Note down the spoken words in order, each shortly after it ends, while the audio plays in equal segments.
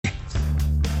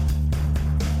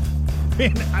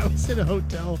Man, I was in a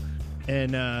hotel,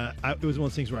 and it was one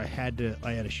of those things where I had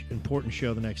an important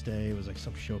show the next day. It was like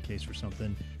some showcase for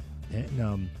something,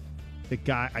 and the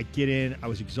guy, I get in, I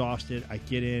was exhausted. I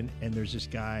get in, and there's this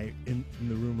guy in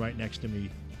the room right next to me.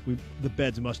 The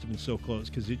beds must have been so close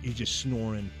because he's just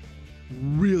snoring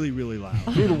really, really loud.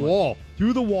 Through the wall.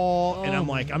 Through the wall, and I'm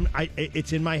like,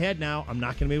 it's in my head now. I'm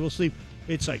not going to be able to sleep.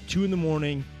 It's like 2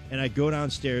 a.m, and I go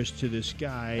downstairs to this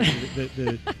guy,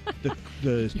 the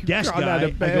desk guy. I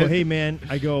go, hey, man.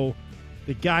 I go,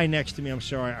 the guy next to me, I'm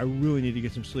sorry, I really need to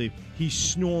get some sleep. He's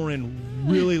snoring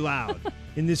really loud.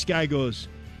 And this guy goes,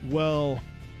 well,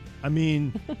 I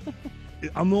mean,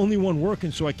 I'm the only one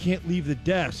working, so I can't leave the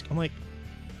desk. I'm like,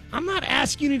 I'm not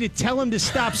asking you to tell him to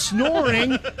stop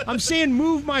snoring. I'm saying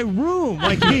move my room.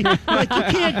 Like you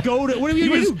can't go to, what do you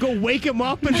do? Go wake him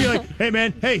up and be like, hey,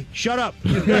 man, hey, shut up.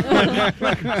 What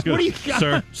do you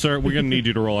got? Sir, we're going to need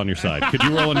you to roll on your side. Could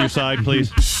you roll on your side, please?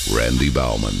 Randy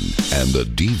Baumann and the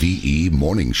DVE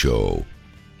Morning Show.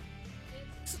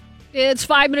 It's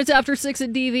 5 minutes after 6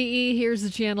 at DVE. Here's the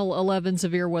Channel 11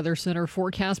 Severe Weather Center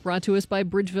forecast brought to us by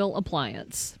Bridgeville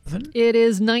Appliance. It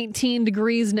is 19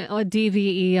 degrees now at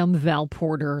DVE. I'm Val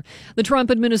Porter. The Trump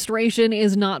administration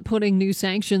is not putting new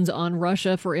sanctions on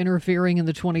Russia for interfering in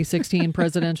the 2016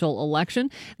 presidential election.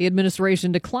 The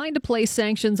administration declined to place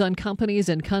sanctions on companies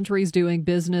and countries doing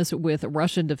business with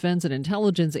Russian defense and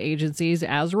intelligence agencies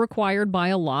as required by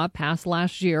a law passed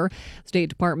last year. State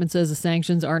Department says the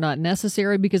sanctions are not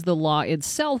necessary because the law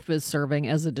itself is serving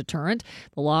as a deterrent.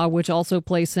 The law, which also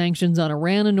placed sanctions on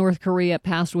Iran and North Korea,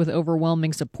 passed with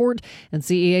overwhelming support, and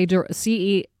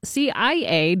CIA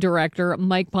Director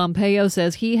Mike Pompeo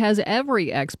says he has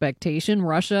every expectation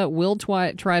Russia will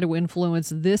try to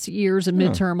influence this year's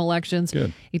midterm elections.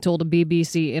 Good. He told a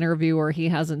BBC interviewer he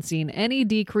hasn't seen any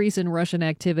decrease in Russian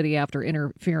activity after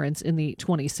interference in the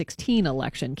 2016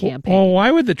 election campaign. Well,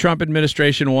 why would the Trump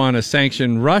administration want to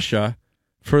sanction Russia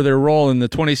for their role in the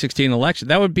 2016 election?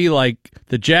 That would be like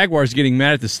the Jaguars getting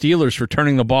mad at the Steelers for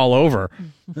turning the ball over.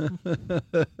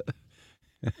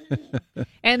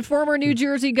 And former New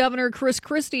Jersey Governor Chris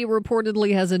Christie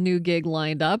reportedly has a new gig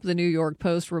lined up. The New York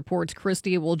Post reports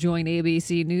Christie will join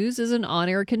ABC News as an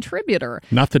on-air contributor.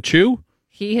 Not the chew?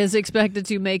 He is expected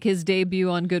to make his debut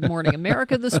on Good Morning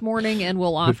America this morning and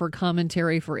will offer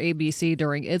commentary for ABC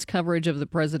during its coverage of the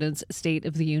president's State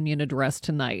of the Union address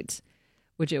tonight.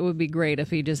 Which it would be great if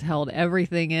he just held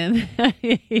everything in,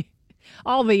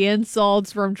 all the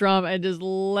insults from Trump, and just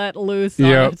let loose on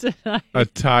it tonight. A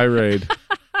tirade.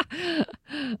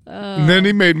 And then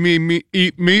he made me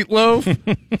eat meatloaf.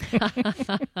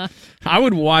 I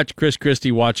would watch Chris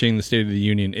Christie watching the State of the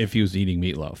Union if he was eating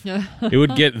meatloaf. It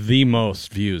would get the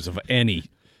most views of any.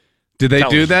 Did they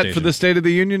do that station for the State of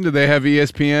the Union? Do they have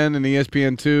ESPN and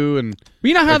ESPN2 and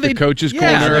you know how the coaches'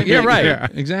 corner? Yeah, right. Yeah.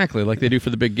 Exactly, like they do for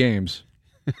the big games.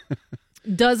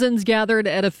 Dozens gathered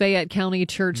at a Fayette County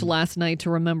church last night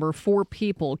to remember 4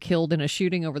 people killed in a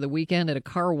shooting over the weekend at a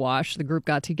car wash. The group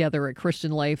got together at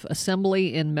Christian Life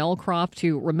Assembly in Melcroft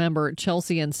to remember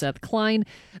Chelsea and Seth Klein,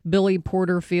 Billy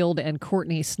Porterfield, and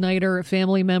Courtney Snyder.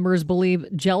 Family members believe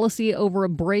jealousy over a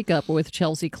breakup with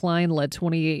Chelsea Klein led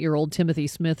 28-year-old Timothy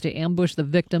Smith to ambush the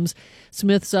victims.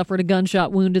 Smith suffered a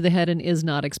gunshot wound to the head and is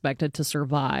not expected to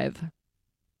survive.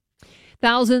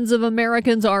 Thousands of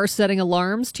Americans are setting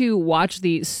alarms to watch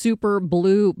the super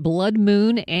blue blood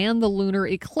moon and the lunar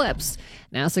eclipse.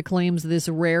 NASA claims this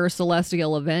rare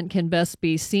celestial event can best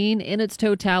be seen in its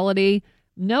totality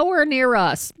nowhere near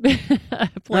us.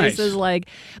 Places like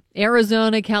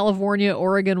Arizona, California,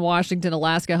 Oregon, Washington,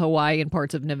 Alaska, Hawaii, and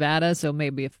parts of Nevada. So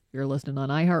maybe if you're listening on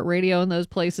iHeartRadio in those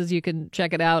places, you can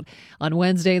check it out. On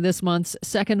Wednesday, this month's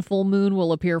second full moon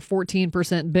will appear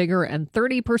 14% bigger and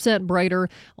 30% brighter.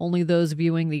 Only those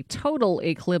viewing the total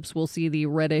eclipse will see the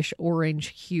reddish-orange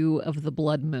hue of the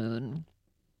blood moon.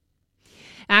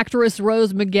 Actress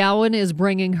Rose McGowan is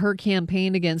bringing her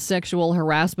campaign against sexual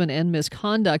harassment and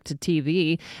misconduct to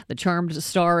TV. The charmed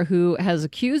star, who has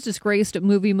accused disgraced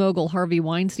movie mogul Harvey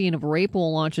Weinstein of rape,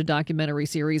 will launch a documentary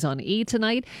series on E!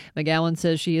 Tonight. McGowan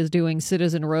says she is doing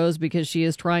Citizen Rose because she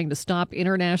is trying to stop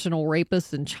international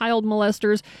rapists and child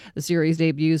molesters. The series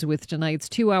debuts with tonight's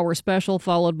 2-hour special,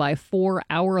 followed by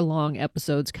 4-hour-long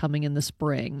episodes coming in the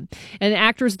spring. And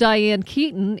actress Diane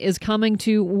Keaton is coming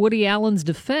to Woody Allen's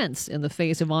defense in the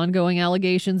face of ongoing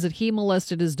allegations that he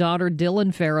molested his daughter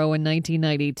Dylan Farrow in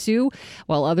 1992.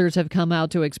 While others have come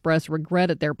out to express regret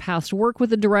at their past work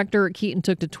with the director, Keaton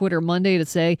took to Twitter Monday to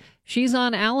say she's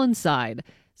on Allen's side,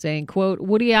 saying, quote,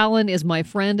 "Woody Allen is my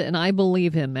friend and I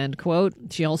believe him," end quote.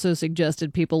 She also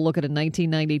suggested people look at a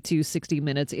 1992 60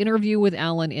 Minutes interview with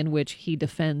Allen in which he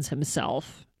defends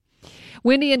himself.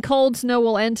 Windy and cold. Snow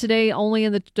will end today, only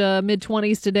in the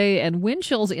mid-20s today, and wind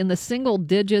chills in the single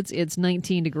digits. It's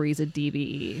 19 degrees at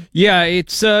DVE. Yeah,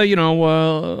 it's a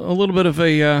little bit of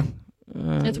a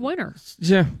It's winter.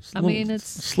 yeah. It's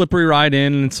slippery ride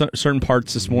in certain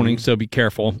parts this morning, so be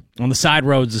careful on the side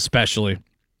roads, especially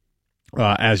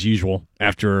as usual.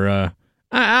 After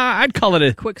I'd call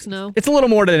it quick snow. It's a little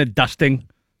more than a dusting.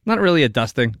 Not really a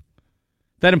dusting.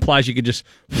 That implies you could just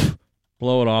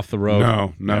blow it off the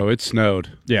road. No, it snowed.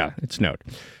 Yeah, it snowed.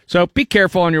 So be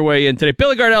careful on your way in today.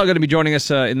 Billy Gardell going to be joining us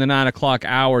in the 9 o'clock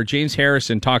hour. James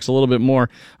Harrison talks a little bit more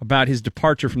about his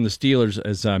departure from the Steelers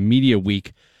as Media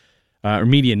Week, or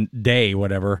Media Day,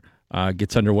 whatever,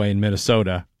 gets underway in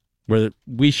Minnesota, where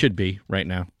we should be right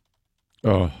now.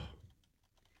 Oh.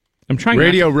 I'm trying.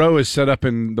 Radio Row is set up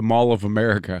in the Mall of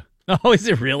America. Oh, is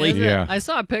it really? Is it? Yeah. I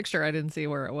saw a picture. I didn't see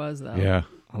where it was, though. Yeah.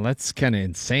 Well, that's kind of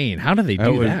insane. How do they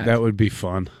do that? That would be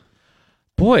fun.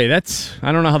 Boy, I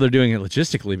don't know how they're doing it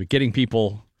logistically, but getting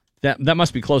people, that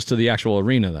must be close to the actual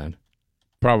arena then.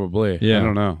 Probably. Yeah. I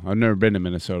don't know. I've never been to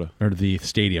Minnesota. Or the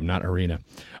stadium, not arena.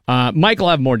 Mike will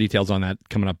have more details on that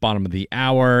coming up bottom of the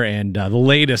hour, and the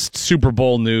latest Super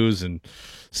Bowl news and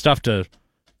stuff to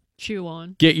chew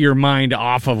on. Get your mind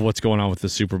off of what's going on with the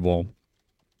Super Bowl.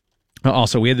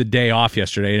 Also, we had the day off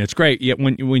yesterday, and it's great. Yet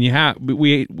when you have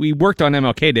we worked on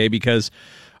MLK Day because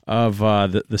of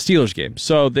the Steelers game,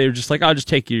 so they were just like, "I'll just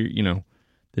take you,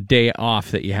 the day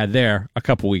off that you had there a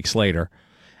couple weeks later,"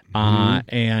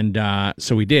 and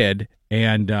so we did.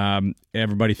 And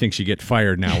everybody thinks you get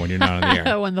fired now when you're not on the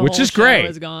air, when the which whole is great. show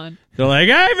is gone. They're like,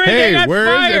 "Hey, got where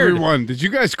fired. is everyone? Did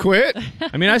you guys quit?"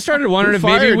 I mean, I started wondering if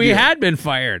maybe we had been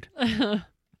fired. I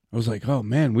was like, "Oh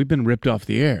man, we've been ripped off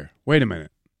the air." Wait a minute.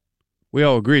 We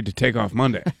all agreed to take off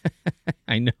Monday.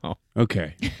 I know.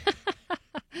 Okay.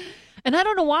 And I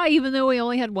don't know why, even though we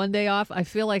only had one day off, I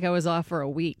feel like I was off for a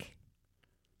week.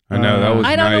 I know, that was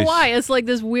I don't know nice. why. It's like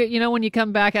this weird, when you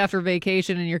come back after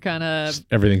vacation and you're kind of...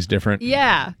 Everything's different.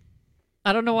 Yeah.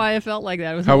 I don't know why I felt like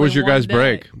that. It was How only was your one guys' day.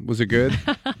 break? Was it good?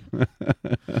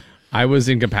 I was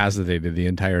incapacitated the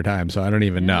entire time, so I don't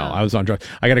even know. Yeah. I was on drugs.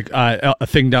 I got a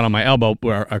thing done on my elbow,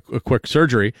 a quick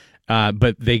surgery,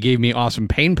 but they gave me awesome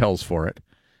pain pills for it.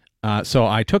 So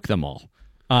I took them all.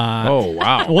 Oh,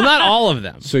 wow. Well, not all of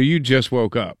them. So you just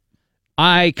woke up.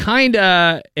 I kind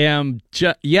of am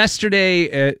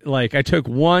yesterday. I took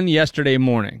one yesterday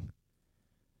morning,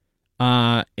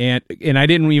 and I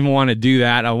didn't even want to do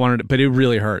that. I wanted, but it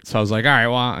really hurt. So I was like, all right,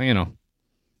 well,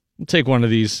 we'll take one of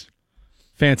these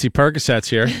fancy Percocets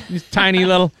here. These tiny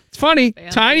little. It's funny,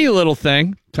 tiny little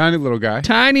thing, Tiny little guy.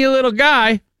 tiny little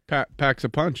guy Packs a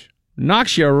punch.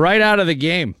 knocks you right out of the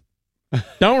game.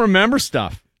 Don't remember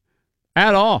stuff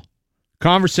at all.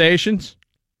 Conversations,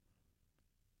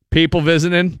 people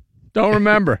visiting. Don't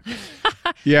remember.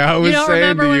 Yeah, I was You don't saying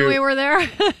remember to when you. we were there?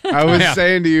 I was Yeah.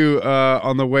 saying to you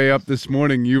on the way up this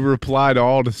morning. You replied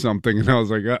all to something, and I was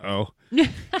like, "Uh-oh."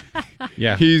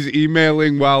 Yeah. He's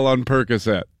emailing while on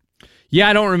Percocet. Yeah,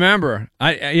 I don't remember.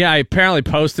 I apparently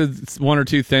posted one or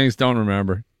two things. Don't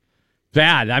remember.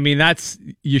 Bad. I mean,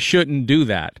 you shouldn't do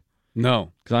that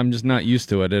No. because I'm just not used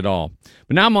to it at all.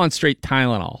 But now I'm on straight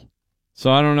Tylenol, so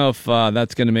I don't know if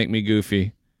that's going to make me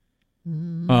goofy.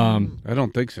 I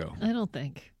don't think so. I don't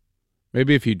think.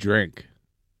 Maybe if you drink.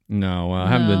 No, I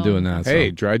haven't been No. doing that. Hey,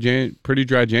 so. pretty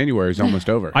dry January is almost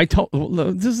over. I told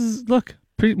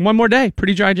one more day.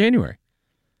 Pretty dry January.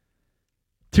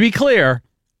 To be clear,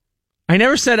 I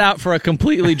never set out for a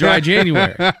completely dry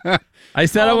January. I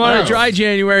said I wanted a dry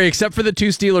January, except for the 2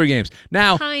 Steeler games.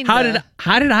 Now, Kinda.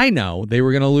 how did I know they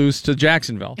were going to lose to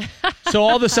Jacksonville? So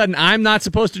all of a sudden, I'm not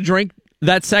supposed to drink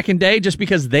that second day just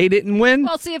because they didn't win?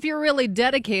 Well, see, if you're really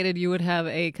dedicated, you would have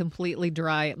a completely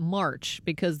dry March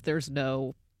because there's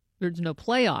no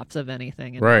playoffs of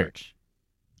anything in Right. March.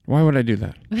 Why would I do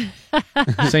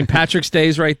that? St. Patrick's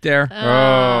Day's right there.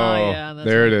 Yeah, that's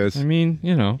there right. it is. I mean,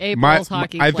 April's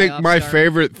hockey I think playoffs my start.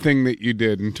 favorite thing that you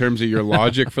did in terms of your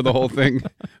logic for the whole thing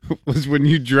was when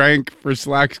you drank for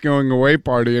Slack's going away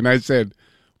party, and I said,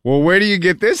 "Well, where do you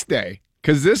get this day?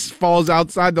 Because this falls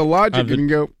outside the logic." And you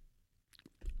go,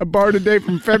 "A bar today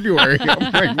from February."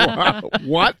 I'm like, wow,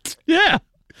 what? yeah.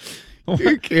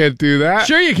 You can't do that.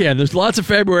 Sure you can. There's lots of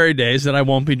February days that I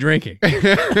won't be drinking.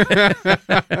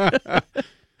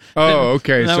 Oh,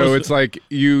 okay. That So was- it's like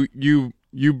you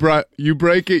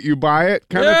break it, you buy it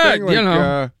kind Yeah, of thing. Like, you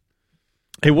know.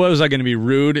 Hey, what was I going to be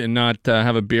rude and not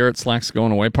have a beer at Slack's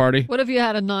going away party? What if you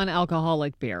had a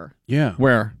non-alcoholic beer? yeah.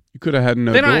 Where? You could have had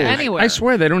no They don't, doors. Anywhere. I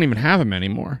swear they don't even have them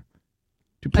anymore.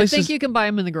 Do I places? think you can buy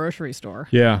them in the grocery store.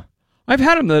 Yeah, I've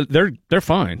had them. They're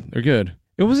fine. They're good.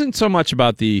 It wasn't so much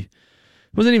about the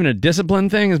wasn't even a discipline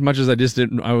thing as much as I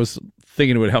was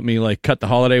thinking it would help me like cut the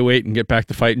holiday weight and get back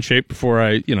to fighting shape before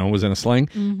I, was in a sling.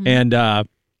 Mm-hmm. And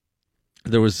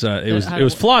it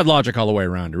was flawed logic all the way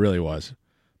around. It really was.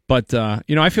 But,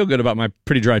 I feel good about my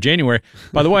pretty dry January.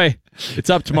 By the way, it's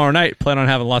up tomorrow night. Plan on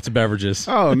having lots of beverages.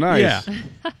 Oh, nice.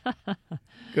 Yeah.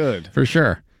 Good. For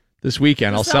sure. This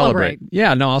weekend, I'll celebrate.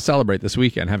 Yeah, no, I'll celebrate this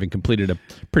weekend, having completed a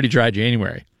pretty dry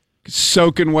January.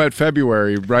 Soaking wet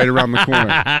February right around the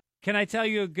corner. Can I tell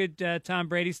you a good Tom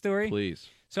Brady story? Please.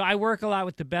 So I work a lot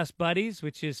with the Best Buddies,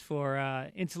 which is for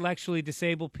intellectually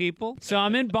disabled people. So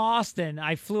I'm in Boston.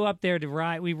 I flew up there to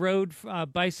ride. We rode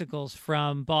bicycles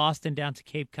from Boston down to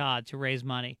Cape Cod to raise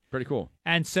money. Pretty cool.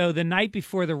 And so the night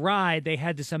before the ride, they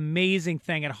had this amazing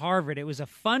thing at Harvard. It was a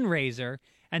fundraiser,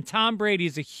 and Tom Brady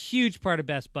is a huge part of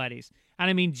Best Buddies. And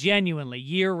I mean, genuinely,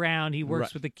 year-round, he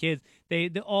works with the kids.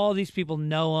 All these people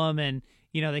know him, and,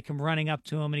 they come running up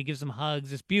to him, and he gives them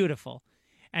hugs. It's beautiful.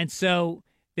 And so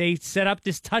they set up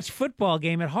this touch football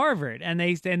game at Harvard, and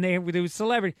there was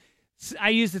celebrity. I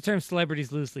use the term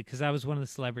celebrities loosely because I was one of the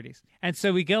celebrities. And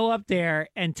so we go up there,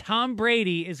 and Tom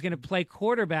Brady is going to play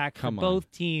quarterback for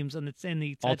both teams in the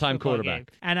touch all-time football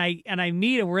quarterback. Game. And I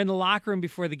meet him. We're in the locker room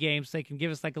before the game, so they can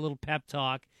give us like a little pep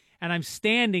talk. And I'm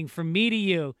standing from me to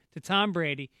you to Tom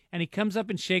Brady, and he comes up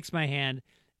and shakes my hand.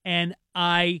 And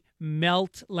I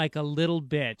melt like a little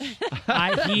bitch.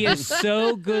 He is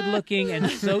so good looking and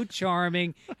so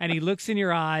charming, and he looks in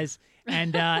your eyes.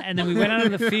 And then we went out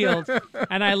on the field,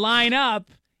 and I line up,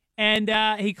 and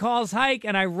he calls hike,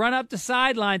 and I run up the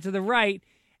sideline to the right,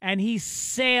 and he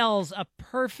sails a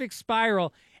perfect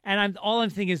spiral. And all I'm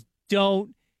thinking is,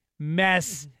 don't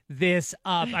mess this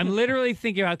up. I'm literally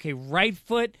thinking, okay, right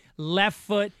foot, left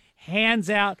foot, hands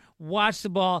out, watch the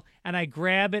ball, and I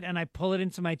grab it and I pull it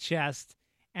into my chest,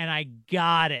 and I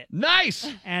got it. Nice!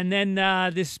 And then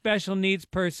this special needs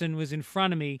person was in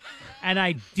front of me, and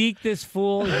I deked this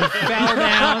fool. He fell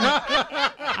down.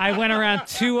 I went around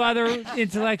two other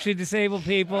intellectually disabled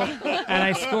people, and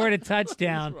I scored a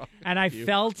touchdown, and I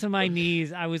fell to my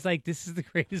knees. I was like, this is the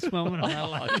greatest moment of my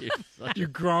life. You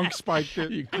Gronk spiked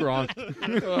it. You Gronk.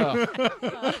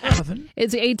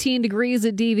 It's 18 degrees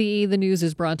at DVE. The news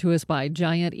is brought to us by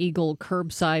Giant Eagle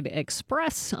Curbside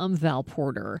Express. I'm Val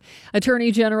Porter.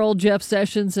 Attorney General Jeff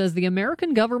Sessions says the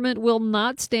American government will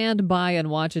not stand by and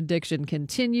watch addiction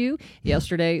continue.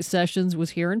 Yesterday, Sessions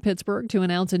was here in Pittsburgh to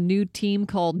announce a new team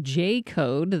called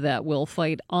J-Code that will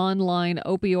fight online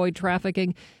opioid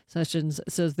trafficking. Sessions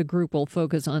says the group will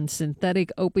focus on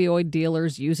synthetic opioid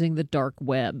dealers using the dark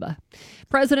web.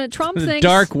 President Trump thinks...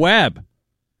 Dark web.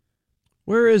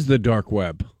 Where is the dark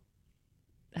web?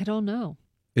 I don't know.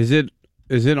 Is it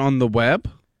on the web?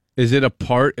 Is it a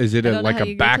part? Is it like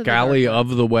a back alley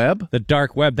of the web? The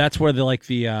dark web. That's where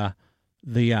the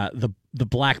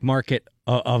black market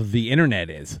of the internet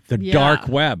is. The dark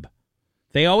web.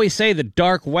 They always say the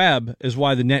dark web is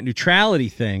why the net neutrality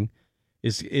thing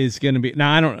is going to be.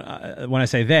 Now I don't. When I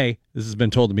say they, this has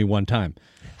been told to me one time.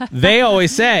 They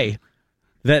always say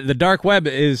that the dark web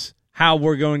is how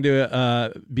we're going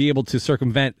to be able to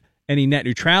circumvent any net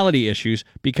neutrality issues,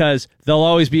 because they'll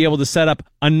always be able to set up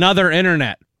another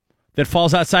internet that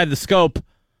falls outside the scope.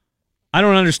 I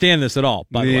don't understand this at all,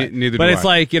 by the way. Neither but do it's I.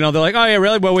 like, they're like, oh yeah,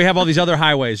 really? Well, we have all these other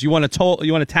highways. You want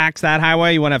to tax that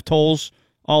highway? You want to have tolls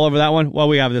all over that one? Well,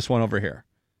 we have this one over here.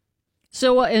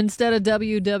 So instead of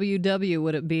www,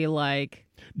 would it be like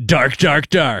dark, dark,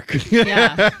 dark?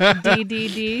 Yeah,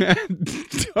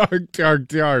 DDD. Dark, dark,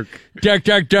 dark. Dark,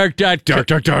 dark, dark, dark, Dark,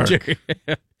 dark, dark.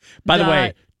 By the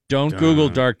way, don't Google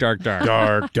dark, dark, dark.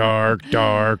 Dark, dark,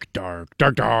 dark, dark,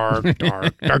 dark, dark,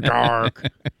 dark, dark, dark.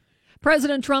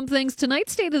 President Trump thinks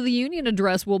tonight's State of the Union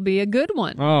address will be a good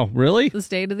one. Oh, really? The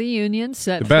State of the Union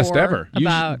set The best for ever.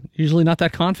 about Usually not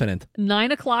that confident.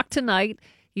 9 o'clock tonight.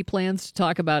 He plans to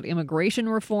talk about immigration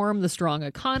reform, the strong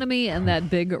economy, and that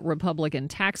big Republican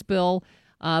tax bill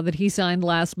that he signed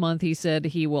last month. He said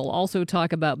he will also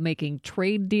talk about making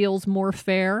trade deals more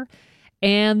fair.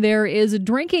 And there is a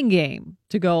drinking game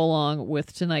to go along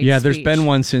with tonight's Yeah, there's speech. been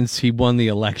one since he won the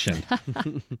election.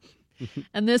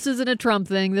 And this isn't a Trump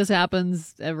thing. This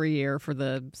happens every year for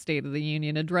the State of the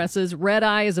Union addresses. Red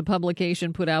Eye is a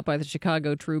publication put out by the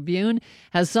Chicago Tribune.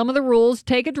 Has some of the rules.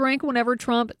 Take a drink whenever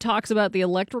Trump talks about the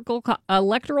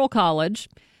Electoral College.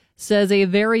 Says a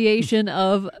variation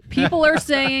of people are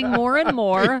saying more and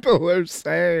more. People are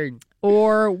saying.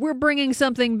 Or we're bringing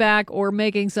something back or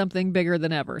making something bigger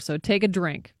than ever. So take a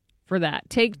drink for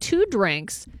that. Take 2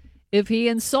 drinks if he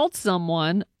insults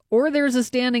someone or there's a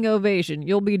standing ovation.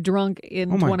 You'll be drunk in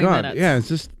 20 Oh my God. minutes. Yeah,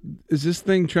 is this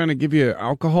thing trying to give you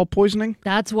alcohol poisoning?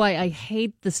 That's why I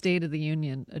hate the State of the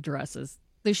Union addresses.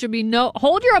 There should be no...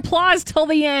 Hold your applause till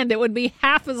the end. It would be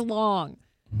half as long.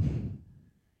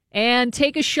 And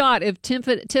take a shot if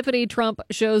Tiffany Trump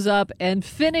shows up, and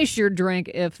finish your drink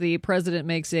if the president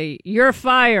makes a "you're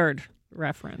fired"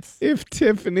 reference. If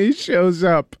Tiffany shows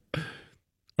up,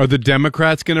 are the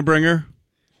Democrats going to bring her?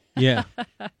 Yeah.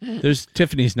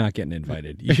 Tiffany's not getting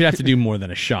invited. You should have to do more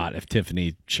than a shot if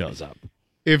Tiffany shows up.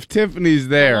 If Tiffany's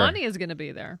there. Melania is going to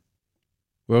be there.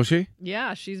 Will she?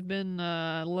 Yeah, she's been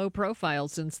low profile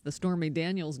since the Stormy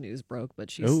Daniels news broke,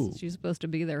 but she's supposed to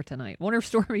be there tonight. Wonder if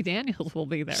Stormy Daniels will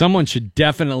be there. Someone should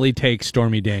definitely take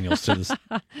Stormy Daniels to the State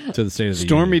of the Union.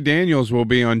 Stormy Daniels will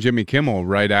be on Jimmy Kimmel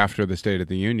right after the State of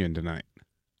the Union tonight.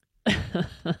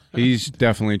 He's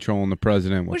definitely trolling the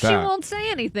president with that. She won't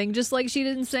say anything, just like she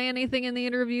didn't say anything in the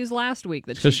interviews last week.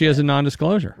 Because she has a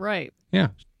non-disclosure. Right. Yeah.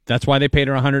 That's why they paid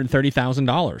her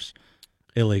 $130,000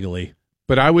 illegally.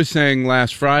 But I was saying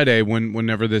last Friday,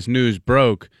 whenever this news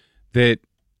broke, that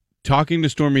talking to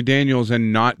Stormy Daniels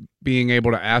and not being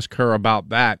able to ask her about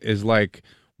that is like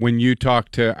when you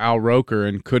talked to Al Roker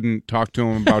and couldn't talk to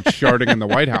him about sharding in the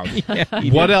White House.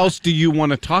 What else do you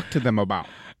want to talk to them about?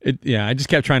 I just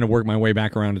kept trying to work my way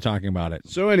back around to talking about it.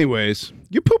 So anyways,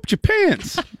 you pooped your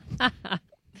pants.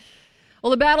 Well,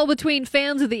 the battle between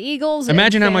fans of the Eagles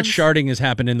Imagine and how much sharding has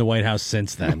happened in the White House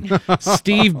since then.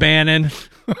 Steve Bannon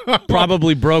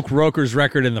probably broke Roker's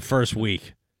record in the first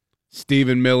week.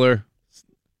 Stephen Miller.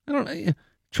 I don't know.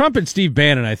 Trump and Steve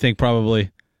Bannon, I think, probably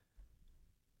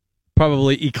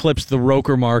eclipsed the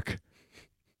Roker mark.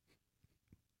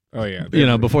 Oh,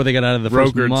 yeah. Before they got out of the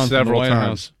first month several in the White times.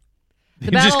 House.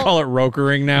 You just call it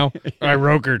Rokering now? I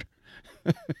Rokered.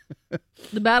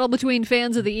 The battle between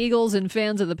fans of the Eagles and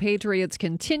fans of the Patriots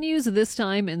continues, this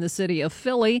time in the city of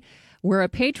Philly, where a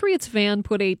Patriots fan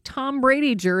put a Tom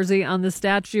Brady jersey on the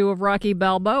statue of Rocky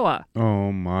Balboa.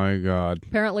 Oh, my God.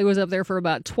 Apparently was up there for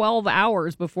about 12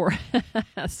 hours before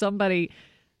somebody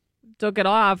took it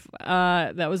off.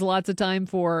 That was lots of time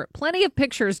for plenty of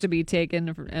pictures to be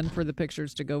taken and for the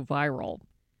pictures to go viral.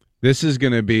 This is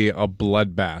going to be a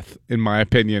bloodbath, in my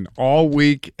opinion, all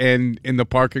week and in the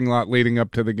parking lot leading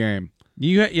up to the game.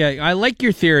 I like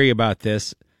your theory about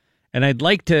this, and I'd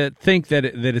like to think that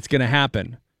it's going to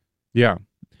happen. Yeah.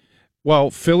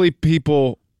 Well, Philly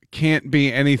people can't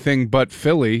be anything but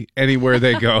Philly anywhere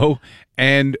they go,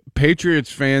 and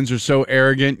Patriots fans are so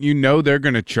arrogant, they're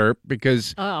going to chirp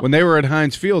because when they were at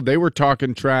Heinz Field, they were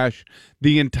talking trash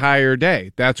the entire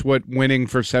day. That's what winning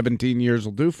for 17 years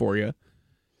will do for you.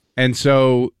 And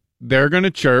so they're going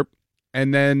to chirp,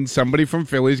 and then somebody from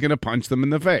Philly is going to punch them in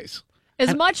the face.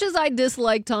 As much as I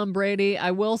dislike Tom Brady, I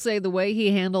will say the way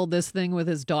he handled this thing with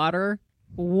his daughter,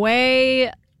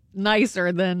 way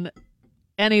nicer than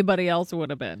anybody else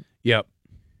would have been. Yep.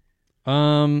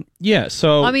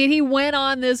 So I mean, he went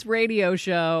on this radio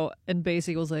show and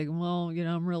basically was like, well,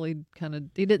 I'm really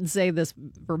he didn't say this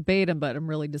verbatim, but I'm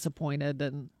really disappointed.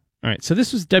 And all right, so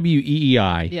this was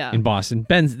WEEI in Boston.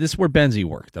 This is where Benzie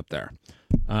worked up there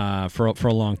for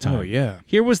a long time. Oh, yeah.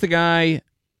 Here was the guy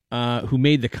who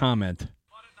made the comment.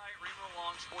 Monday night, Reamer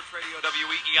along Sports Radio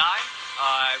WEEI.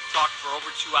 I've talked for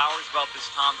over 2 hours about this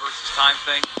Tom versus Time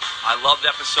thing. I loved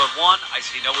episode 1. I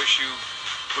see no issue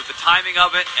with the timing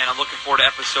of it, and I'm looking forward to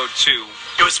episode 2.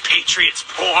 It was Patriots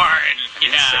porn.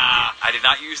 I did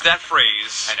not use that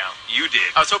phrase. I know. You did.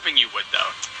 I was hoping you would,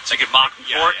 though. So you could mock me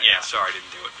for it? Yeah. Sorry, I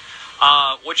didn't do it.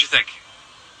 What'd you think?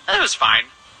 It was fine.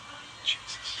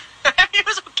 Jesus. It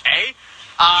was okay.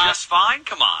 Just fine?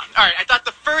 Come on. All right, I thought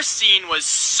the first scene was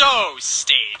so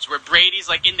staged, where Brady's,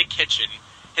 in the kitchen.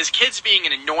 His kid's being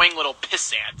an annoying little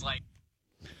pissant,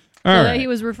 He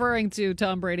was referring to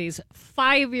Tom Brady's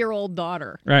 5-year-old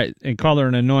daughter. Right, and called her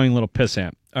an annoying little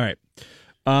pissant. All right.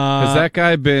 Has that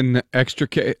guy been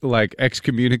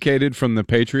excommunicated from the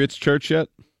Patriots church yet?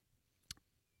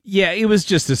 Yeah, it was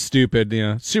just a stupid,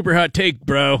 super hot take,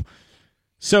 bro.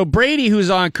 So Brady, who's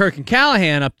on Kirk and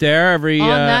Callahan up there on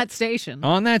that station,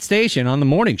 on the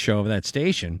morning show of that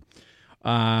station,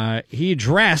 he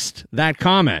addressed that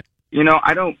comment.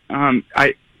 I don't.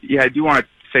 I do want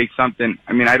to say something.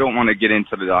 I mean, I don't want to get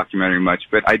into the documentary much,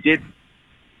 but I did.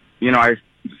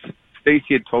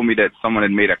 Stacey had told me that someone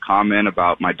had made a comment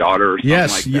about my daughter or something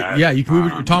like that. Yeah.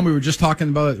 Tom, we were just talking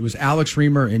about it was Alex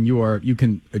Reamer, and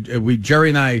Jerry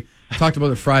and I talked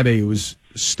about it Friday. It was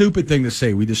a stupid thing to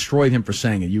say. We destroyed him for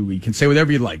saying it. You can say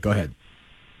whatever you like. Go ahead.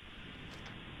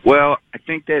 Well, I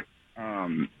think that,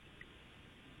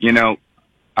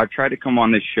 I've tried to come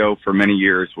on this show for many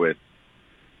years with,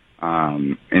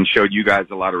 and showed you guys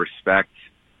a lot of respect.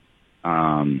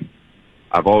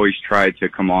 I've always tried to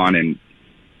come on and,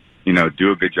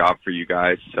 do a good job for you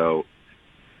guys. So,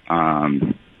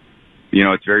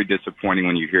 it's very disappointing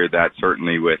when you hear that,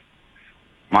 certainly with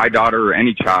my daughter or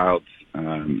any child.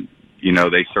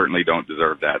 They certainly don't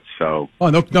deserve that. So,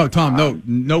 no, Tom,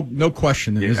 no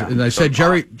question. As I said,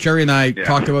 Jerry and I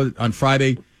talked about it on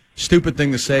Friday. Stupid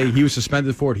thing to say. He was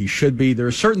suspended for it. He should be. There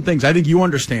are certain things I think you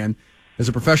understand. As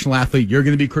a professional athlete, you're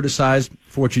going to be criticized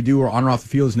for what you do or on or off the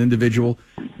field as an individual.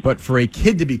 But for a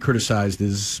kid to be criticized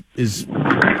is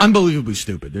unbelievably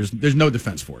stupid. There's no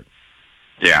defense for it.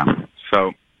 Yeah.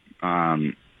 So,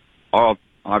 I'll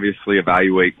obviously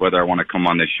evaluate whether I want to come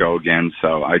on this show again.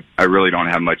 So I really don't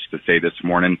have much to say this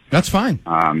morning. That's fine.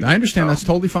 I understand. That's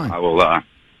totally fine. I will,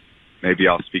 maybe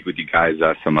I'll speak with you guys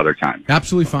some other time.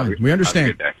 Absolutely fine. We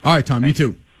understand. All right, Tom, you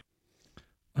too.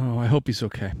 Oh, I hope he's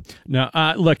okay. No,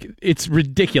 look, it's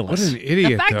ridiculous. What an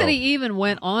idiot, The fact though. that he even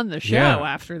went on the show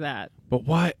after that. But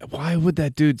why would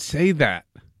that dude say that?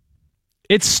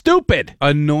 It's stupid.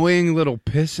 Annoying little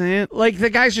pissant. Like, the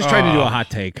guy's just trying to do a hot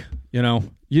take,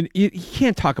 You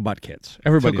can't talk about kids.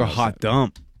 Everybody took a knows hot that.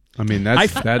 dump. I mean, that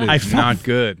is not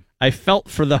good. I felt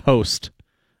for the host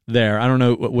there. I don't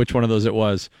know which one of those it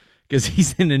was, because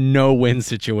he's in a no-win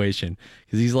situation.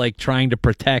 Because he's like trying to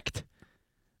protect,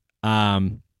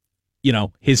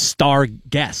 his star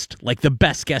guest, like the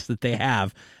best guest that they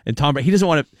have. And Tom Brady, he doesn't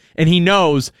want to, and he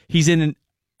knows he's in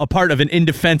a part of an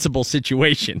indefensible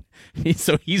situation.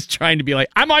 So he's trying to be like,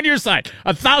 I'm on your side,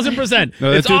 1,000%.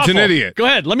 No, that it's dude's awful. an idiot. Go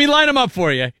ahead, let me line him up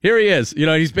for you. Here he is.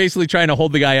 He's basically trying to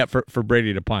hold the guy up for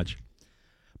Brady to punch.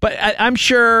 But I'm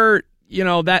sure,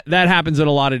 that happens in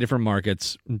a lot of different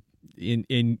markets.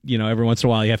 In every once in a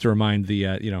while, you have to remind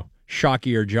the,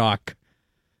 shocky or jock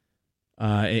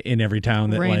in every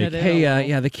town that, like,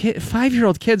 hey, the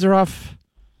 5-year-old kids are off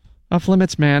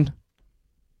limits, man.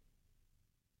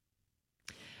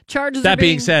 Charges. That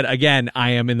being said, again, I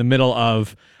am in the middle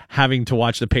of having to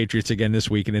watch the Patriots again this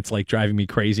week, and it's like driving me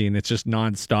crazy, and it's just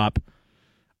nonstop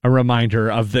a reminder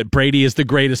of that Brady is the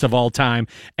greatest of all time.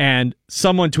 And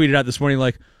someone tweeted out this morning,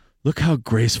 like, look how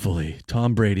gracefully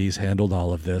Tom Brady's handled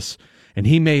all of this, and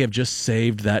he may have just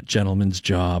saved that gentleman's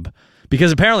job.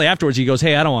 Because apparently afterwards he goes,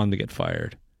 hey, I don't want him to get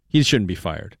fired. He shouldn't be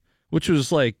fired, which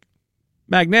was like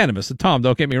magnanimous. And Tom,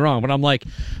 don't get me wrong, but I'm like,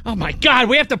 oh my God,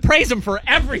 we have to praise him for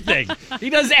everything. He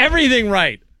does everything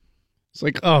right. It's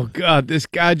like, oh God, this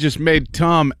guy just made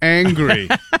Tom angry.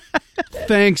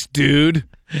 Thanks, dude.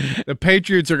 The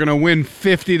Patriots are going to win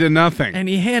 50-0. And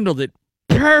he handled it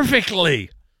perfectly.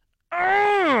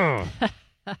 And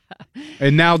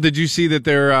now, did you see that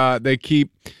they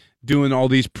keep doing all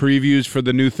these previews for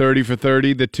the new 30 for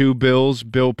 30, the two Bills,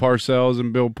 Bill Parcells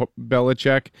and Bill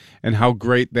Belichick, and how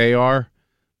great they are?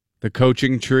 The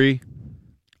coaching tree.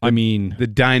 The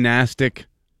dynastic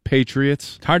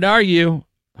Patriots. It's hard to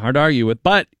argue with.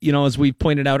 But, as we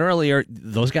pointed out earlier,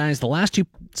 those guys, the last two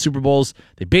Super Bowls,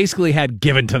 they basically had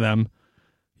given to them,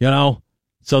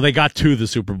 so they got to the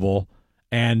Super Bowl.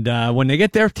 And when they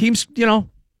get their teams,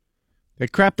 they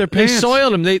crap their pants. They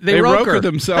soiled them. They rokered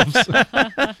themselves.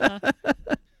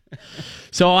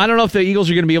 So I don't know if the Eagles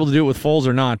are going to be able to do it with Foles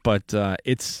or not, but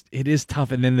it is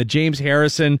tough. And then the James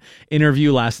Harrison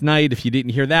interview last night, if you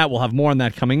didn't hear that, we'll have more on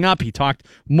that coming up. He talked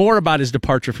more about his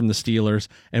departure from the Steelers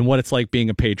and what it's like being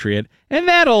a Patriot. And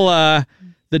that'll,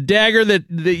 the dagger that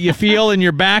you feel in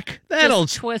your back, that'll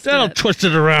twist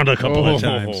it around a couple of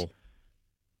times.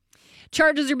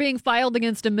 Charges are being filed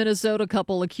against a Minnesota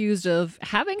couple accused of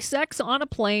having sex on a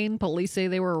plane. Police say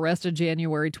they were arrested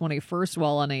January 21st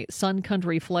while on a Sun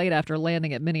Country flight after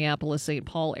landing at Minneapolis-St.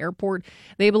 Paul Airport.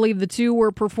 They believe the two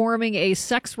were performing a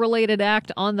sex-related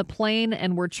act on the plane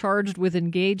and were charged with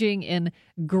engaging in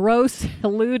gross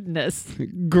lewdness.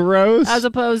 Gross? As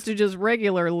opposed to just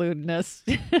regular lewdness.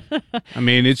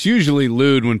 It's usually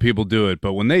lewd when people do it,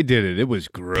 but when they did it, it was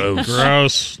gross.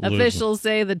 Gross. Officials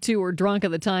say the two were drunk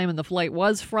at the time and the flight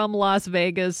was from Las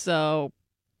Vegas, so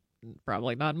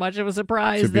probably not much of a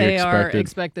surprise. They are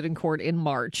expected in court in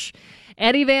March.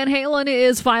 Eddie Van Halen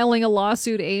is filing a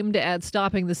lawsuit aimed at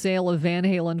stopping the sale of Van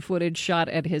Halen footage shot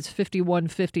at his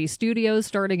 5150 studios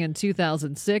starting in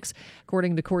 2006.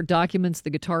 According to court documents, the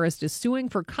guitarist is suing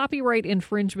for copyright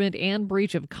infringement and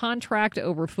breach of contract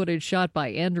over footage shot by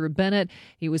Andrew Bennett.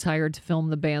 He was hired to film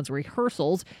the band's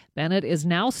rehearsals. Bennett is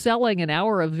now selling an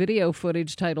hour of video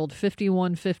footage titled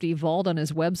 5150 Vault on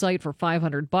his website for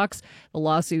 $500. The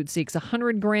lawsuit seeks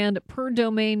 $100,000 per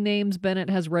domain names Bennett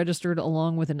has registered,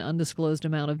 along with an undisclosed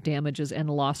amount of damages and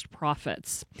lost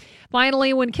profits.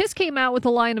 Finally, when Kiss came out with a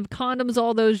line of condoms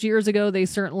all those years ago, they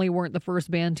certainly weren't the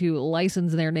first band to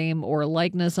license their name or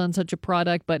likeness on such a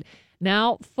product, but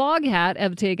now Foghat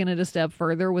have taken it a step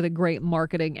further with a great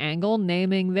marketing angle,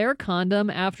 naming their condom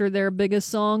after their biggest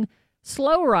song,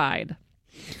 Slow Ride.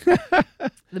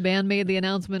 The band made the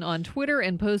announcement on Twitter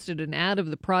and posted an ad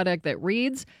of the product that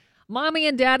reads, "Mommy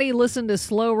and Daddy listened to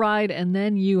Slow Ride and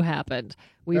then you happened.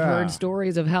 We've heard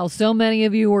stories of how so many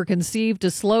of you were conceived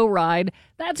to slow ride.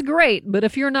 That's great, but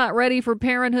if you're not ready for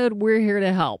parenthood, we're here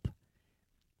to help."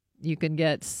 You can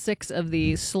get 6 of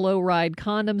the Slow Ride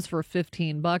condoms for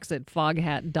 $15 at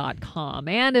foghat.com.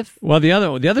 And if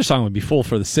the other song would be Full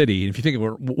for the City. And if you think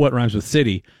of what rhymes with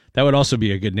city, that would also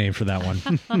be a good name for that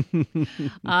one.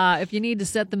 If you need to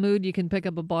set the mood, you can pick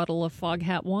up a bottle of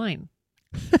Foghat wine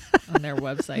on their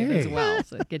website as well.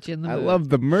 So it gets you in the mood. I love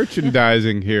the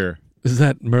merchandising here. Is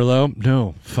that Merlot?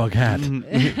 No,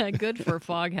 Foghat. Good for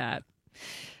Foghat.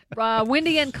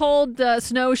 Windy and cold.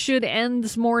 Snow should end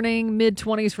this morning.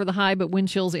 Mid-20s for the high, but wind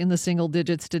chills in the single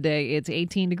digits today. It's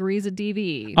 18 degrees at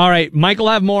DVE. All right, Mike will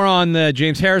have more on the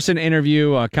James Harrison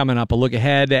interview coming up. A look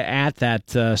ahead at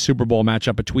that Super Bowl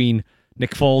matchup between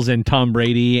Nick Foles and Tom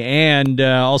Brady, and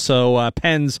also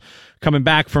Pens coming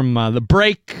back from the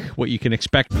break, what you can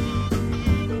expect.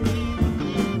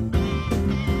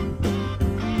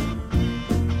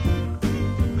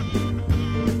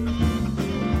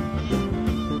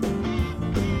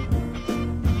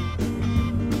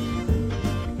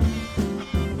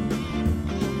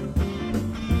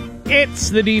 It's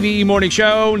the DVE Morning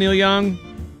Show. Neil Young,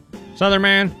 Southern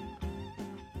Man.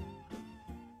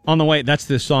 On the way, that's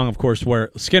this song, of course, where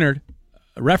Skinner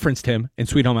referenced him in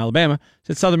Sweet Home Alabama.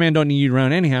 Said, Southern Man don't need you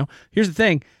around anyhow. Here's the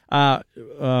thing.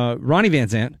 Ronnie Van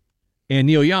Zant and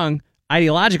Neil Young,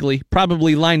 ideologically,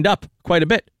 probably lined up quite a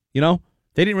bit. You know,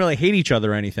 they didn't really hate each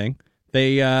other or anything.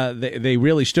 They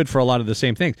really stood for a lot of the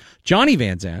same things. Johnny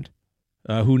Van Zant,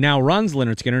 who now runs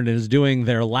Lynyrd Skynyrd and is doing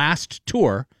their last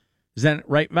tour. Is that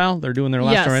right, Val? They're doing their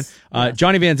last tour. Yes.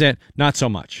 Johnny Van Zant, not so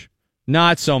much.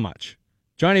 Not so much.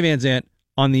 Johnny Van Zant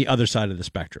on the other side of the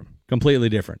spectrum. Completely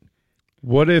different.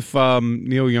 What if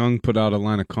Neil Young put out a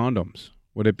line of condoms?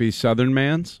 Would it be Southern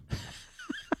Man's?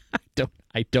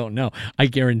 I don't know. I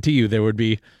guarantee you there would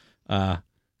be a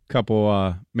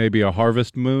couple, maybe a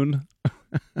Harvest Moon.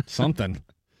 Something.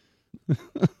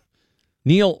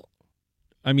 Neil,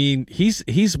 I mean,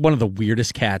 he's one of the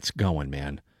weirdest cats going,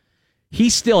 man.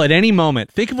 He's still at any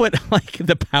moment. Think of what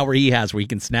the power he has, where he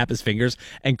can snap his fingers,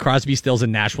 and Crosby, Stills,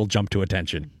 and Nash will jump to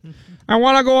attention. I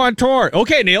want to go on tour.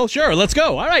 Okay, Neil, sure, let's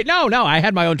go. All right, no, I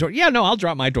had my own tour. Yeah, no, I'll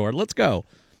drop my tour. Let's go.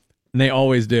 And they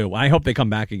always do. I hope they come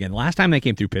back again. Last time they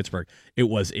came through Pittsburgh, it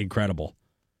was incredible.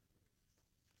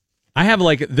 I have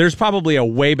there's probably a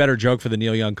way better joke for the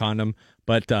Neil Young condom,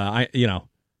 but I'm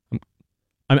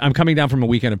coming down from a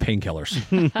weekend of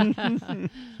painkillers.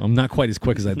 I'm not quite as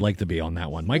quick as I'd like to be on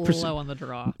that one. Mike, low on the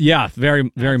draw. Yeah,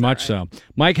 very, very much so.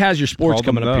 Mike has your sports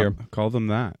coming up here. Call them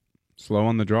that. Slow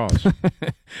on the draws.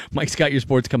 Mike's got your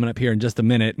sports coming up here in just a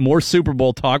minute. More Super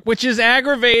Bowl talk, which is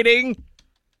aggravating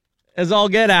as all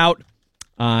get out,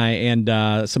 and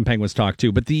some Penguins talk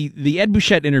too. But the Ed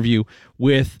Bouchette interview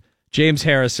with James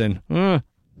Harrison. Well,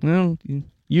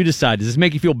 you decide. Does this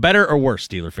make you feel better or worse,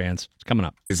 Steeler fans? It's coming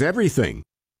up. Is everything.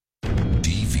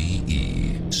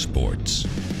 DVE Sports.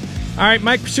 All right,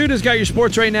 Mike Pursuda's got your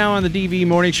sports right now on the DVE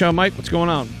Morning Show. Mike, what's going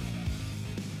on?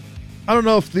 I don't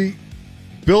know if the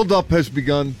build-up has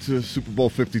begun to Super Bowl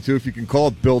 52, if you can call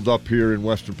it build-up here in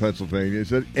Western Pennsylvania. Is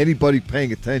that anybody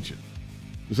paying attention?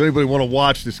 Does anybody want to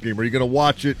watch this game? Are you going to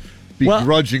watch it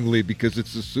begrudgingly because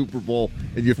it's the Super Bowl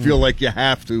and you feel like you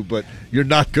have to, but you're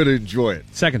not going to enjoy it?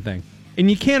 Second thing. And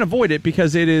you can't avoid it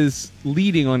because it is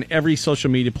leading on every social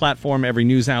media platform, every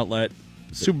news outlet.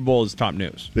 Super Bowl is top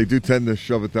news. They do tend to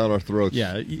shove it down our throats,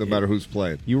 no matter who's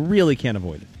playing. You really can't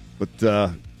avoid it.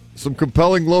 But some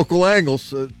compelling local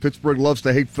angles. Pittsburgh loves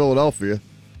to hate Philadelphia.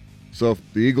 So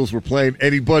if the Eagles were playing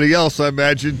anybody else, I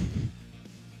imagine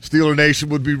Steeler Nation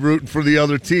would be rooting for the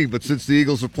other team. But since the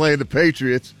Eagles are playing the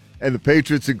Patriots, and the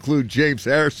Patriots include James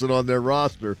Harrison on their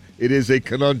roster, it is a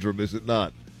conundrum, is it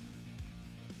not?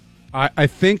 I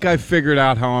think I figured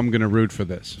out how I'm going to root for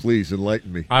this. Please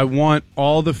enlighten me. I want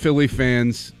all the Philly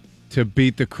fans to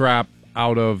beat the crap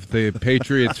out of the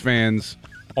Patriots fans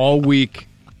all week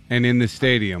and in the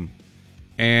stadium.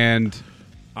 And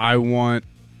I don't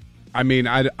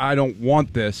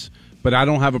want this, but I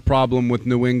don't have a problem with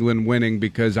New England winning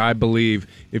because I believe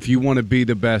if you want to be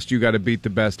the best, you got to beat the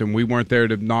best. And we weren't there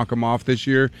to knock them off this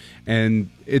year. And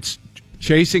it's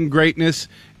chasing greatness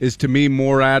is, to me,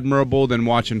 more admirable than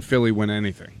watching Philly win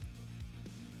anything.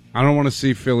 I don't want to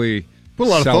see Philly put a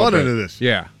lot of thought into this.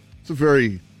 Yeah. It's a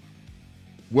very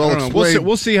well-explained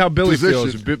We'll see how Billy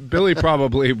position. feels. Billy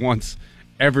probably wants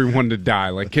everyone to die.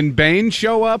 Like, can Bane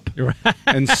show up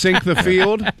and sink the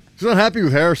field? He's not happy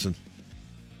with Harrison.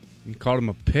 You called him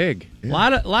a pig. Yeah.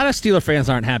 A lot of Steeler fans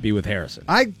aren't happy with Harrison.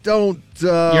 I don't.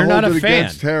 You're not a fan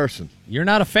against Harrison. You're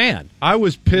not a fan. I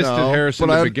was pissed at Harrison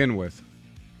to begin with.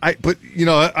 But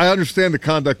I understand the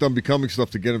conduct unbecoming stuff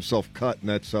to get himself cut, and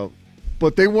that's how.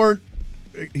 But they weren't.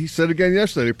 He said again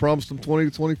yesterday. They promised him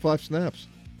 20 to 25 snaps.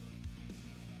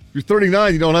 If you're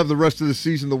 39, you don't have the rest of the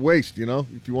season to waste.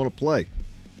 If you want to play,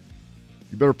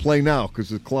 you better play now because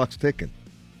the clock's ticking.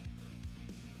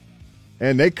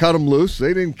 And they cut him loose.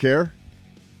 They didn't care.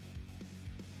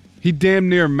 He damn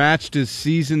near matched his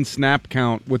season snap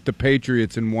count with the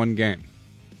Patriots in one game.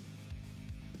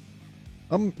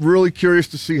 I'm really curious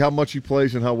to see how much he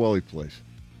plays and how well he plays.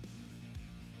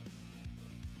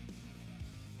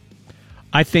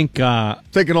 I think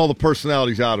taking all the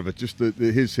personalities out of it, just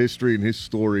his history and his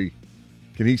story,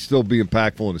 can he still be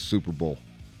impactful in a Super Bowl?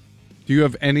 Do you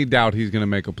have any doubt he's going to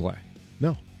make a play?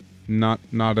 No. Not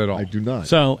at all. I do not.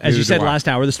 So, as you said last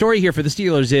hour, the story here for the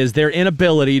Steelers is their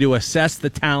inability to assess the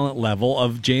talent level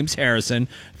of James Harrison,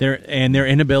 their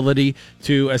inability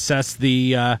to assess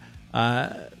the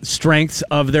strengths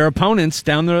of their opponents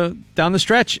down the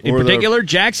stretch. In particular,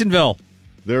 Jacksonville.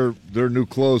 Their new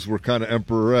clothes were kind of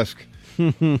emperor-esque.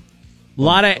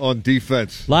 On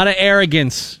defense. A lot of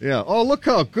arrogance. Yeah. Oh, look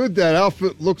how good that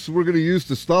outfit looks. We're going to use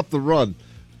to stop the run.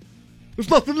 There's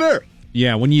nothing there.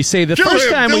 Yeah, when you say the first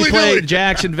time we played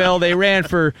Jacksonville, they ran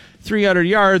for 300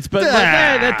 yards, but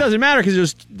that doesn't matter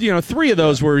because there's 3 of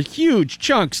those were huge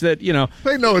chunks that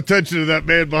Pay no attention to that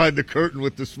man behind the curtain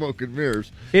with the smoke and mirrors.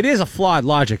 It is a flawed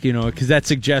logic, because that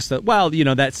suggests that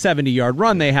that 70-yard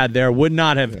run they had there would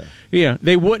not have,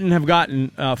 they wouldn't have gotten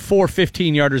 4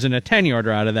 15-yarders and a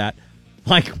 10-yarder out of that.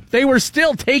 Like, they were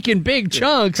still taking big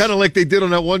chunks. Kind of like they did on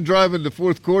that one drive in the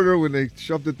fourth quarter when they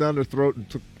shoved it down their throat and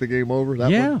took the game over.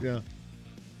 That one? Yeah.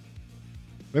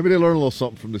 Maybe they learned a little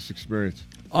something from this experience.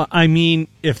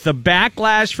 If the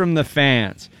backlash from the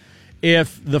fans,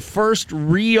 if the first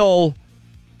real,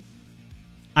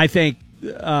 I think,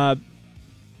 I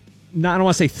don't want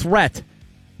to say threat,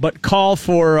 but call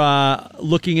for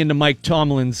looking into Mike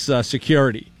Tomlin's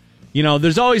security.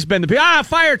 There's always been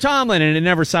fire Tomlin, and it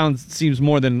never seems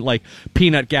more than like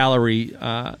peanut gallery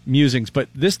musings. But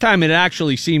this time it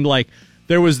actually seemed like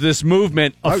there was this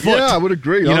movement afoot. Yeah, I would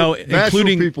agree.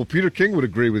 Including people. Peter King would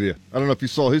agree with you. I don't know if you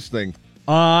saw his thing.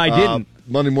 I didn't.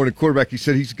 Monday Morning Quarterback. He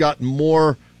said he's gotten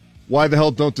more. Why the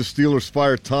hell don't the Steelers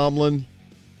fire Tomlin?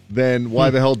 Than why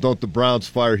the hell don't the Browns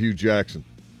fire Hugh Jackson?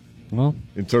 Well,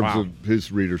 in terms of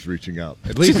his readers reaching out.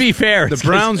 At least, to be fair, the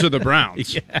Browns are the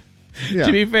Browns. Yeah.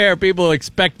 To be fair, people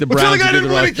expect the Browns to do the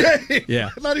right thing. Game. Yeah,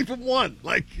 not even one.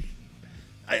 Like,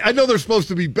 I know they're supposed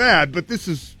to be bad, but this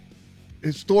is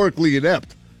historically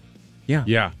inept.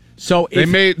 Yeah. So they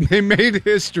made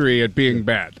history at being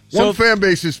bad. One fan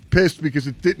base is pissed because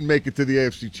it didn't make it to the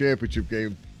AFC Championship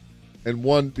game,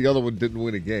 and the other one didn't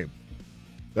win a game.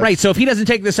 Right. So if he doesn't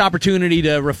take this opportunity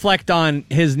to reflect on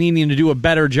his needing to do a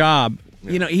better job,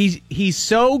 he's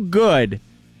so good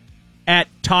at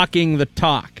talking the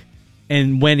talk,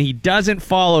 and when he doesn't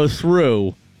follow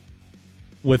through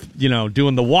with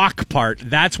doing the walk part,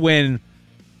 that's when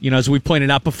as we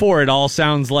pointed out before, it all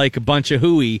sounds like a bunch of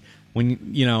hooey.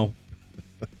 When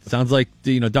sounds like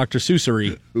Dr.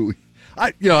 Seussary.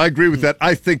 I agree with that.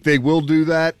 I think they will do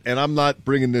that, and I'm not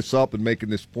bringing this up and making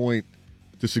this point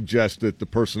to suggest that the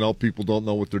personnel people don't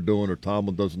know what they're doing or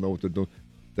Tomlin doesn't know what they're doing.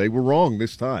 They were wrong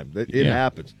this time. It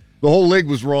happens. The whole league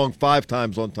was wrong 5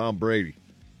 times on Tom Brady.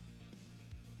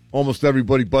 Almost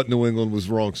everybody but New England was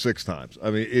wrong 6 times.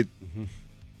 I mean,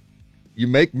 you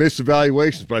make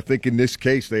misevaluations, but I think in this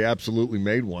case they absolutely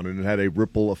made one, and it had a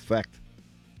ripple effect.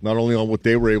 Not only on what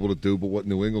they were able to do, but what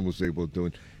New England was able to do.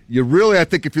 And you really, I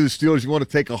think if you're the Steelers, you want to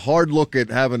take a hard look at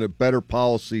having a better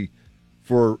policy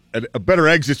for a better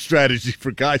exit strategy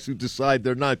for guys who decide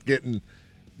they're not getting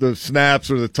the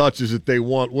snaps or the touches that they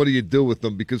want. What do you do with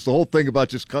them? Because the whole thing about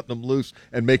just cutting them loose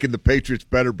and making the Patriots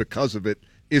better because of it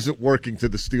isn't working to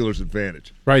the Steelers'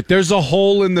 advantage. Right. There's a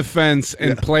hole in the fence,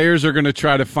 and players are going to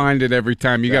try to find it every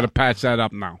time. You got to patch that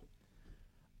up now.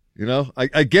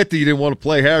 I get that you didn't want to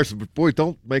play Harrison, but boy,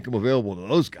 don't make him available to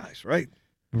those guys, right?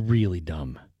 Really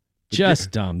dumb. Just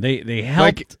dumb. They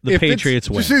helped the Patriots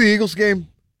win. Did you see the Eagles game?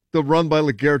 The run by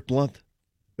LeGarrette Blount?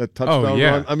 That touchdown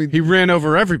run? I mean, he ran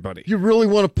over everybody. You really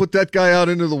want to put that guy out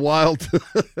into the wild?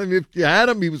 I mean, if you had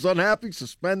him, he was unhappy,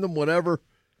 suspend him, whatever.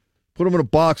 Put him in a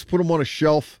box, put him on a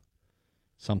shelf.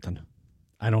 Something.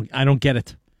 I don't get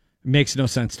it. It makes no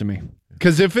sense to me.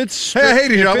 Because if it's... Hey, I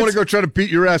hate it here. I want to go try to beat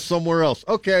your ass somewhere else.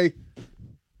 Okay.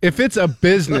 If it's a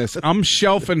business, I'm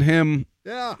shelving him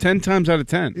 10 times out of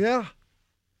 10. Yeah.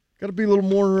 Got to be a little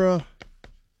more...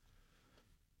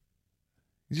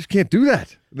 You just can't do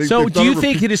that. So do you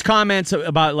think his comments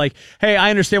about like, hey, I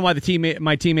understand why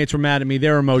my teammates were mad at me.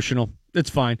 They're emotional. That's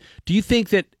fine. Do you think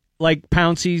that like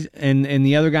Pouncey and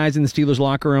the other guys in the Steelers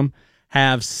locker room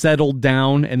have settled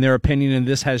down and their opinion in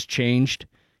this has changed,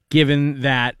 given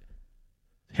that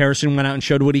Harrison went out and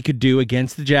showed what he could do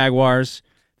against the Jaguars,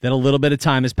 that a little bit of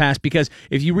time has passed? Because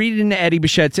if you read into Eddie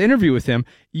Bichette's interview with him,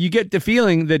 you get the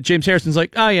feeling that James Harrison's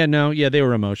like, oh, yeah, they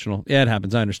were emotional. Yeah, it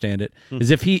happens. I understand it.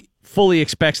 As if he fully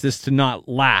expects this to not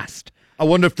last. I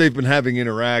wonder if they've been having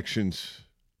interactions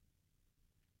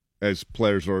as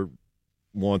players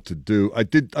want to do.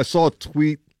 I saw a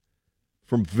tweet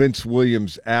from Vince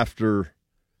Williams after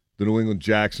the New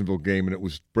England-Jacksonville game, and it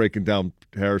was breaking down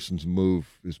Harrison's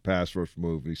move, his pass rush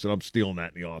move. He said, I'm stealing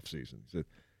that in the offseason. He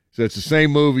said it's the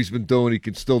same move he's been doing. He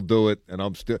can still do it, and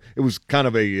it was kind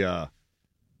of a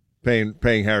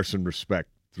paying Harrison respect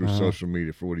through social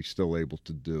media for what he's still able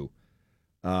to do.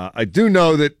 I do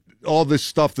know that all this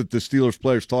stuff that the Steelers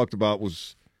players talked about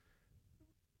was,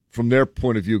 from their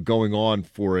point of view, going on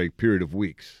for a period of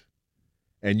weeks.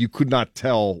 And you could not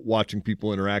tell watching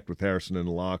people interact with Harrison in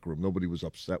the locker room. Nobody was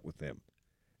upset with him.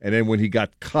 And then when he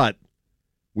got cut,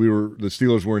 the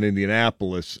Steelers were in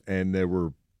Indianapolis, and there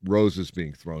were roses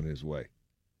being thrown his way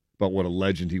about what a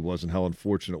legend he was and how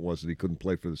unfortunate it was that he couldn't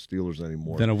play for the Steelers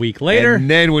anymore. Then a week later. And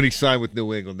then when he signed with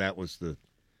New England, that was the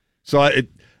 – So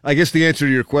I guess the answer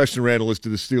to your question, Randall, is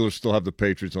do the Steelers still have the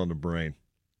Patriots on the brain?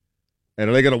 And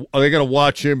are they gonna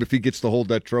watch him if he gets to hold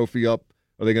that trophy up?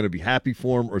 Are they going to be happy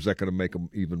for him, or is that going to make him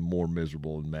even more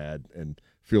miserable and mad and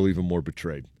feel even more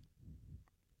betrayed?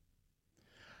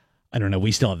 I don't know.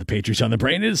 We still have the Patriots on the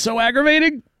brain. It is so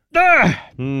aggravating.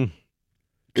 Because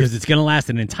it's going to last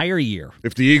an entire year.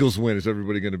 If the Eagles win, is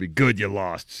everybody going to be good? You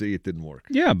lost. See, it didn't work.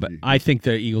 Yeah, but I think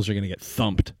the Eagles are going to get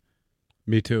thumped.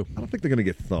 Me too. I don't think they're going to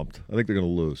get thumped. I think they're going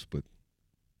to lose, but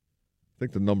I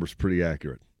think the number's pretty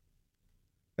accurate,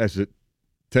 as it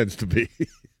tends to be.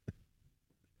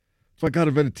 So I got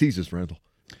invented teases, Randall.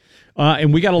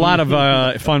 And we got a lot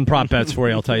of fun prop bets for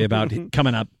you, I'll tell you about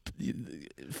coming up.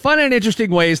 Fun and interesting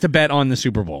ways to bet on the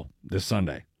Super Bowl this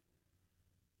Sunday.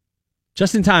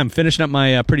 Just in time, finishing up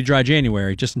my pretty dry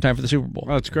January, just in time for the Super Bowl.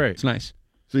 Oh, that's great. It's nice.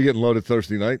 So you're getting loaded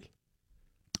Thursday night?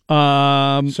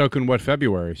 Soaking wet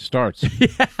February starts.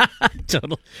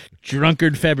 Total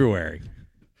drunkard February.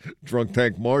 Drunk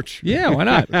Tank March? Yeah, why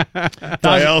not?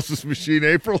 Dialysis machine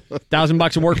April?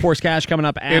 $1,000 in workforce cash coming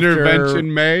up after.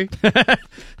 Intervention May?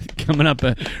 Coming up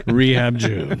rehab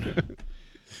June.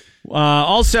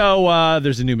 Also,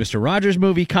 there's a new Mr. Rogers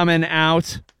movie coming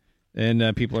out,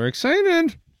 and people are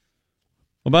excited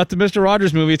about the Mr.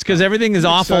 Rogers movie. It's because everything is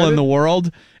awful in the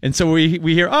world, and so we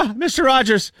hear, Mr.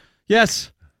 Rogers,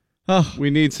 yes. Oh,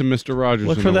 we need some Mr. Rogers.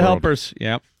 Look for the helpers.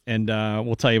 Yep. And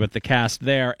we'll tell you about the cast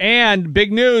there. And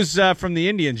big news from the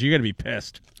Indians. You're going to be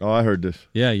pissed. Oh, I heard this.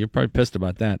 Yeah, you're probably pissed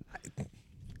about that.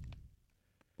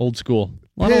 Old school.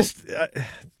 Pissed,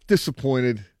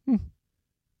 disappointed. All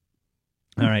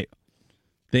right.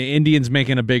 The Indians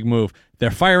making a big move.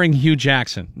 They're firing Hugh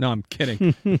Jackson. No, I'm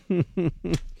kidding.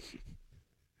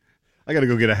 I got to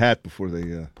go get a hat before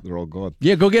they're all gone.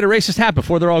 Yeah, go get a racist hat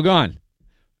before they're all gone.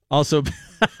 Also,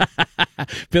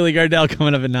 Billy Gardell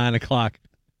coming up at 9 o'clock.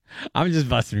 I'm just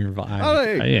busting your vibe. Oh,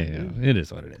 hey. Yeah, it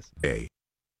is what it is.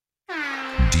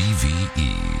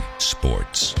 DVE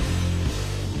Sports.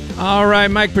 All right,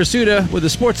 Mike Pursuta with a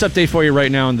sports update for you right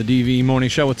now on the DVE Morning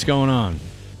Show. What's going on?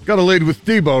 Got to lead with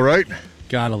Debo, right?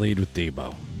 Got to lead with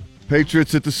Debo.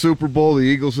 Patriots at the Super Bowl, the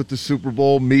Eagles at the Super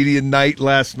Bowl. Media night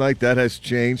last night, that has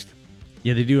changed.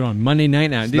 Yeah, they do it on Monday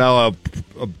night now. It's now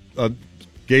a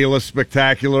gala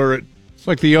spectacular It's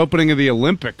like the opening of the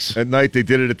Olympics. At night, they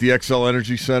did it at the XL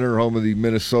Energy Center, home of the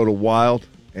Minnesota Wild.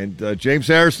 And James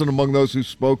Harrison, among those who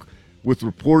spoke with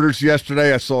reporters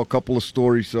yesterday. I saw a couple of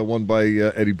stories, one by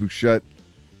Eddie Bouchette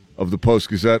of the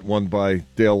Post-Gazette, one by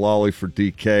Dale Lally for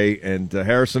DK. And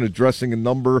Harrison addressing a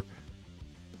number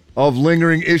of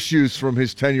lingering issues from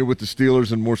his tenure with the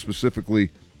Steelers, and more specifically,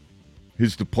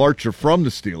 his departure from the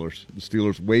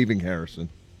Steelers waiving Harrison,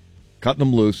 cutting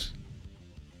him loose,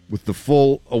 with the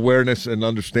full awareness and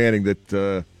understanding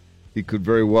that he could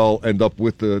very well end up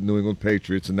with the New England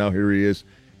Patriots, and now here he is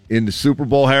in the Super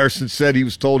Bowl. Harrison said he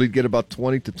was told he'd get about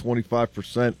 20 to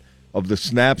 25% of the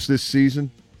snaps this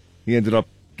season. He ended up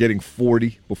getting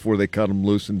 40 before they cut him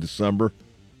loose in December.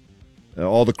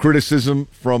 All the criticism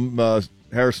from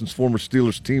Harrison's former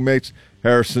Steelers teammates,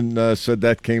 Harrison said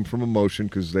that came from emotion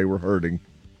because they were hurting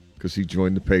because he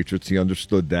joined the Patriots. He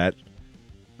understood that.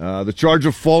 The charge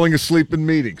of falling asleep in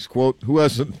meetings. Quote, who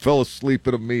hasn't fell asleep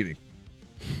at a meeting?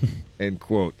 End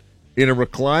quote. In a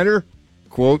recliner?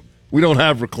 Quote, we don't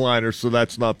have recliners, so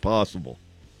that's not possible.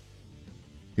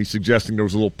 He's suggesting there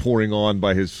was a little pouring on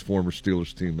by his former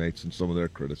Steelers teammates and some of their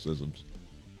criticisms.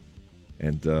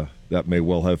 And that may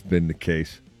well have been the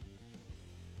case.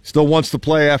 Still wants to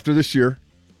play after this year.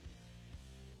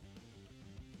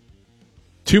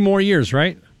 2 more years,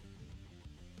 right?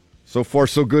 So far,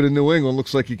 so good in New England.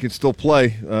 Looks like he can still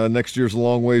play. Next year's a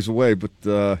long ways away,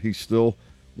 but he still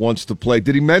wants to play.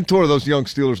 Did he mentor those young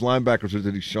Steelers linebackers, or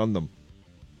did he shun them?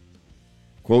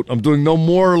 Quote, I'm doing no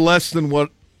more or less than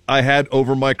what I had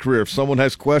over my career. If someone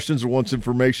has questions or wants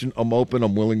information, I'm open.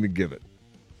 I'm willing to give it.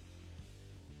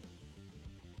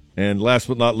 And last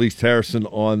but not least, Harrison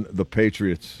on the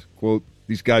Patriots. Quote,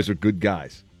 these guys are good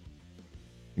guys,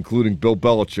 including Bill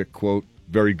Belichick. Quote,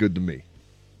 very good to me.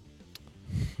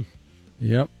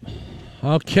 Yep.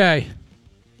 Okay.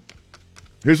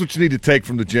 Here's what you need to take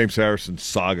from the James Harrison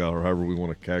saga, or however we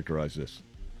want to characterize this.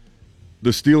 The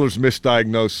Steelers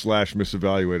misdiagnosed /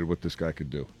 misevaluated what this guy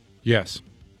could do. Yes.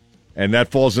 And that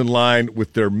falls in line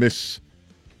with their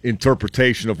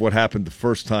misinterpretation of what happened the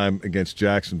first time against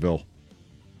Jacksonville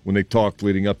when they talked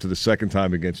leading up to the second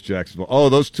time against Jacksonville. Oh,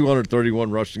 those 231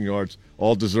 rushing yards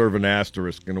all deserve an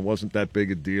asterisk, and it wasn't that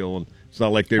big a deal, and it's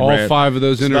not like they all ran 5 of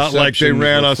those interceptions. It's not like they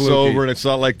ran us fluky. over, and it's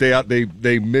not like they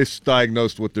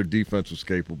misdiagnosed what their defense was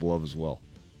capable of as well.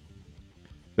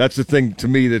 That's the thing to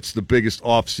me that's the biggest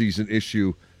off-season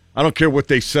issue. I don't care what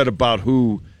they said about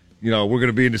who, we're going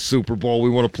to be in the Super Bowl,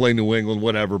 we want to play New England,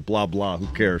 whatever, blah, blah, who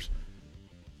cares?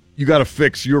 You got to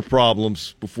fix your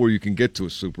problems before you can get to a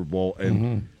Super Bowl,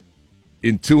 and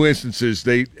in 2 instances,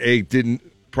 they didn't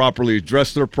properly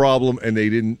address their problem, and they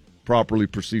didn't properly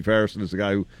perceive Harrison as a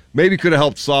guy who maybe could have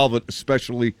helped solve it,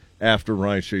 especially after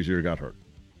Ryan Shazier got hurt.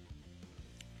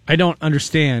 I don't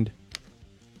understand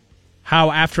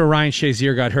how after Ryan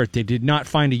Shazier got hurt, they did not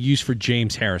find a use for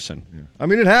James Harrison. Yeah. I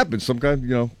mean, it happens.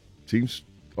 Sometimes, teams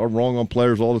are wrong on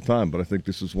players all the time, but I think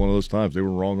this is one of those times. They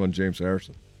were wrong on James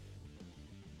Harrison.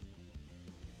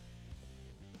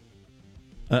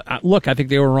 Look, I think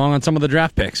they were wrong on some of the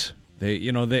draft picks.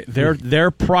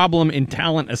 Their problem in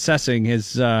talent assessing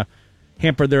has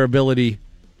hampered their ability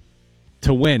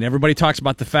to win. Everybody talks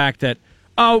about the fact that,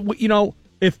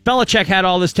 if Belichick had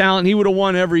all this talent, he would have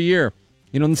won every year.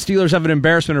 The Steelers have an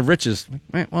embarrassment of riches.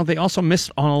 Well, they also missed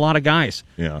on a lot of guys.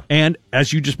 Yeah. And,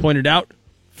 as you just pointed out,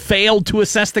 failed to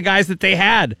assess the guys that they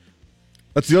had.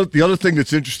 That's the other thing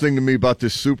that's interesting to me about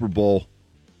this Super Bowl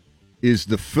is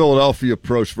the Philadelphia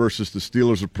approach versus the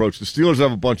Steelers approach. The Steelers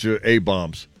have a bunch of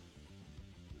A-bombs.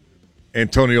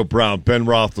 Antonio Brown, Ben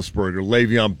Roethlisberger,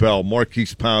 Le'Veon Bell,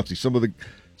 Marquise Pouncey, some of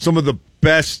the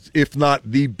best, if not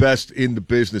the best, in the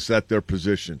business at their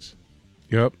positions.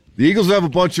 Yep. The Eagles have a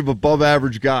bunch of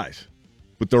above-average guys,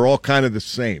 but they're all kind of the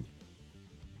same.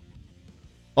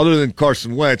 Other than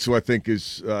Carson Wentz, who I think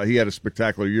he had a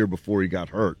spectacular year before he got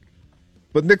hurt.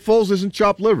 But Nick Foles isn't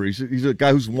chopped liver. He's a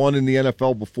guy who's won in the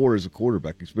NFL before as a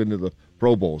quarterback. He's been to the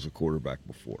Pro Bowl as a quarterback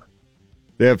before.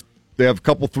 They have a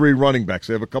couple 3 running backs.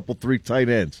 They have a couple 3 tight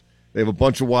ends. They have a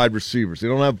bunch of wide receivers. They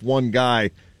don't have one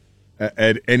guy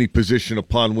at any position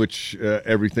upon which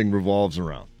everything revolves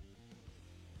around.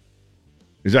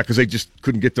 Is that because they just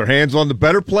couldn't get their hands on the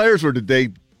better players, or did they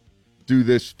do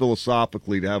this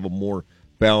philosophically to have a more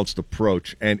balanced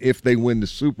approach? And if they win the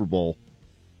Super Bowl,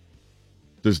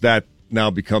 does that now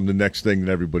become the next thing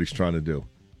that everybody's trying to do?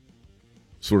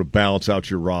 Sort of balance out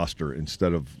your roster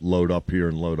instead of load up here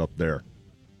and load up there.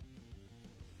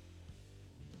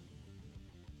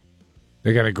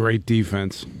 They got a great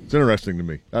defense. It's interesting to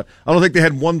me. I don't think they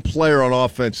had one player on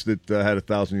offense that had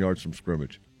 1,000 yards from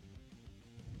scrimmage.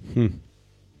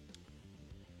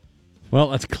 Well,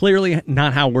 that's clearly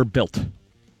not how we're built.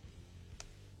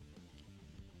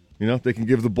 They can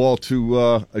give the ball to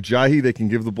Ajayi. They can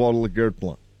give the ball to LeGarrette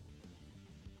Blount.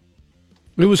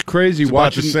 It was crazy it's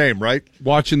watching about the same, right?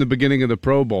 Watching the beginning of the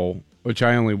Pro Bowl, which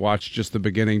I only watched just the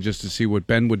beginning just to see what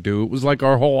Ben would do. It was like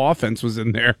our whole offense was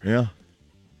in there. Yeah.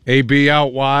 AB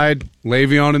out wide,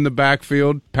 Le'Veon in the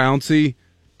backfield, Pouncey,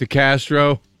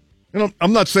 DeCastro.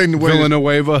 I'm not saying the way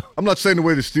Villanueva. I'm not saying the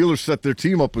way the Steelers set their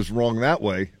team up is wrong that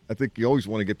way. I think you always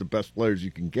want to get the best players you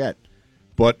can get,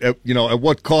 but at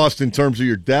what cost in terms of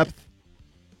your depth?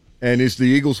 And is the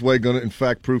Eagles' way going to, in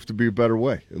fact, prove to be a better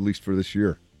way, at least for this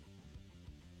year?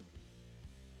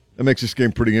 That makes this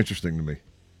game pretty interesting to me.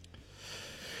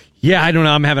 Yeah, I don't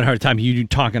know. I'm having a hard time. You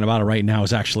talking about it right now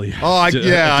is actually I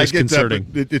get that.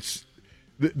 But it's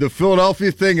the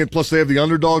Philadelphia thing, and plus they have the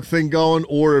underdog thing going.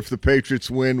 Or if the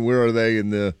Patriots win, where are they in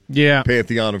the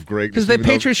pantheon of greatness? Because the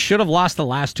Patriots should have lost the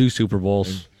last 2 Super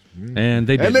Bowls. And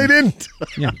they didn't. And they didn't.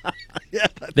 Yeah. Yeah.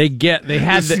 They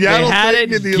had The Seattle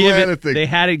thing and the Atlanta thing. They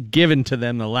had it given to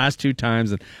them the last two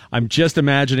times, and I'm just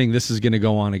imagining this is going to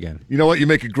go on again. You know what? You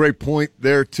make a great point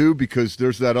there too, because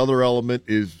there's that other element: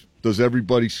 is does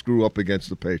everybody screw up against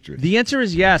the Patriots? The answer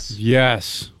is yes.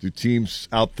 Yes. Do teams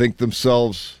outthink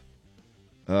themselves,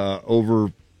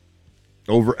 over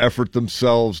effort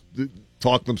themselves,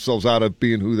 talk themselves out of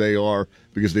being who they are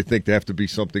because they think they have to be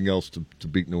something else to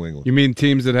beat New England? You mean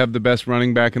teams that have the best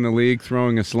running back in the league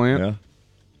throwing a slant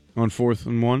on 4th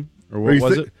and 1? Or what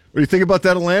was it? What do you think about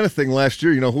that Atlanta thing last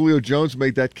year? You know, Julio Jones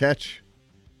made that catch.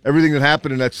 Everything that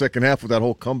happened in that second half with that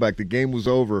whole comeback, the game was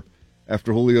over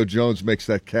after Julio Jones makes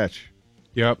that catch.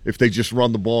 Yep. If they just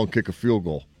run the ball and kick a field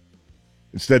goal.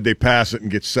 Instead, they pass it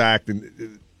and get sacked.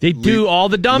 And They do all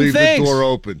the dumb leave things. the door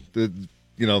open.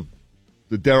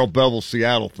 The Darrell Bevel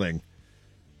Seattle thing.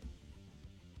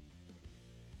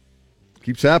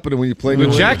 Keeps happening when you play The New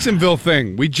England. Jacksonville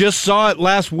thing. We just saw it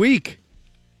last week.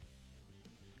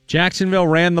 Jacksonville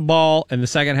ran the ball in the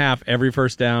second half every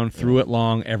first down, threw it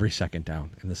long every second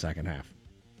down in the second half.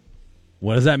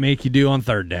 What does that make you do on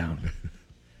third down?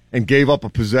 And gave up a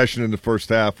possession in the first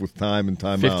half with time and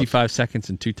timeouts. 55 seconds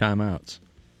and 2 timeouts.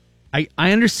 I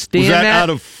understand Was that that. out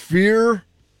of fear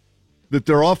that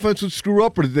their offense would screw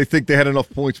up, or did they think they had enough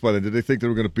points by then? Did they think they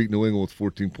were going to beat New England with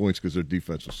 14 points because their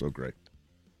defense was so great?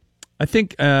 I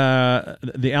think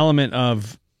the element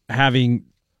of having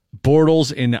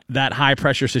Bortles in that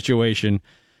high-pressure situation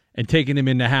and taking him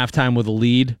into halftime with a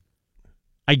lead,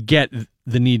 I get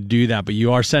the need to do that, but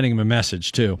you are sending him a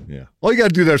message, too. Yeah. All you got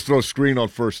to do there is throw a screen on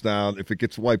first down. If it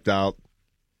gets wiped out,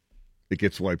 it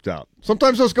gets wiped out.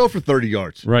 Sometimes those go for 30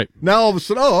 yards. Right. Now all of a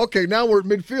sudden, okay, now we're at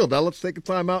midfield. Now let's take a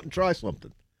timeout and try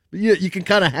something. But you can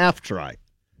kind of half try.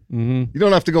 Mm-hmm. You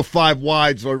don't have to go 5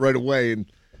 wides right away and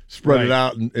spread it Right.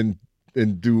 out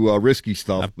and do risky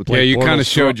stuff. But Yeah, you Bortles kind of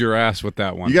showed throw- your ass with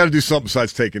that one. You got to do something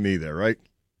besides take a knee there, right?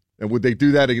 And would they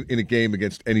do that in a game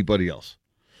against anybody else?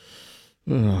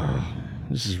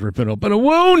 This is ripping open a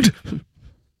wound.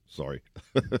 Sorry.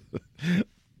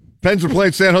 Pens are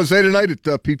playing San Jose tonight at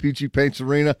PPG Paints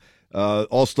Arena.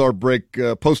 All-Star break,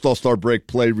 post-All-Star break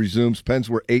play resumes. Pens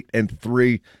were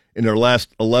 8-3 in their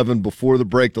last 11 before the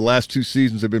break. The last 2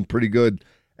 seasons have been pretty good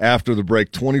after the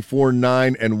break.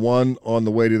 24-9-1 on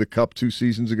the way to the Cup 2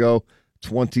 seasons ago.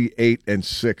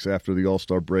 28-6 after the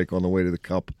All-Star break on the way to the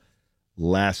Cup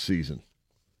last season.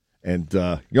 And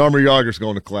Jaromir Jagr's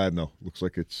going to Kladno. Looks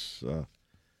like it's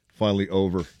finally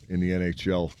over in the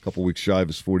NHL. A couple weeks shy of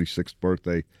his 46th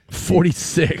birthday.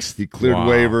 46th. He cleared Wow.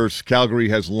 waivers. Calgary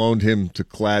has loaned him to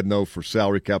Kladno for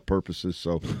salary cap purposes,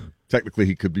 so technically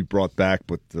he could be brought back,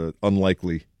 but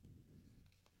unlikely.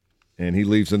 And he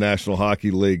leaves the National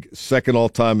Hockey League 2nd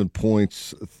all-time in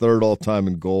points, 3rd all-time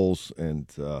in goals, and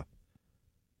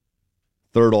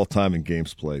 3rd all-time in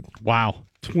games played. Wow.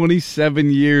 27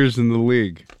 years in the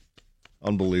league.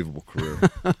 Unbelievable career.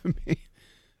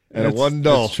 And That's- it wasn't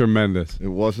dull. that's tremendous. It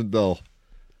wasn't dull.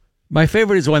 My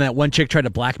favorite is when that one chick tried to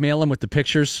blackmail him with the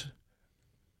pictures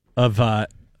of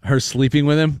her sleeping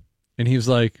with him, and he was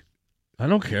like, "I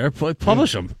don't care.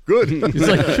 Publish them." Good. He's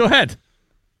like, "Go ahead.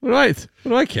 What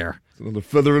do I care?" It's another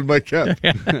feather in my cap.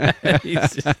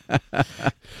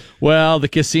 Well, the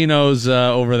casinos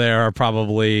over there are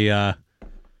probably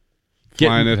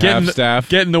Flying at half-staff.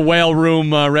 getting the whale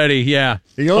room ready. Yeah,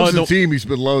 He owns the team he's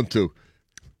been loaned to.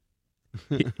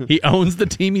 He owns the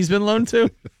team he's been loaned to.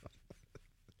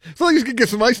 As long as he can get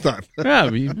some ice time. Yeah,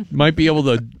 he might be able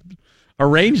to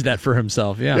arrange that for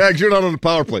himself. Yeah, Yeah, 'cause you're not on the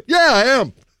power play. Yeah, I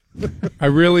am. I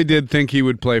really did think he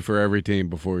would play for every team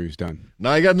before he was done.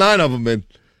 Now you got 9 of them in.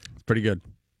 Pretty good.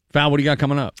 Val, what do you got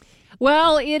coming up?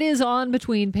 Well, it is on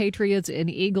between Patriots and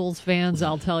Eagles fans.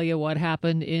 I'll tell you what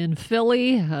happened in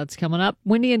Philly. That's coming up.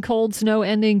 Windy and cold, snow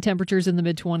ending, temperatures in the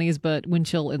mid-20s, but wind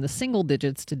chill in the single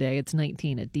digits today. It's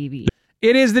 19 at DVE.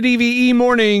 It is the DVE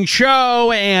Morning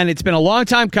Show, and it's been a long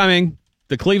time coming.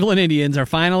 The Cleveland Indians are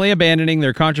finally abandoning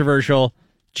their controversial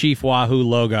Chief Wahoo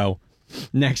logo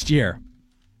next year.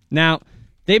 Now,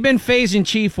 they've been phasing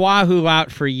Chief Wahoo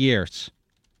out for years.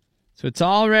 So it's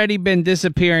already been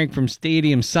disappearing from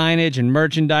stadium signage and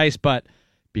merchandise, but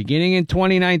beginning in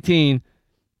 2019,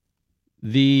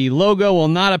 the logo will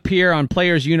not appear on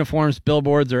players' uniforms,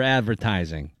 billboards, or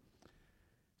advertising.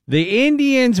 The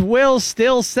Indians will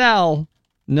still sell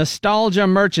nostalgia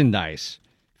merchandise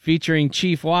featuring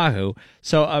Chief Wahoo.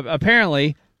 So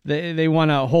apparently they want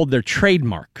to hold their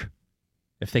trademark.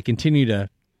 If they continue to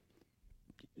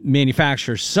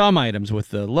manufacture some items with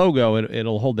the logo,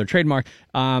 it'll hold their trademark.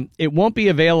 It won't be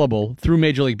available through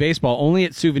Major League Baseball, only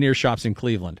at souvenir shops in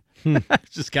Cleveland.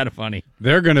 It's just kind of funny.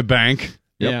 They're going to bank.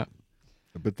 Yeah.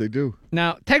 I bet they do.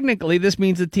 Now, technically, this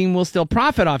means the team will still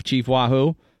profit off Chief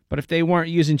Wahoo, but if they weren't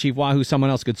using Chief Wahoo, someone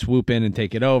else could swoop in and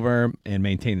take it over and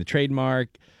maintain the trademark,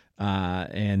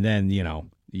 and then,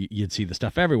 you'd see the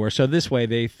stuff everywhere. So this way,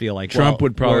 they feel like Trump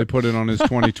would probably put it on his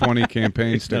 2020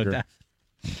 campaign sticker.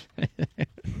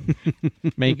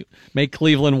 Make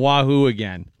Cleveland Wahoo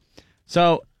again.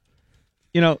 So,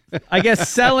 I guess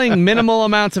selling minimal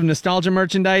amounts of nostalgia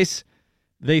merchandise,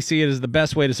 they see it as the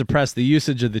best way to suppress the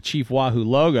usage of the Chief Wahoo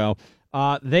logo.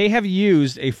 They have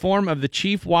used a form of the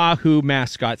Chief Wahoo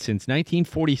mascot since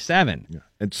 1947. Yeah.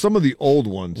 And some of the old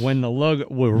ones. When the logo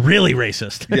were really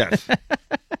racist. Yes.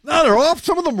 No, they're off.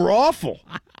 Some of them were awful.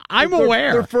 I'm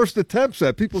aware. Their first attempts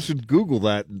at. People should Google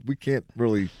that. We can't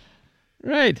really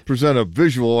right present a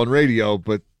visual on radio,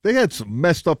 but they had some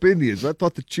messed up Indians. I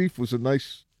thought the Chief was a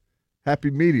nice, happy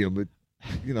medium, but,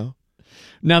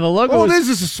 Now, the logo Oh, this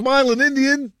is a smiling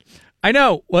Indian. I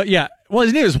know. Well, yeah. Well,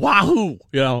 his name is Wahoo,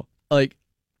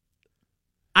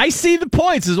 I see the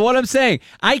points is what I'm saying.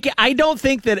 I don't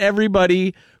think that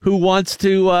everybody who wants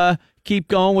to keep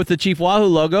going with the Chief Wahoo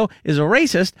logo is a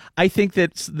racist. I think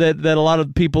that a lot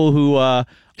of people who are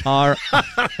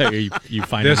you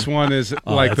find this one is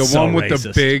like the one with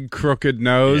the big crooked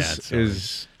nose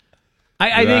is.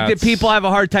 I think that people have a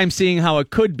hard time seeing how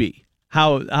it could be,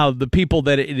 how the people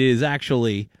that it is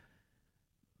actually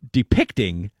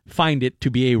depicting find it to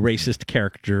be a racist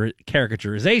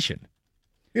caricaturization.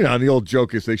 And the old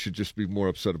joke is they should just be more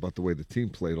upset about the way the team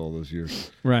played all those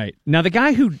years. Right. Now, the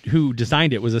guy who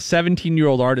designed it was a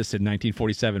 17-year-old artist in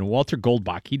 1947, Walter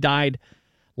Goldbach. He died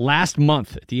last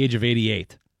month at the age of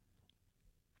 88.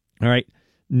 All right.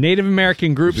 Native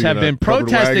American groups have been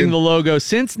protesting the logo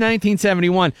since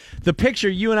 1971. The picture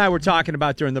you and I were talking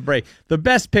about during the break, the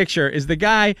best picture is the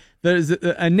guy that is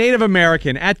a Native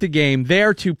American at the game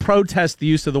there to protest the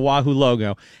use of the Wahoo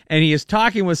logo. And he is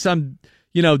talking with some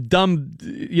dumb,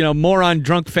 moron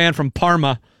drunk fan from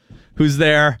Parma who's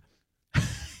there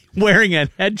wearing a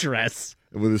headdress.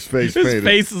 With his face painted. His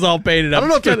face is all painted up. I don't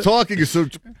know if they're talking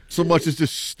so much as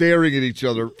just staring at each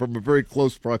other from a very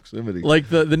close proximity. Like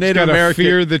the Native got American. A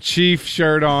Fear the Chief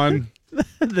shirt on.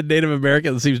 The Native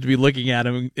American seems to be looking at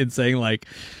him and saying, like,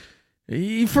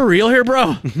 you for real here,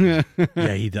 bro? Yeah,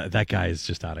 that guy is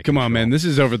just out of control. Come on, man. This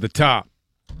is over the top.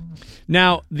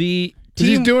 Now, the team...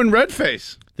 He's doing red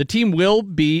face. The team will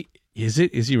be... Is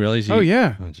he really? Oh,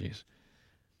 yeah. Oh, jeez.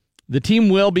 The team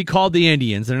will be called the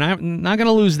Indians. They're not going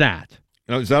to lose that.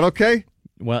 Is that okay?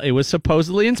 Well, it was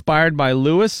supposedly inspired by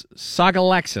Louis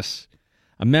Sagalexis,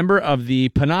 a member of the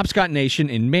Penobscot Nation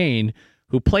in Maine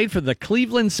who played for the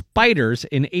Cleveland Spiders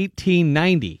in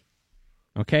 1890.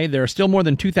 Okay, there are still more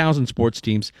than 2,000 sports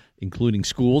teams, including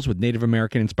schools with Native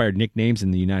American-inspired nicknames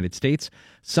in the United States.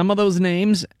 Some of those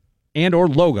names and or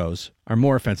logos are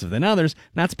more offensive than others.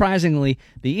 Not surprisingly,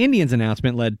 the Indians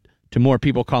announcement led to more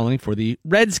people calling for the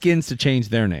Redskins to change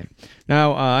their name.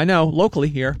 Now, I know locally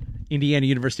here, Indiana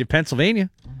University of Pennsylvania,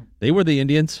 they were the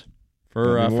Indians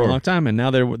for a long time, and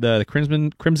now they're the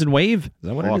Crimson Wave. Is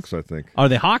that what Hawks, it is? I think. Are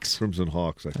they Hawks? Crimson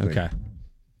Hawks, I think. Okay.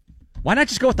 Why not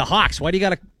just go with the Hawks? Why do you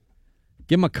got to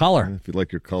give them a color? If you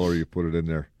like your color, you put it in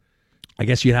there. I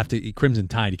guess you'd have to eat Crimson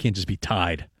Tide. You can't just be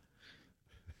Tide.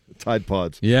 Tide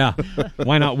Pods. Yeah.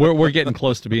 Why not? We're getting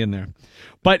close to being there.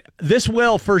 But this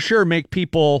will for sure make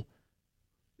people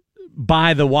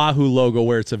buy the Wahoo logo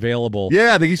where it's available.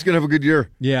 Yeah, I think he's going to have a good year.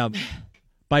 Yeah.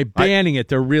 By banning it,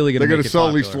 they're really going to make it They're going to sell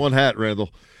popular. at least one hat, Randall.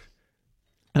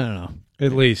 I don't know.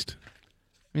 At least.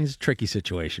 I mean, it's a tricky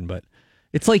situation, but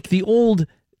it's like the old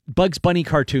Bugs Bunny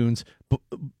cartoons,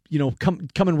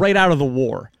 coming right out of the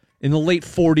war in the late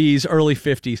 40s, early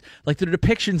 50s. Like the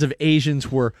depictions of Asians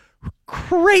were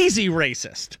crazy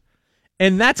racist.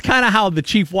 And that's kind of how the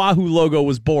Chief Wahoo logo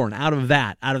was born, out of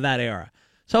that era.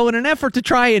 So in an effort to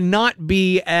try and not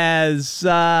be as,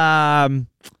 I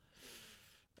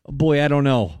don't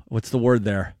know. What's the word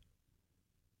there?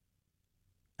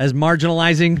 As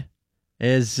marginalizing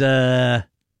as, I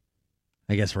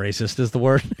guess racist is the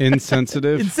word.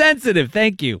 Insensitive. Insensitive,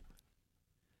 thank you.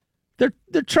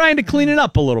 They're trying to clean it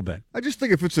up a little bit. I just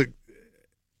think if it's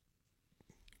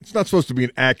not supposed to be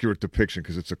an accurate depiction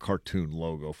because it's a cartoon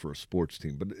logo for a sports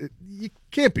team, but you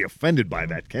can't be offended by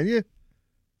that, can you?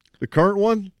 The current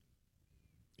one?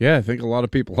 Yeah, I think a lot of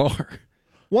people are.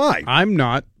 Why? I'm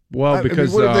not. Well,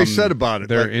 because what have they said about it?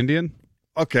 They're Like, Indian.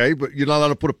 Okay, but you're not allowed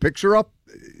to put a picture up?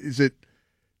 Does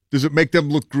it make them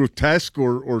look grotesque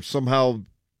or somehow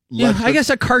Yeah, I guess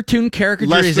a cartoon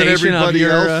characterization of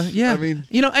your else? yeah. I mean,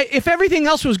 if everything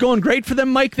else was going great for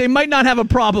them, Mike, they might not have a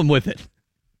problem with it.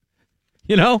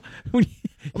 I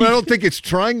don't think it's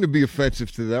trying to be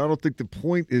offensive to them. I don't think the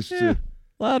point is to.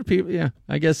 A lot of people, yeah.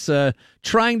 I guess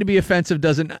trying to be offensive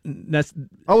doesn't.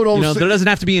 I would almost there doesn't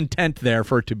have to be intent there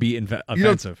for it to be offensive. You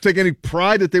don't take any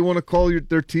pride that they want to call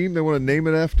their team. They want to name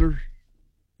it after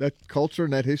that culture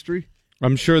and that history.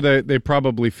 I'm sure they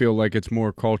probably feel like it's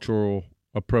more cultural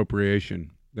appropriation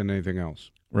than anything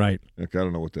else. Right. Okay, I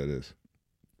don't know what that is.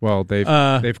 Well,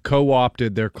 they've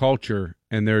co-opted their culture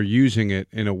and they're using it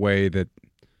in a way that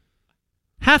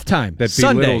halftime that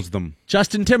Sunday, belittles them.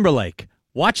 Justin Timberlake.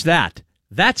 Watch that.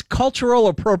 That's cultural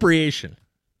appropriation.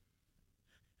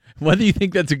 Whether you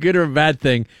think that's a good or a bad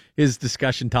thing is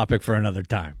discussion topic for another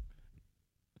time.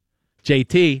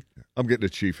 JT. I'm getting a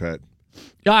Chief hat.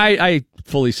 I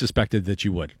fully suspected that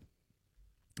you would.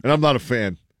 And I'm not a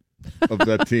fan of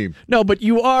that team. No, but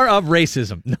you are of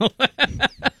racism. No.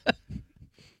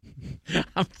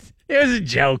 It was a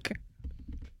joke.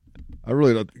 I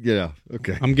really don't. Yeah,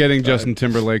 okay. I'm getting Justin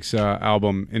Timberlake's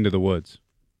album Into the Woods.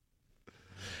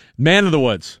 Man of the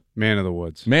Woods. Man of the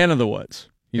Woods. Man of the Woods.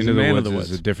 He's Into a man the of the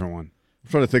Woods is a different one. I'm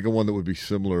trying to think of one that would be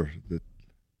similar.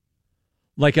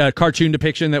 Like a cartoon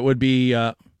depiction that would be,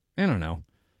 I don't know.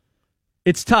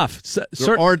 It's tough.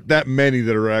 There aren't that many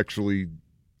that are actually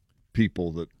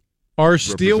people that are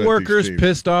represent steelworkers these teams.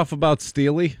 pissed off about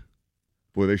Steely?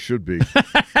 Boy, they should be.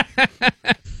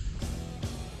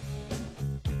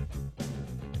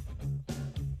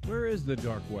 Where is the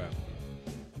dark web?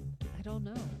 I don't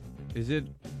know. Is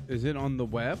it on the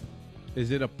web?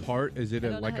 Is it a part? Is it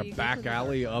like a back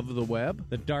alley of the web?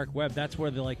 The dark web. That's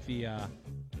where the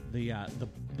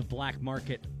black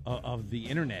market of the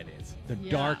internet is. The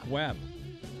dark web.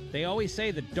 They always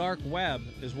say the dark web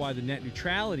is why the net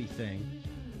neutrality thing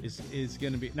is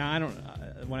going to be. Now I don't.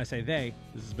 When I say they,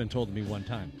 this has been told to me one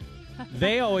time.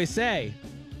 They always say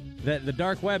that the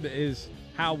dark web is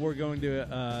how we're going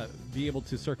to be able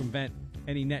to circumvent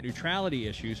any net neutrality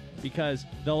issues, because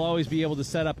they'll always be able to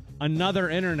set up another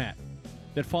internet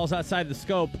that falls outside the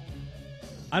scope.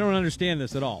 I don't understand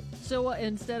this at all. So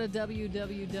instead of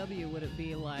www, would it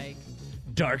be like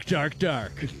dark? Yeah,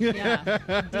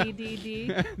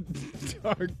 DDD.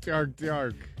 Dark.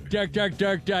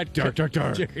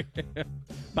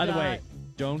 By the way,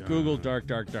 don't Google dark.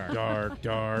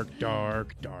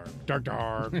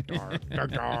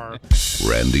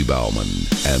 Randy Bauman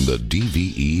and the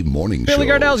DVE Morning Billy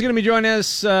Show. Gardell's going to be joining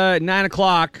us 9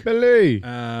 o'clock. Billy.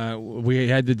 We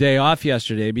had the day off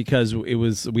yesterday because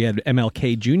we had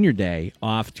MLK Jr. Day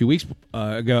off 2 weeks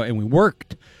ago, and we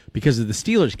worked because of the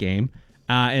Steelers game.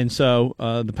 And so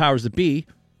the powers that be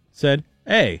said,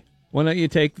 hey, why don't you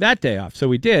take that day off? So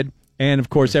we did. And, of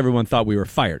course, everyone thought we were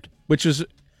fired, which is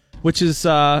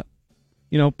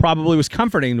probably was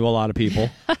comforting to a lot of people.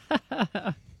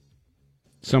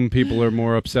 Some people are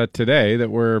more upset today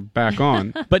that we're back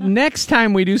on. But next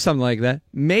time we do something like that,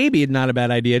 maybe it's not a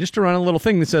bad idea just to run a little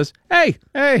thing that says, hey,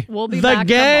 we'll be the back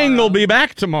gang tomorrow. will be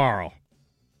back tomorrow.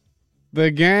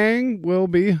 The gang will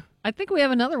be. I think we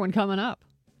have another one coming up.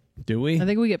 Do we? I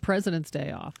think we get President's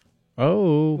Day off.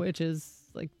 Oh. Which is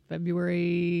like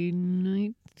February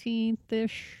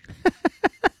 19th-ish.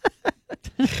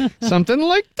 Something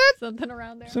like that? Something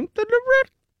around there. Something around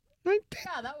 19th.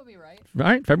 Yeah, that would be right. All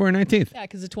right, February 19th. Yeah,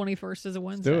 because the 21st is a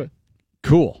Wednesday. Do it.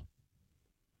 Cool.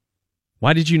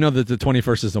 Why did you know that the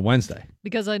 21st is a Wednesday?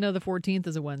 Because I know the 14th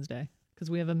is a Wednesday. Because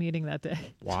we have a meeting that day.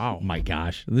 Wow. Oh my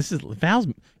gosh. Val's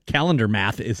calendar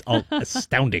math is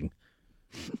astounding.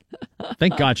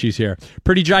 Thank God she's here.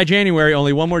 Pretty dry January,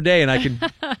 only one more day, and I can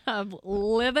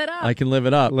live it up. I can live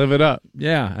it up. Live it up.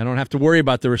 Yeah, I don't have to worry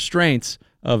about the restraints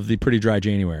of the pretty dry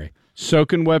January.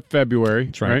 Soaking wet February.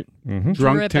 That's right. Mm-hmm.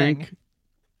 Drunk Dripping. tank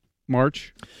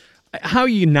March. How are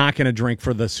you not going to drink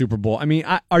for the Super Bowl? I mean,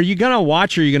 are you going to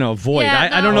watch or are you going to avoid? Yeah,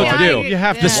 I don't know what to do. You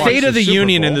have to The watch State of the Super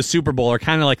Union Bowl. and the Super Bowl are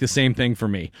kind of like the same thing for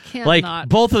me. Can't Like, not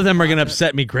both of them are going to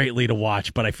upset me greatly to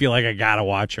watch, but I feel like I got to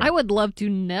watch them. I would love to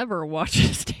never watch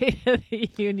a State of the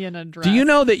Union address. Do you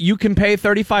know that you can pay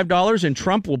 $35 and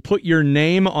Trump will put your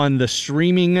name on the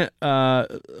streaming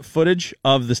footage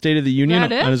of the State of the Union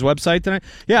That it? on his website tonight?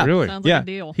 Yeah. Really? Sounds like a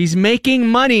deal. He's making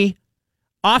money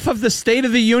off of the State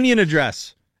of the Union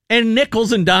address. And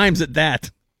nickels and dimes at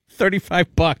that.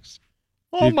 $35.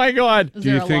 Oh, my God. Is Do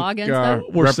there you a think law against that?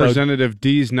 Representative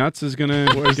D's Nuts is going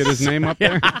to get his name up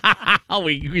there? Oh,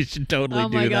 we should totally Oh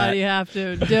do my that. God, you have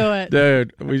to do it.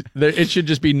 Dude, it should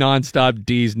just be nonstop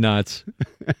D's nuts.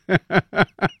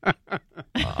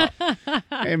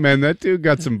 Hey, man, that dude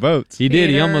got some votes. He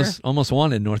did. He Peter. almost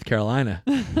won in North Carolina.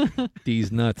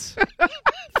 D's nuts.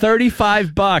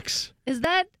 $35. Is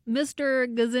that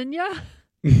Mr. Gazinia?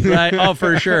 Right? Oh,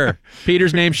 for sure.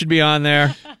 Peter's name should be on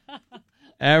there.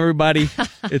 Everybody,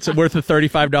 it's worth a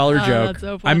 $35 joke. That's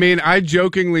so funny. I mean, I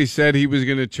jokingly said he was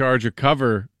going to charge a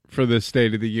cover for the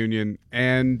State of the Union,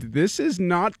 and this is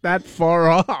not that far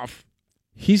off.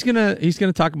 He's gonna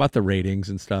talk about the ratings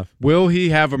and stuff. Will he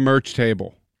have a merch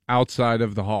table outside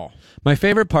of the hall? My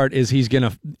favorite part is he's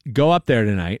gonna go up there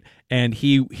tonight, and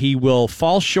he will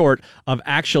fall short of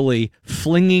actually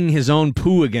flinging his own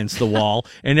poo against the wall,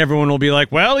 and everyone will be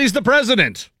like, "Well, he's the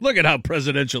president. Look at how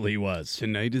presidential he was."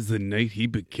 Tonight is the night he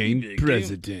became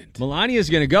president. Melania's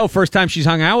gonna go. First time she's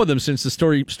hung out with him since the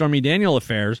Stormy Daniels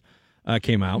affairs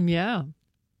came out. Yeah.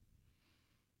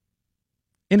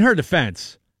 In her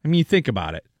defense, I mean, you think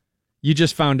about it. You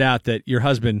just found out that your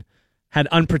husband had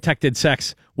unprotected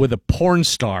sex with a porn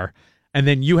star, and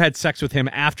then you had sex with him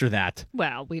after that.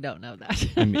 Well, we don't know that.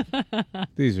 I mean,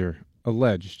 these are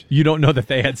alleged. You don't know that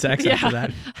they had sex after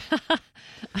that?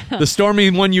 The Stormy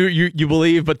one you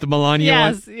believe, but the Melania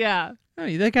one? Yes, yeah. Oh,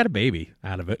 they got a baby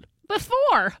out of it.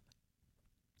 Before.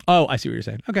 Oh, I see what you're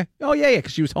saying. Okay. Oh, yeah,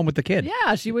 because she was home with the kid.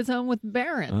 Yeah, she was home with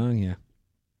Barron. Oh, yeah.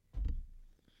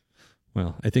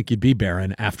 Well, I think you'd be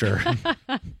barren after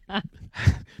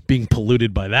being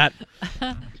polluted by that.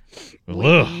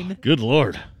 Ugh, good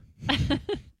Lord.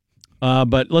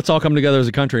 But let's all come together as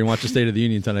a country and watch the State of the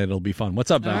Union tonight. It'll be fun. What's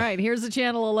up, Val? All right, here's the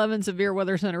Channel 11 Severe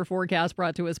Weather Center forecast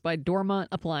brought to us by Dormont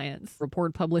Appliance.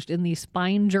 Report published in the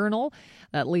Spine Journal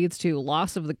that leads to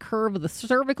loss of the curve of the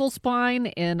cervical spine.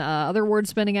 In other words,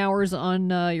 spending hours on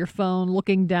your phone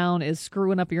looking down is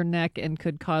screwing up your neck and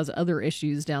could cause other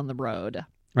issues down the road.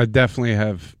 I definitely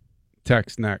have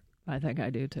text neck. I think I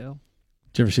do, too.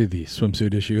 Did you ever see the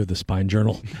swimsuit issue of the Spine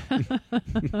Journal?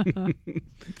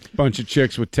 Bunch of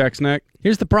chicks with text neck.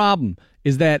 Here's the problem,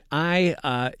 is that I,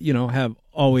 have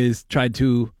always tried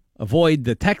to avoid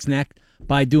the text neck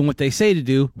by doing what they say to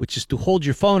do, which is to hold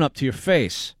your phone up to your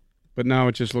face. But now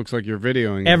it just looks like you're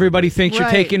videoing. Everybody thinks you're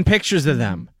Right. taking pictures of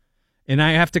them. And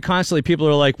I have to constantly, people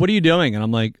are like, what are you doing? And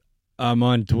I'm like, I'm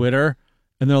on Twitter.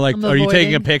 And they're like, I'm are you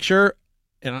taking a avoiding. picture?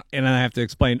 And I have to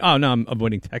explain, oh, no, I'm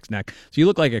avoiding text neck. So you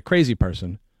look like a crazy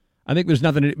person. I think there's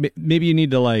nothing, maybe you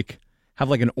need to have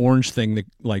an orange thing that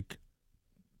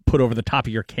put over the top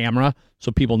of your camera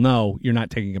so people know you're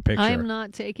not taking a picture. I'm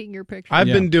not taking your picture. I've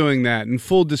been doing that. In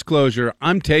full disclosure,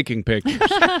 I'm taking pictures.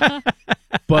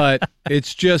 But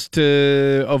it's just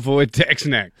to avoid text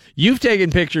neck. You've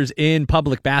taken pictures in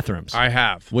public bathrooms. I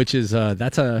have. Which is,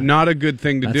 that's not a good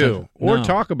thing to do or no.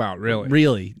 talk about, really.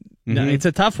 Really. No, it's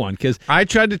a tough one because I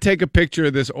tried to take a picture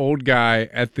of this old guy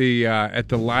at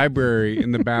the library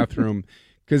in the bathroom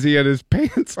because he had his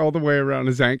pants all the way around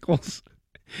his ankles.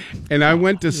 And I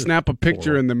went to snap a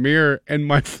picture in the mirror, and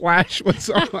my flash was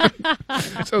on.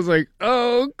 So I was like,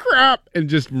 "Oh crap!" and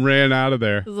just ran out of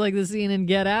there. It's like the scene in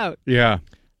Get Out. Yeah.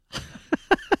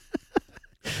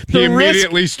 He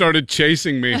immediately started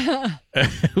chasing me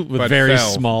with but very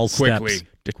fell small quickly,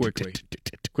 steps.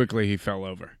 Quickly, he fell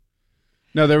over.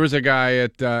 No, there was a guy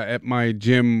at my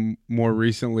gym more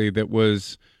recently that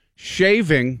was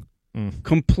shaving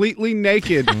completely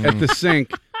naked at the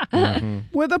sink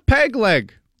with a peg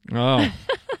leg. Oh.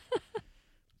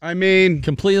 I mean,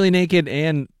 completely naked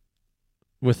and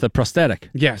with a prosthetic.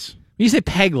 Yes. When you say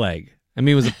peg leg, I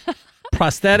mean, it was a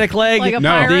prosthetic leg? Like a no,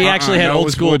 pirate? They actually had no, it old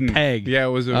was school wooden. peg. Yeah, it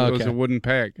was a Okay. wooden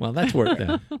peg. Well, that's worth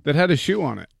it. That had a shoe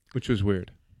on it, which was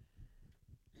weird.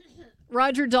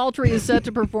 Roger Daltrey is set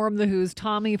to perform The Who's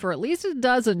Tommy for at least a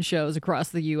dozen shows across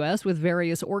the U.S. with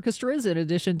various orchestras, in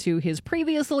addition to his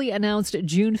previously announced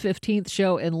June 15th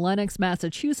show in Lenox,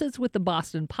 Massachusetts with the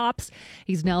Boston Pops.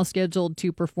 He's now scheduled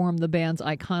to perform the band's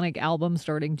iconic album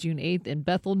starting June 8th in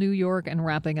Bethel, New York, and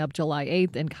wrapping up July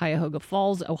 8th in Cuyahoga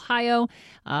Falls, Ohio.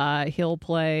 He'll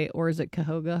play, or is it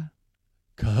Cahoga?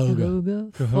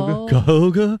 Cahoga. Falls?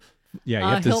 Cahoga. Yeah, you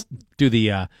have to he'll- do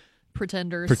the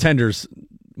Pretenders.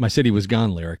 My City Was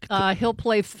Gone lyric. He'll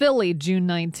play Philly June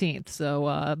 19th.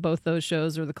 So both those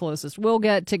shows are the closest we'll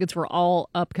get. Tickets for all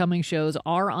upcoming shows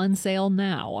are on sale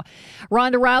now.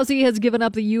 Ronda Rousey has given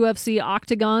up the UFC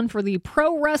Octagon for the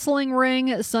Pro Wrestling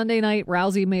Ring. Sunday night,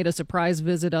 Rousey made a surprise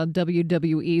visit on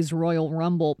WWE's Royal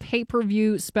Rumble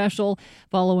pay-per-view special.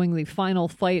 Following the final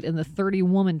fight in the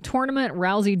 30-woman tournament,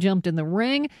 Rousey jumped in the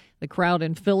ring. The crowd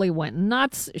in Philly went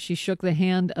nuts. She shook the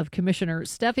hand of Commissioner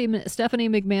Stephanie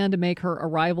McMahon to make her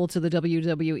arrival to the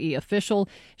WWE official.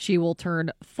 She will turn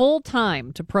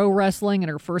full-time to pro wrestling, and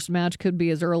her first match could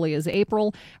be as early as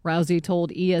April. Rousey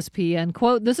told ESPN,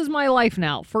 quote, "This is my life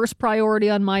now. First priority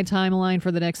on my timeline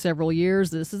for the next several years.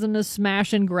 This isn't a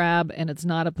smash and grab, and it's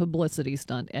not a publicity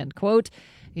stunt," end quote.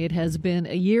 It has been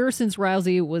a year since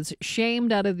Rousey was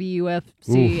shamed out of the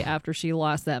UFC after she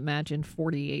lost that match in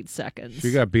 48 seconds.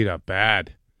 She got beat up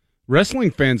bad.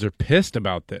 Wrestling fans are pissed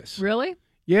about this. Really?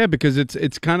 Yeah, because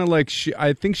it's kind of like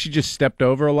I think she just stepped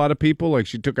over a lot of people. Like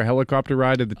she took a helicopter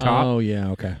ride to the top. Oh, yeah,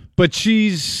 okay. But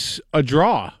she's a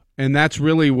draw, and that's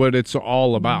really what it's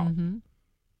all about. Mm-hmm.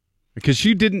 Because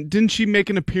she didn't she make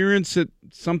an appearance at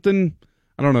something?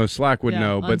 I don't know. Slack would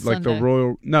know, but like Sunday. the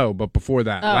Royal. No, but before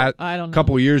that, I don't know. A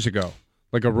couple years ago,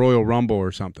 like a Royal Rumble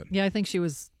or something. Yeah, I think she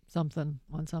was something.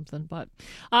 But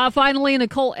finally,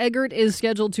 Nicole Eggert is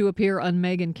scheduled to appear on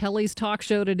Megyn Kelly's talk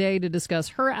show today to discuss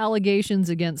her allegations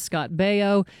against Scott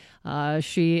Baio.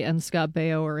 She and Scott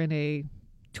Baio are in a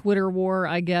Twitter war,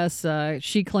 I guess.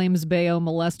 She claims Baio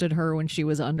molested her when she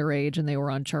was underage, and they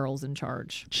were on Charles in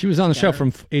Charge. She was on the show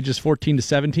from ages 14 to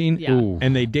 17, Yeah. Ooh.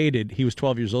 and they dated. He was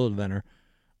 12 years older than her.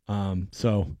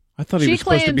 So I thought he was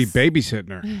supposed to be babysitting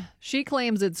her. She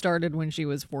claims it started when she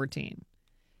was 14.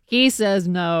 He says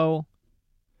no,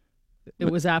 it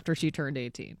was after she turned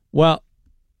 18. Well,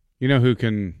 you know who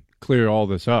can clear all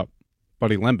this up?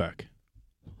 Buddy Lembeck.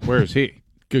 Where is he?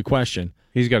 Good question.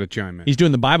 He's got to chime in. He's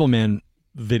doing the Bible Man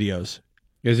videos.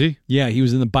 Is he? Yeah, he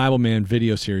was in the Bible Man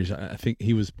video series. I think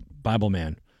he was Bible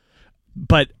Man.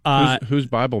 But who's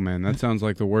Bible Man? That sounds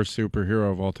like the worst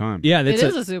superhero of all time. yeah, It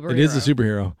is a superhero. It is a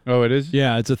superhero. Oh, it is?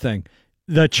 Yeah, it's a thing.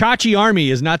 The Chachi Army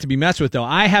is not to be messed with, though.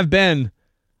 I have been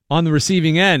on the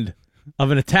receiving end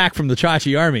of an attack from the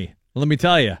Chachi Army. Let me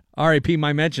tell you, R.A.P.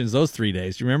 my mentions those 3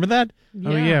 days. You remember that?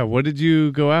 Oh, yeah. What did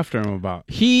you go after him about?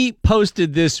 He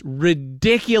posted this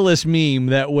ridiculous meme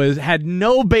that had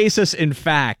no basis in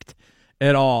fact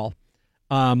at all,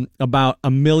 about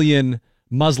 1 million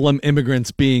Muslim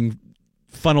immigrants being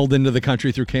funneled into the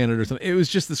country through Canada or something. It was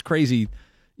just this crazy,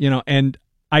 and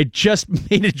I just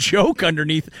made a joke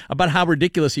underneath about how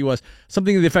ridiculous he was.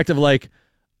 Something to the effect of like,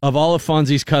 of all of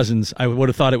Fonzie's cousins, I would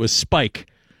have thought it was Spike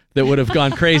that would have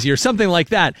gone crazy or something like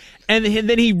that. And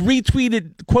then he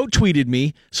quote tweeted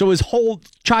me so his whole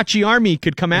Chachi Army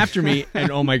could come after me.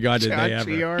 And oh my God, did they ever.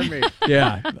 Chachi Army.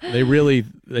 Yeah, they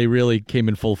really came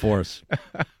in full force.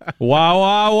 Wah,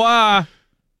 wah, wah.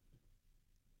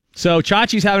 So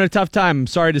Chachi's having a tough time. I'm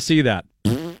sorry to see that.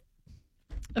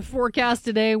 A forecast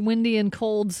today, windy and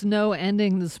cold, snow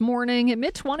ending this morning.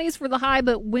 Mid-20s for the high,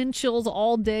 but wind chills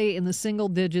all day in the single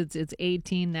digits. It's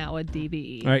 18 now at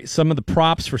DVE. All right, some of the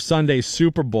props for Sunday's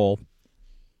Super Bowl.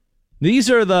 These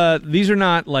are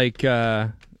not like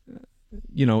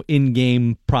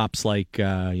in-game props like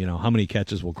how many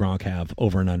catches will Gronk have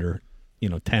over and under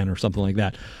 10 or something like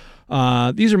that.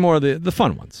 These are more the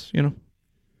fun ones,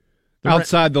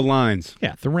 Outside the lines.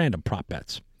 Yeah, the random prop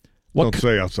bets. Don't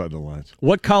say outside the lines.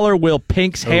 What color will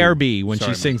Pink's hair be when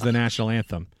she sings the national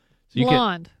anthem? So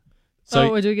blonde.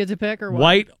 Would you get to pick or what?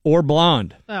 White or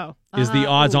blonde? Oh, is the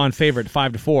odds-on favorite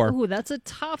 5-4. Ooh, that's a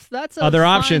tough. That's a other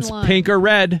fine options: line. pink or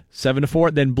red,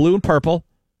 7-4. Then blue and purple,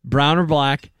 brown or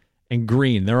black, and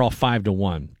green. They're all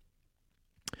 5-1.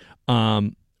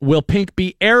 Will Pink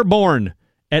be airborne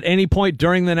at any point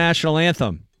during the national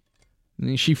anthem? I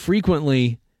mean, she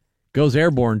frequently goes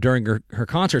airborne during her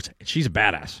concerts. She's a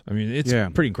badass. I mean, it's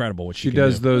pretty incredible what she can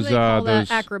does. do. Those They call that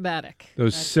acrobatic.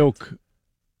 Those silk,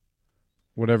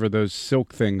 whatever those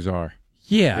silk things are.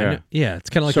 Yeah. It's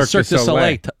kind of like a Cirque du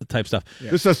Soleil type stuff.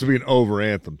 Yeah. This has to be an over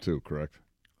anthem too, correct?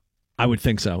 I would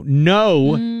think so.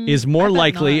 No is more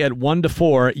likely at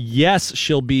 1-4. Yes,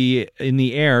 she'll be in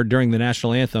the air during the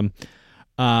national anthem.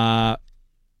 Probably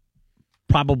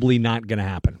not going to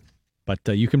happen, but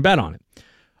you can bet on it.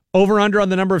 Over under on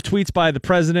the number of tweets by the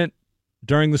president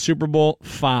during the Super Bowl,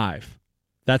 5.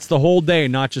 That's the whole day,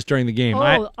 not just during the game.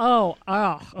 Over.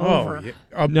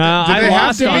 Yeah. No, I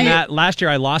lost on that. Last year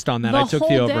I lost on that. I took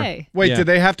the over. Day. Wait, do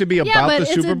they have to be about the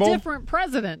Super Bowl? Yeah, but it's a different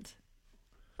president.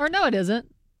 Or no, it isn't.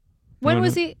 When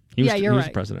was he? You're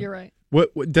right. President. You're right.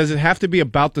 What does it have to be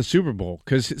about the Super Bowl?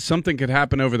 Because something could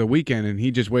happen over the weekend, and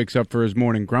he just wakes up for his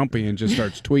morning grumpy and just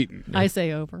starts tweeting. I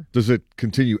say over. Does it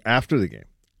continue after the game?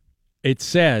 It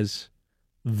says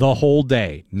the whole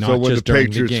day, not so when just the during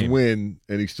Patriots the game. win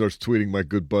and he starts tweeting my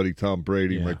good buddy Tom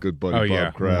Brady, my good buddy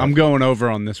Bob Kraft. I'm going over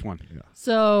on this one. Yeah.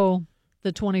 So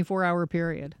the 24-hour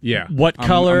period. Yeah. What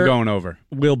color I'm going over.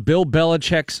 will Bill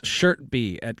Belichick's shirt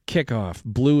be at kickoff?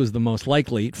 Blue is the most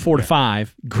likely,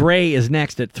 4-5. Gray is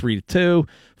next at 3-2,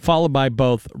 followed by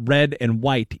both red and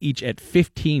white, each at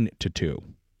 15-2.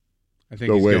 I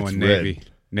think he's going Navy.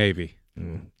 Navy.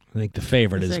 I think the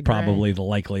favorite is Gray. probably the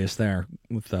likeliest there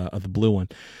with the blue one.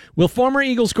 Will former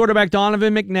Eagles quarterback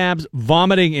Donovan McNabb's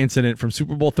vomiting incident from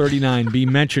Super Bowl 39 be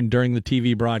mentioned during the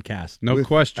TV broadcast? No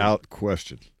question. Without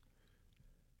question.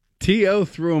 T.O.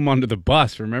 threw him under the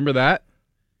bus. Remember that?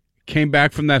 Came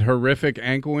back from that horrific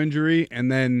ankle injury, and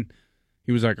then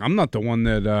he was like, I'm not the one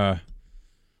that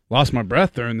Lost my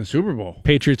breath during the Super Bowl.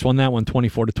 Patriots won that one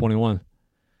 24-21.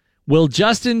 Will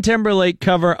Justin Timberlake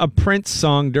cover a Prince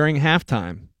song during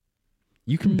halftime?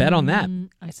 You can bet on that.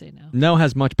 I say no. No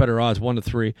has much better odds,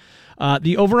 1-3.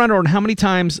 The over-under on how many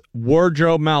times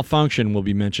wardrobe malfunction will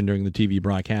be mentioned during the TV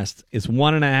broadcast is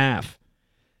 1.5.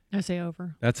 I say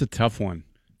over. That's a tough one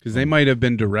because they might have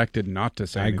been directed not to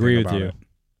say. I agree with about you. it.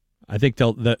 I think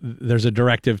there's a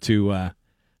directive to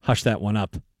hush that one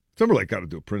up. Timberlake got to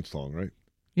do a Prince song, right?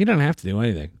 You don't have to do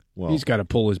anything. Well, He's got to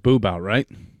pull his boob out, right?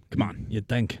 Come on. You'd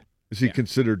think. is he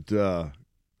considered a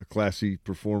classy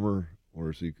performer, or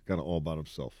is he kind of all about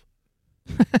himself?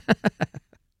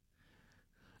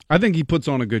 I think he puts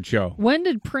on a good show. When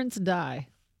did Prince die?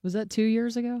 Was that 2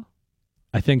 years ago?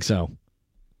 I think so.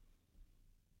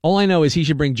 All I know is he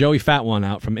should bring Joey Fat One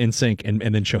out from NSYNC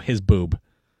and then show his boob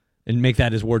and make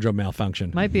that his wardrobe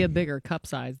malfunction. Might be a bigger cup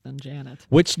size than Janet.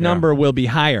 Which number will be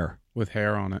higher? With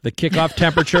hair on it. The kickoff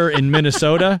temperature in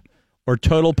Minnesota or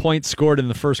total points scored in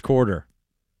the first quarter?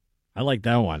 I like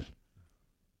that one.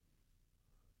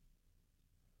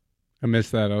 I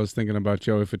missed that. I was thinking about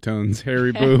Joey Fatone's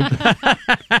hairy boob.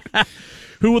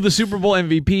 Who will the Super Bowl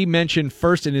MVP mention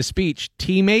first in his speech?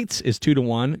 Teammates is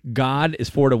 2-1. God is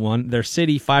 4-1. Their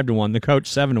city 5-1. The coach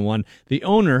 7-1. The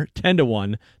owner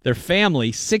 10-1. Their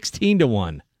family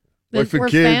 16-1. Were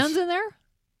fans in there?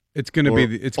 It's going to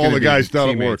be all the guys down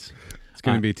at work. It's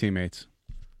going to be teammates.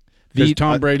 Because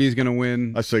Tom Brady's going to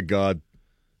win. I say God.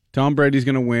 Tom Brady's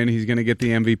going to win. He's going to get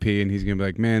the MVP, and he's going to be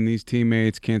like, man, these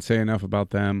teammates, can't say enough about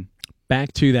them.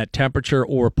 Back to that temperature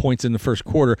or points in the first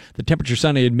quarter. The temperature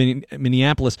Sunday in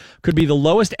Minneapolis could be the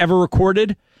lowest ever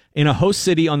recorded in a host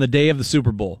city on the day of the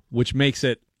Super Bowl, which makes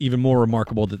it even more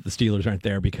remarkable that the Steelers aren't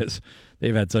there because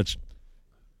they've had such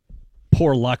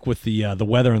poor luck with the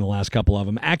weather in the last couple of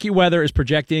them. AccuWeather is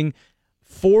projecting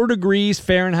 4 degrees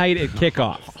Fahrenheit at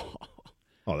kickoff.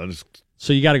 Oh, that is.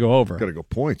 So you got to go over. Got to go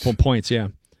points. Well, points, yeah.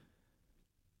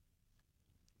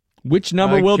 Which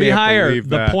number I will be can't higher? believe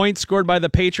The that. points scored by the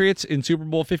Patriots in Super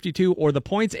Bowl 52 or the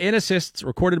points and assists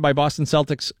recorded by Boston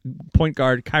Celtics point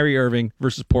guard Kyrie Irving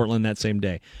versus Portland that same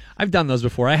day? I've done those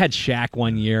before. I had Shaq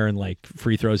one year and like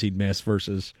free throws he'd miss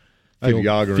versus field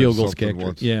goals kicked.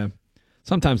 Once. Yeah.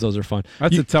 Sometimes those are fun.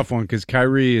 That's a tough one because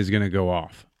Kyrie is going to go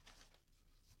off.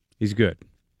 He's good.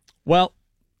 Well,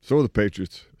 so are the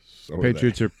Patriots. So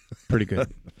Patriots are pretty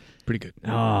good. Pretty good.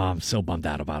 Oh, I'm so bummed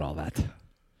out about all that.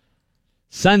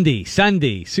 Sunday,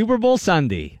 Super Bowl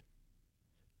Sunday.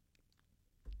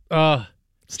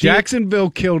 Jacksonville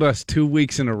killed us 2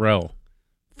 weeks in a row.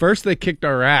 First, they kicked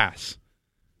our ass,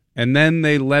 and then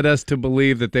they led us to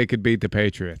believe that they could beat the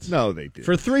Patriots. No, they did.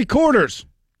 For 3 quarters.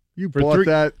 You bought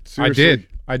that? Seriously?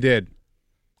 I did.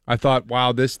 I thought,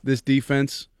 wow, this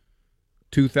defense,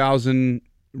 2,000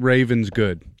 Ravens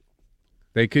good.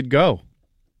 They could go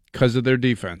because of their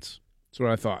defense. That's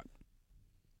what I thought.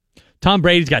 Tom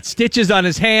Brady's got stitches on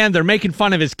his hand. They're making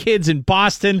fun of his kids in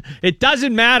Boston. It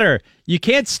doesn't matter. You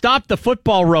can't stop the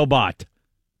football robot.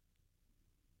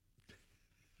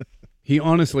 He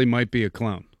honestly might be a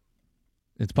clone.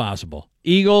 It's possible.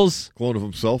 Eagles. Clone of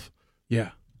himself? Yeah.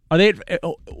 Are they?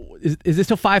 Is this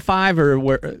still 5-5 or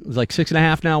where? It was like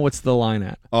 6.5 now? What's the line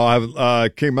at? Oh,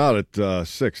 it came out at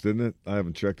 6, didn't it? I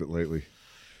haven't checked it lately.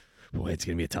 Boy, it's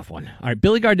going to be a tough one. All right,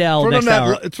 Billy Gardell next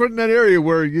hour. It's right in that area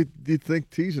where you'd think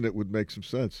teasing it would make some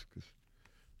sense.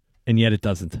 And yet it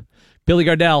doesn't. Billy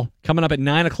Gardell coming up at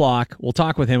 9 o'clock. We'll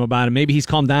talk with him about it. Maybe he's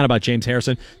calmed down about James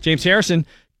Harrison. James Harrison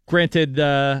granted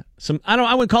some,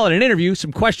 I wouldn't call it an interview,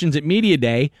 some questions at Media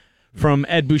Day from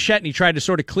Ed Bouchette, and he tried to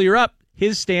sort of clear up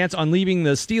his stance on leaving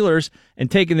the Steelers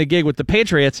and taking the gig with the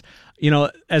Patriots. You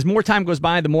know, as more time goes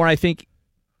by, the more I think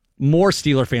more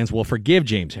Steeler fans will forgive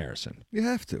James Harrison. You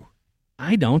have to.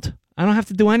 I don't have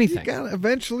to do anything.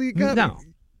 Eventually you got No.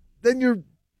 Then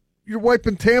you're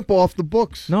wiping Tampa off the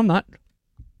books. No, I'm not.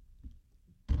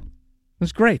 It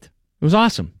was great. It was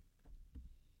awesome.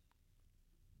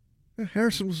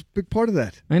 Harrison was a big part of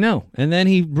that. I know. And then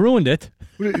he ruined it.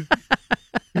 You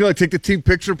like take the team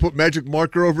picture, put magic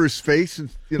marker over his face, and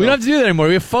We don't have to do that anymore.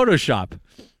 We have Photoshop.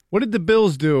 What did the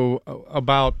Bills do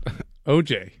about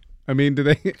OJ? I mean, do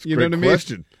they? You know what I mean?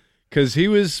 Question. Because he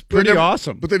was pretty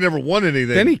awesome. But they never won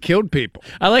anything. Then he killed people.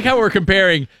 I like how we're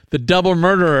comparing the double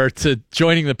murderer to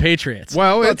joining the Patriots.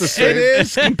 Well, it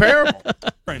is comparable.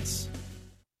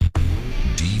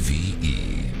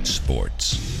 DVE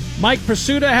Sports. Mike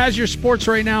Pursuta has your sports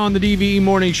right now on the DVE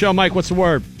Morning Show. Mike, what's the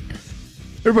word?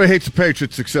 Everybody hates the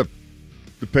Patriots except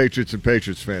the Patriots and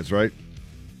Patriots fans, right?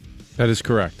 That is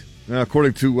correct. Now,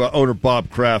 according to owner Bob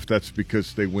Kraft, that's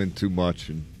because they win too much,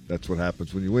 and that's what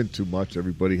happens when you win too much.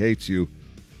 Everybody hates you.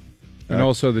 And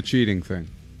also the cheating thing.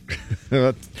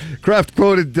 Kraft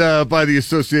quoted by the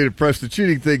Associated Press, the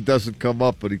cheating thing doesn't come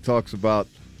up, but he talks about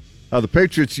how the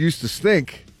Patriots used to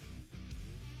stink.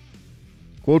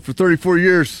 Quote, for 34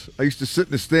 years, I used to sit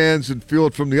in the stands and feel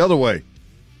it from the other way.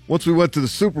 Once we went to the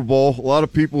Super Bowl, a lot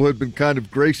of people who had been kind of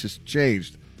gracious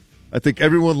changed. I think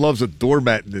everyone loves a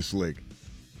doormat in this league.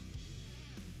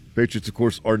 Patriots, of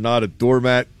course, are not a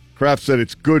doormat. Kraft said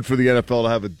it's good for the NFL to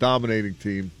have a dominating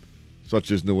team,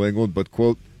 such as New England, but,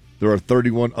 quote, there are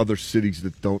 31 other cities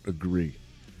that don't agree.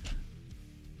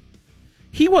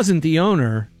 He wasn't the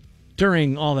owner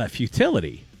during all that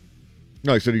futility.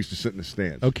 No, he said he used to sit in the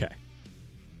stands. Okay.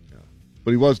 Yeah.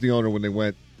 But he was the owner when they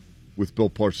went with Bill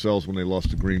Parcells when they lost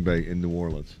to Green Bay in New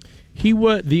Orleans. He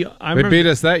was They beat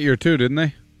us that year, too, didn't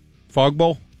they? Fog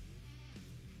Bowl?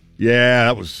 Yeah,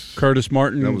 that was... Curtis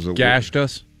Martin gashed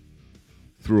us.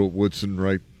 Threw at Woodson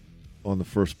right on the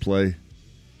first play.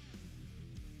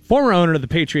 Former owner of the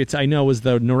Patriots, I know, was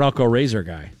the Norelco Razor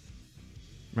guy.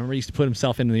 Remember, he used to put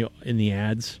himself in the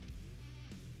ads.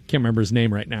 Can't remember his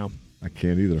name right now. I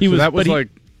can't either.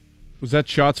 Was that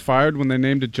shots fired when they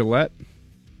named it Gillette?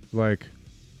 Like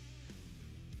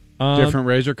different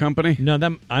razor company? No,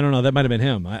 I don't know. That might have been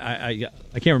him. I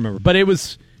can't remember. But he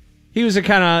was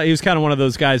kind of one of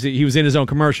those guys. He was in his own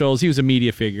commercials. He was a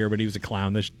media figure, but he was a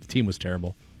clown. The team was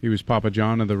terrible. He was Papa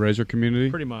John of the razor community?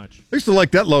 Pretty much. I used to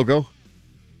like that logo.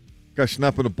 Guy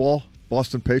snapping a ball.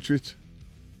 Boston Patriots.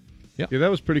 Yeah, that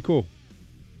was pretty cool.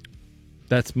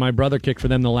 That's my brother kicked for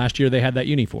them the last year they had that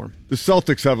uniform. The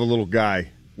Celtics have a little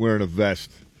guy wearing a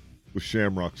vest with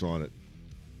shamrocks on it,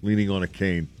 leaning on a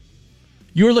cane.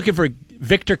 You were looking for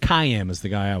Victor Kayam is the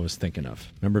guy I was thinking of.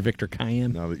 Remember Victor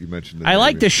Kayam? Now that you mentioned it. I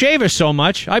like the shaver so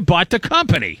much, I bought the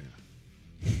company.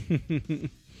 He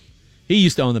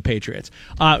used to own the Patriots.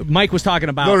 Mike was talking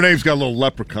about... Notre Dame's got a little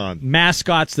leprechaun.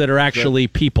 Mascots that are actually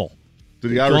people. Do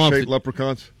the Irish hate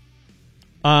leprechauns?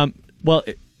 Well,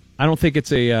 I don't think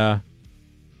it's a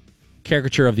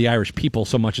caricature of the Irish people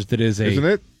so much as it is a... Isn't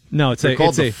it? No, They're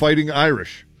called the Fighting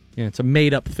Irish. Yeah, it's a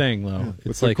made-up thing, though. Yeah,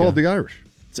 it's like called the Irish.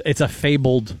 It's a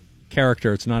fabled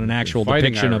character. It's not an actual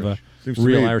depiction of a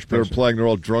real Irish person. They're implying they're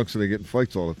all drunks and they get in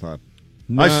fights all the time.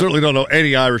 No. I certainly don't know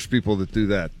any Irish people that do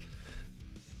that.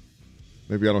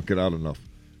 Maybe I don't get out enough.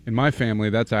 In my family,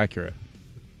 that's accurate.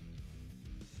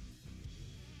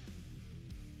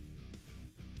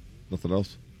 Nothing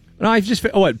else? No, I just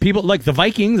people like the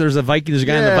Vikings. There's a guy in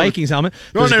the Vikings helmet.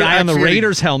 There's a guy on the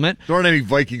Raiders helmet. There aren't any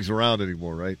Vikings around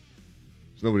anymore, right?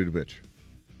 There's nobody to bitch.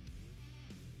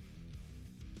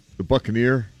 The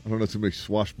Buccaneer. I don't know too many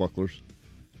swashbucklers.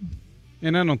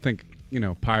 And I don't think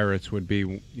pirates would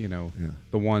be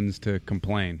the ones to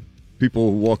complain.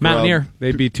 People who walk Mountaineer. around.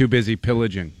 They'd be too busy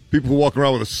pillaging. People who walk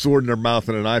around with a sword in their mouth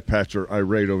and an eye patch are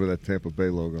irate over that Tampa Bay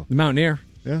logo. The Mountaineer.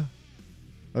 Yeah.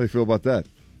 How do you feel about that?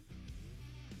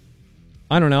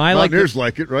 I don't know. Mountaineers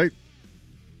like it, right?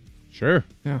 Sure.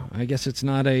 Yeah, I guess it's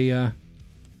not a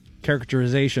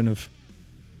characterization of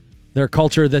their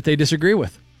culture that they disagree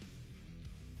with.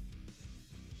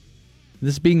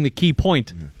 This being the key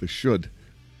point. Yeah, they should.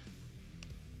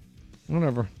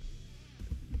 Whatever.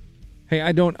 Hey,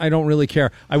 I don't really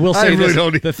care. I will say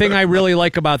the thing I really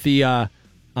like about the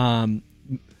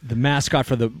mascot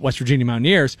for the West Virginia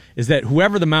Mountaineers is that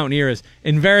whoever the Mountaineer is,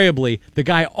 invariably the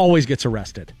guy always gets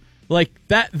arrested. Like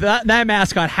that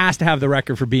mascot has to have the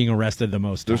record for being arrested the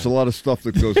most time. There's a lot of stuff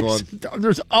that goes on.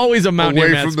 There's always a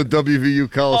Mountaineer away from the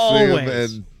WVU Coliseum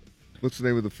always. And what's the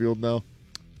name of the field now?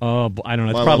 Oh, I don't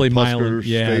know. It's probably Milan.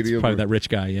 Yeah, Stadium it's probably that rich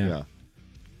guy.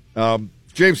 Yeah.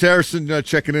 James Harrison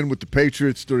checking in with the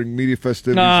Patriots during media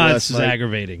festivities last this is night.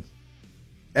 aggravating.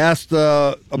 Asked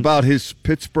about his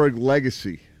Pittsburgh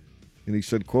legacy, and he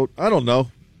said, quote, I don't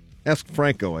know. Ask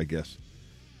Franco, I guess.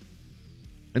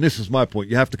 And this is my point.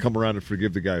 You have to come around and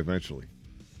forgive the guy eventually.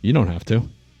 You don't have to.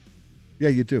 Yeah,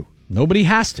 you do. Nobody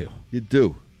has to. You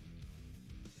do.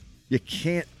 You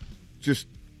can't just,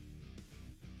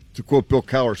 to quote Bill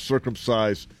Cowher,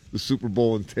 circumcise the Super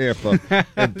Bowl in Tampa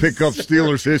and pick up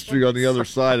Steelers history on the other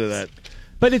side of that.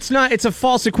 But it's not. It's a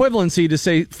false equivalency to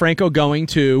say Franco going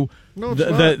to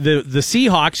the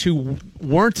Seahawks, who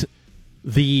weren't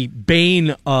the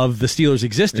bane of the Steelers'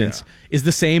 existence, is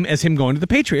the same as him going to the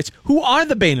Patriots, who are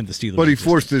the bane of the Steelers' But he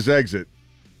existence. forced his exit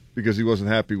because he wasn't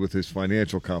happy with his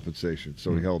financial compensation,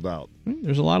 so he held out.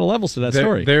 There's a lot of levels to that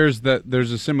story. There's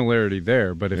a similarity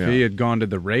there, but if he had gone to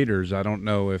the Raiders, I don't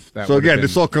know if that. So would have again, been...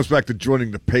 this all comes back to joining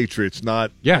the Patriots,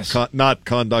 not not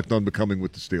conduct unbecoming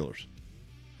with the Steelers.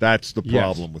 That's the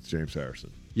problem with James Harrison.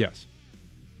 Yes.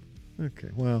 Okay.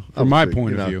 Well, from my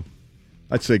point of view,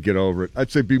 I'd say get over it.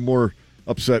 I'd say be more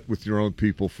upset with your own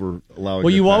people for allowing.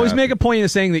 Well, it you to always happen. make a point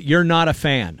of saying that you're not a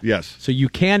fan. Yes. So you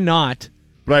cannot.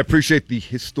 But I appreciate the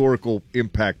historical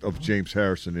impact of James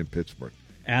Harrison in Pittsburgh.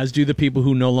 As do the people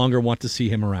who no longer want to see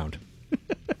him around.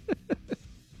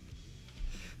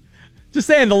 Just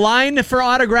saying, the line for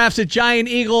autographs at Giant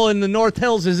Eagle in the North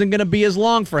Hills isn't going to be as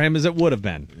long for him as it would have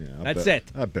been. Yeah, That's it.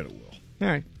 I bet it will. All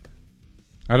right.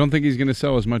 I don't think he's going to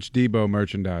sell as much Debo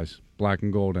merchandise, black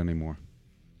and gold, anymore.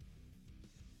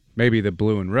 Maybe the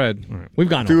blue and red. All right. We've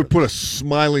gone If he over would put a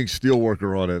smiling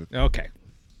steelworker on it. Okay.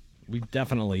 We've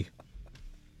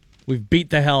beat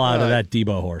the hell out of that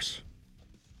Debo horse.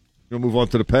 You want to move on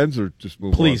to the Pens or just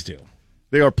move on? Please do.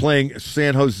 They are playing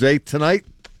San Jose tonight.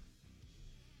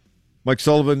 Mike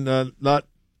Sullivan not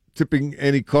tipping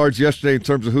any cards yesterday in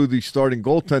terms of who the starting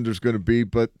goaltender is going to be,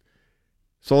 but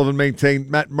Sullivan maintained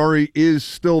Matt Murray is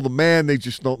still the man. They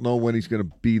just don't know when he's going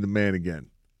to be the man again.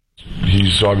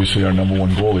 He's obviously our number one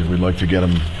goalie. We'd like to get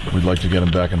him. We'd like to get him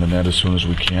back in the net as soon as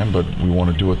we can, but we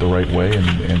want to do it the right way.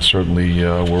 And certainly,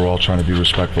 we're all trying to be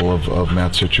respectful of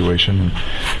Matt's situation.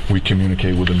 We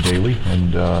communicate with him daily,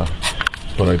 and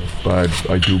but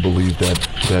I do believe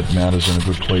that Matt is in a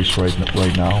good place right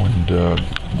now, and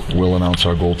we'll announce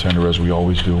our goaltender as we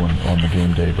always do on the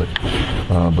game day.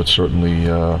 But certainly,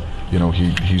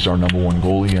 he's our number one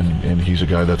goalie, and he's a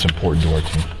guy that's important to our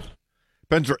team.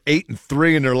 Pens are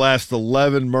 8-3 in their last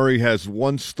 11. Murray has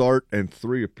 1 start and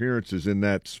 3 appearances in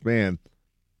that span,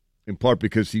 in part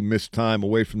because he missed time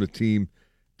away from the team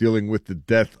dealing with the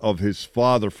death of his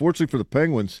father. Fortunately for the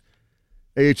Penguins,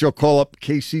 AHL call-up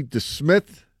Casey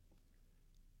DeSmith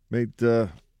made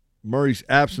Murray's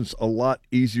absence a lot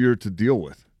easier to deal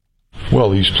with.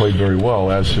 Well, he's played very well,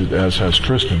 as has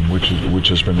Tristan, which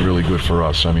has been really good for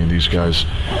us. I mean, these guys,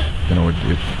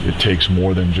 it takes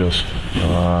more than just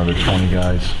the 20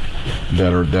 guys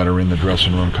that are in the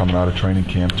dressing room coming out of training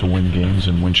camp to win games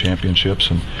and win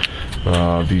championships.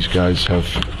 And these guys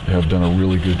have done a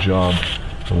really good job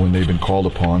when they've been called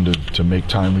upon to make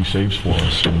timely saves for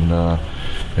us,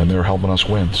 and they're helping us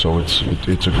win. So it's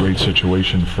a great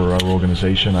situation for our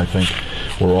organization. I think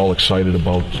we're all excited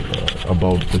about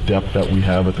the depth that we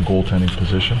have at the goaltending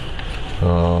position.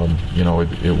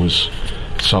 It was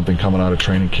something coming out of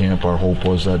training camp. Our hope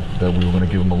was that we were going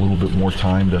to give them a little bit more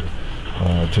time to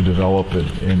develop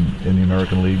it in the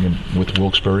American League and with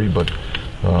Wilkes-Barre, but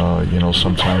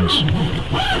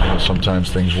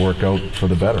sometimes things work out for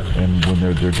the better, and when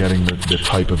they're getting the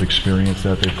type of experience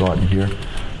that they've gotten here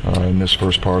in this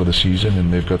first part of the season,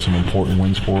 and they've got some important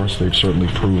wins for us, they've certainly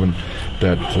proven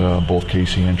that both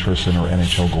Casey and Tristan are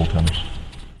NHL goaltenders.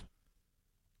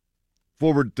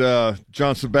 Forward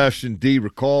John Sebastian D.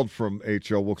 recalled from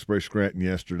AHL Wilkes-Barre Scranton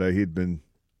yesterday. He'd been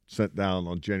sent down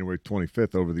on January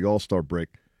 25th over the All-Star break.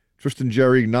 Tristan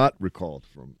Jarry not recalled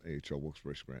from AHL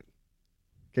Wilkes-Barre Scranton.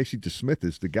 Casey DeSmith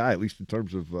is the guy, at least in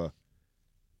terms of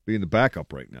being the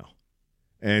backup right now.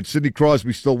 And Sidney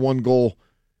Crosby still 1 goal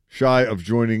shy of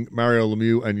joining Mario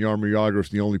Lemieux and Jaromir Jagr as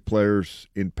the only players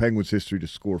in Penguins history to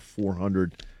score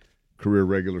 400 career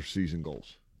regular season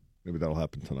goals. Maybe that'll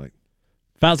happen tonight.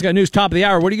 Val's got news top of the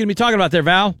hour. What are you going to be talking about there,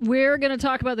 Val? We're going to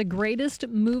talk about the greatest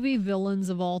movie villains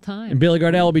of all time. And Billy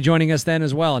Gardell will be joining us then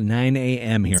as well at 9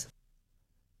 a.m. here.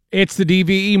 It's the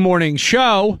DVE Morning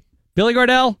Show. Billy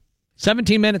Gardell,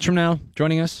 17 minutes from now,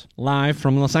 joining us live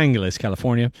from Los Angeles,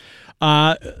 California.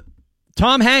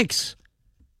 Tom Hanks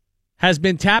has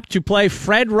been tapped to play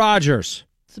Fred Rogers.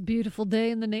 It's a beautiful day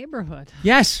in the neighborhood.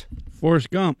 Yes. Forrest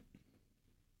Gump.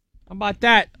 How about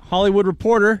that? Hollywood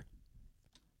Reporter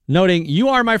noting, "You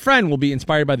Are My Friend" will be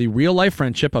inspired by the real-life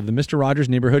friendship of the Mr. Rogers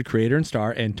Neighborhood creator and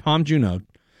star and Tom Junod,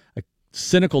 a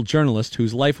cynical journalist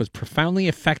whose life was profoundly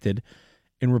affected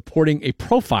in reporting a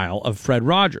profile of Fred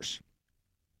Rogers.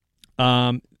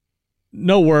 No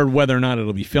word whether or not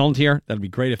it'll be filmed here. That'd be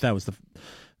great if that was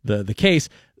the case.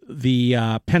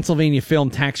 The Pennsylvania film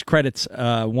tax credits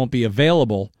won't be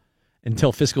available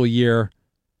until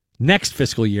next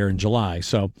fiscal year in July.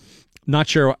 So not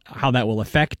sure how that will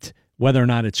affect whether or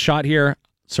not it's shot here.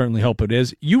 Certainly hope it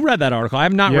is. You read that article. I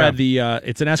have not read the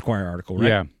it's an Esquire article, right?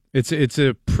 Yeah. It's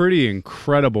a pretty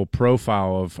incredible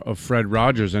profile of Fred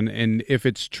Rogers. And if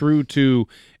it's true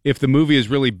if the movie is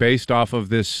really based off of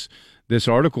this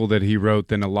article that he wrote,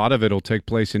 then a lot of it will take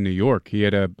place in New York. He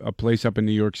had a place up in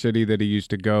New York City that he used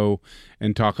to go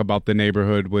and talk about the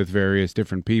neighborhood with various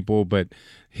different people. But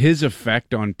his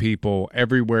effect on people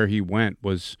everywhere he went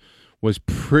was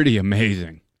pretty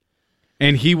amazing.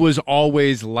 And he was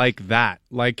always like that.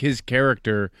 Like his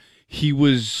character, he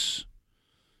was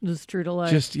just true to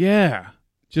life.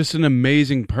 Just an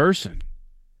amazing person.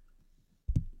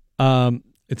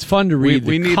 It's fun to read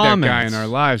we the need comments. that guy in our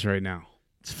lives right now.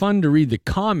 It's fun to read the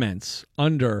comments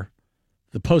under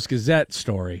the Post-Gazette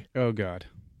story. Oh, God.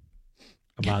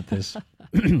 About this.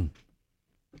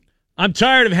 I'm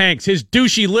tired of Hanks, his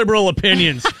douchey liberal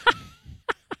opinions.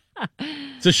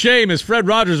 It's a shame, as Fred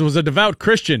Rogers was a devout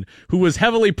Christian who was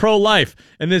heavily pro-life,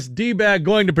 and this D-bag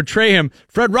going to portray him,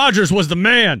 Fred Rogers was the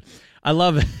man. I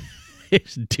love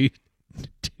his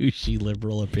douchey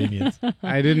liberal opinions.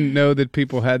 I didn't know that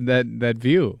people had that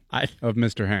view of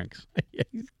Mr. Hanks.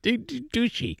 He's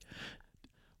douchey.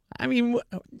 I mean, would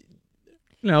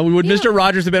Mr.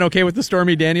 Rogers have been okay with the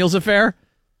Stormy Daniels affair?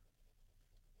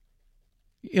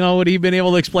 Would he have been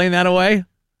able to explain that away?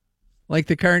 Like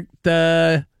the current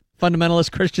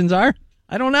fundamentalist Christians are?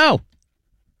 I don't know.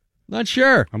 Not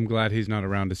sure. I'm glad he's not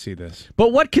around to see this.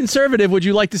 But what conservative would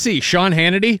you like to see? Sean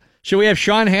Hannity? Should we have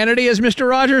Sean Hannity as Mr.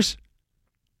 Rogers?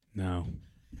 No.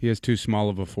 He has too small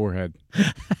of a forehead.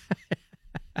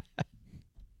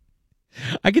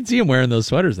 I could see him wearing those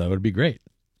sweaters, though. It would be great.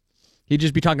 He'd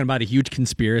just be talking about a huge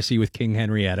conspiracy with King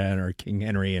Henrietta or King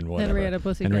Henry and whatever.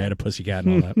 Henrietta Pussycat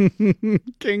and all that.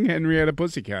 King Henrietta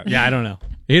Pussycat. Yeah, I don't know.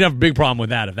 He'd have a big problem with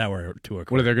that if that were to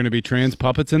occur. What, are there going to be trans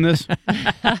puppets in this?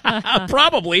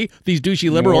 Probably. These douchey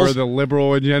liberals. Or the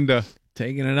liberal agenda.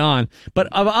 Taking it on. But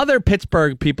of other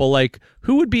Pittsburgh people, like,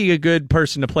 who would be a good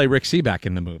person to play Rick Seaback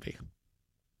in the movie?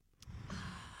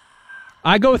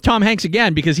 I go with Tom Hanks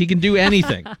again because he can do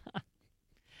anything.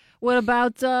 What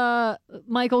about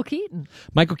Michael Keaton?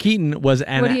 Michael Keaton was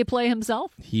Would he play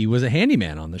himself? He was a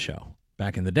handyman on the show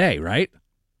back in the day, right?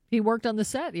 He worked on the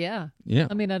set, yeah. Yeah.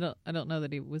 I mean, I don't know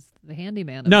that he was the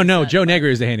handyman. No, Joe Negri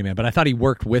was the handyman, but I thought he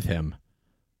worked with him.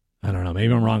 I don't know.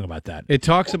 Maybe I'm wrong about that. It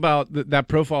talks about that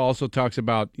profile. Also talks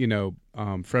about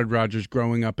Fred Rogers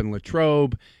growing up in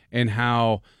Latrobe and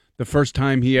how the first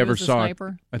time he ever saw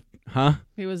sniper.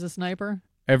 He was a sniper.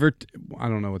 I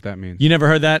don't know what that means. You never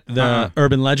heard that? The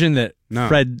urban legend that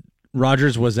Fred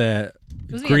Rogers was a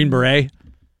Green Beret?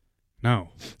 No.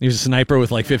 He was a sniper with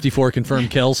like 54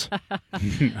 confirmed kills?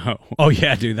 No. Oh,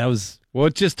 yeah, dude. That was... Well,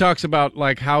 it just talks about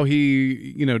like how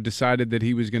he, decided that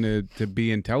he was going to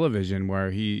be in television,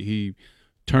 where he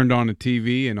turned on a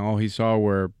TV and all he saw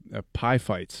were pie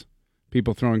fights,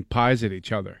 people throwing pies at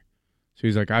each other. So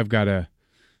he's like, I've got to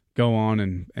go on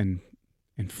and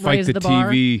fight Raise the the bar.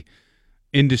 TV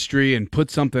industry and put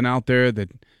something out there that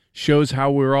shows how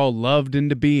we're all loved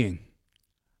into being.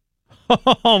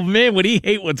 Oh, man, would he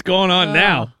hate what's going on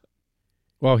now?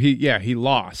 Well, he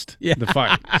lost the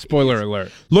fight. Spoiler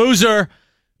alert. Loser.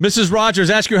 Mrs. Rogers,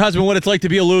 ask your husband what it's like to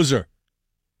be a loser.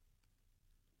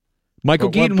 Michael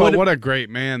Keaton. What a great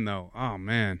man, though. Oh,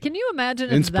 man. Can you imagine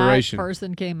if that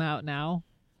person came out now?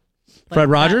 Fred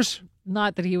Rogers?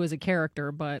 Not that he was a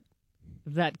character, but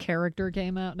if that character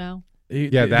came out now.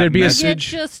 Yeah, there'd be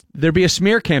message. There'd be a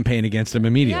smear campaign against him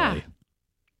immediately. Yeah.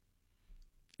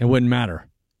 It wouldn't matter.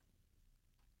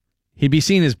 He'd be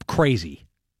seen as crazy.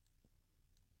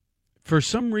 For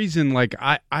some reason, like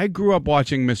I grew up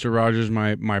watching Mr. Rogers.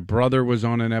 My brother was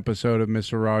on an episode of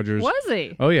Mr. Rogers. Was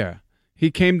he? Oh yeah,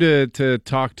 he came to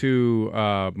talk to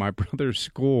my brother's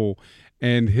school,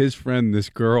 and his friend, this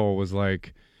girl, was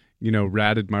like,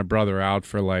 ratted my brother out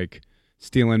for like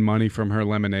stealing money from her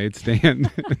lemonade stand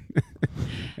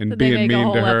and Did being they make mean a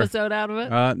whole to her. Episode out of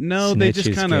it? No, they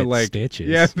just kind of like stitches.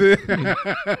 Yeah,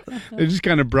 they just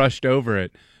kind of brushed over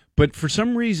it. But for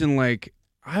some reason, like,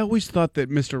 I always thought that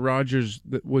Mr. Rogers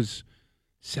was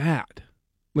sad.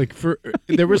 Like,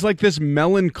 there was like this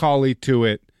melancholy to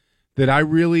it that I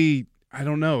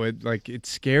don't know. It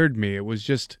scared me.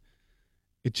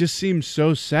 It just seemed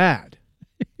so sad.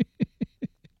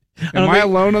 Am I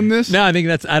alone on this? No, I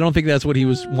don't think that's what he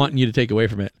was wanting you to take away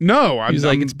from it. No, He's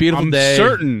like, it's a beautiful day. I'm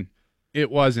certain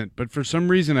it wasn't. But for some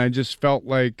reason, I just felt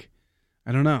like,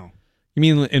 I don't know. You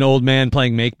mean an old man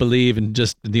playing make-believe and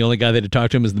just the only guy that had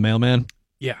talked to him is the mailman?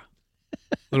 Yeah.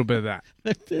 A little bit of that.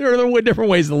 There are different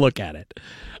ways to look at it.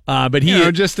 But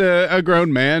he... just a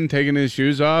grown man taking his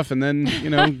shoes off and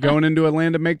then, going into a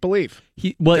land of make-believe.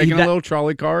 Taking a little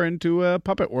trolley car into a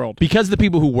puppet world. Because the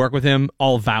people who work with him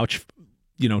all vouch,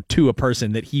 to a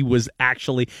person that he was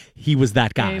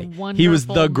that guy. He was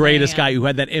the greatest guy who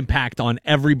had that impact on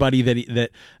everybody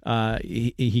that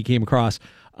he came across.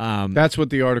 That's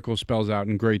what the article spells out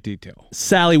in great detail.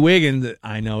 Sally Wiggins,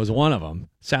 I know, is one of them.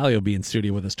 Sally will be in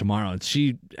studio with us tomorrow, and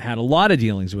she had a lot of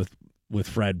dealings with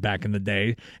Fred back in the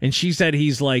day, and she said he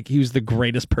was the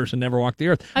greatest person to ever walk the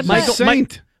earth.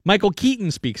 Michael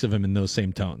Keaton speaks of him in those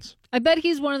same tones. I bet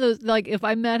he's one of those, like, if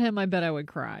I met him, I bet I would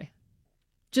cry.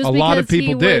 Just a lot of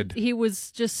people did. He was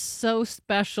just so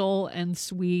special and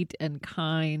sweet and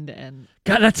kind. And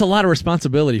God, that's a lot of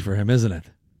responsibility for him, isn't it?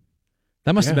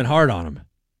 That must have been hard on him.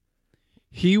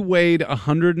 He weighed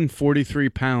 143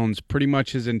 pounds pretty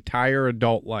much his entire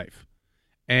adult life.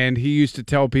 And he used to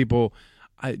tell people,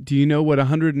 do you know what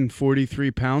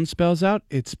 143 pounds spells out?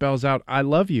 It spells out, I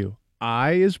love you.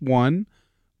 I is 1,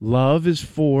 love is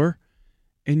 4,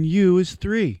 and you is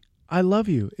 3. I love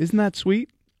you. Isn't that sweet?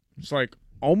 It's like,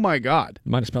 oh my God.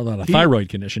 Might have spelled out a thyroid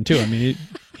condition, too. I mean,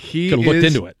 he could have looked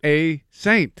into it. A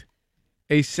saint.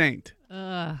 A saint.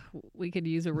 We could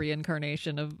use a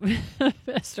reincarnation of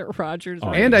Mr. Rogers.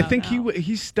 And I think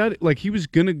he studied, like he was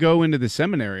going to go into the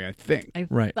seminary, I think.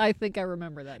 Right. I think I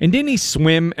remember that. And didn't he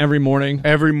swim every morning?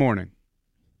 Every morning.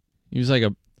 He was like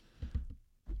a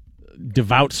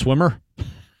devout swimmer.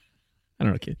 I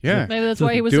don't know, kid. Yeah. Maybe that's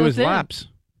why he was do so his thin. laps.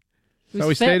 He So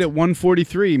was he stayed fit. at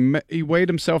 143. He weighed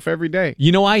himself every day.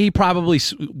 You know why he probably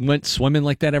went swimming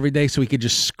like that every day? So he could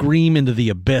just scream into the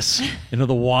abyss, into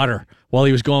the water, while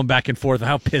he was going back and forth,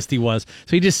 how pissed he was.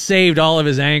 So he just saved all of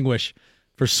his anguish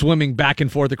for swimming back and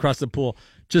forth across the pool.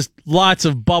 Just lots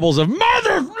of bubbles of,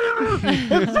 mother!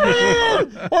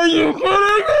 Are you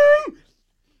kidding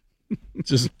me?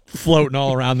 Just floating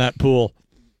all around that pool.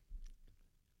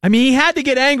 I mean, he had to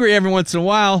get angry every once in a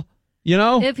while. You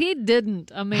know? If he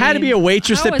didn't, I mean... Had to be a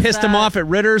waitress how that is pissed him off at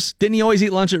Ritter's. Didn't he always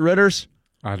eat lunch at Ritter's?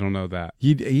 I don't know that.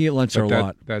 He ate lunch there a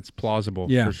lot. That's plausible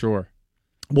Yeah. for sure.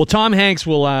 Well, Tom Hanks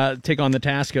will take on the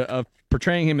task of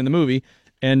portraying him in the movie,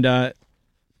 and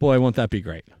boy, won't that be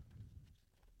great.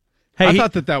 Hey, I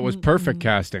thought that was perfect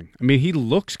casting. I mean, he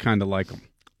looks kind of like him.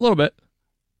 A little bit.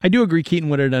 I do agree Keaton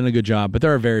would have done a good job, but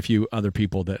there are very few other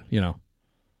people that, you know.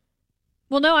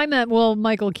 Well, no, I meant, will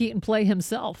Michael Keaton play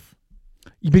himself?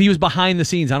 But he was behind the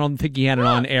scenes. I don't think he had an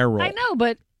on-air role. I know,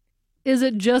 but is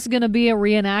it just going to be a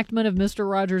reenactment of Mr.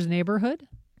 Rogers' Neighborhood?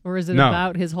 Or is it No.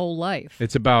 about his whole life?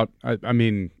 It's about, I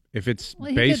mean, if it's Well,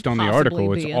 he based could on the possibly article,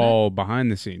 be it's in all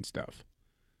behind-the-scenes stuff.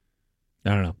 I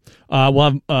don't know.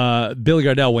 We'll have Billy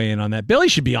Gardell weigh in on that. Billy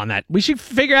should be on that. We should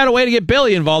figure out a way to get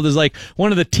Billy involved as like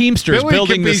one of the Teamsters Billy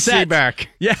building could the be set. Seaback.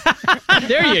 Yeah,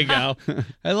 there you go.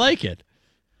 I like it.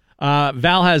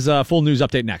 Val has a full news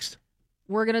update next.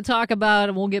 We're going to talk about,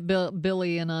 and we'll get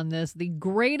Billy in on this, the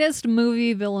greatest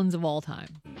movie villains of all time.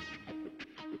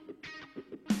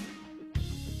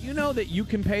 You know that you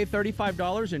can pay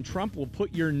 $35 and Trump will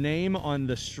put your name on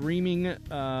the streaming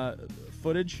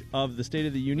footage of the State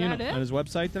of the Union That it? on his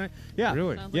website tonight? Yeah.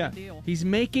 Really? Sounds like a deal. He's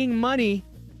making money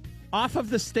off of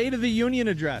the State of the Union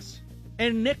address.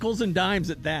 And nickels and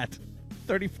dimes at that.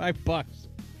 $35.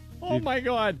 Oh, my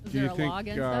God. Is Do there you a think law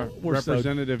against that? We're so-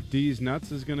 Representative D's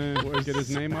Nuts is going to get his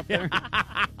name up there?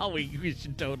 Oh, we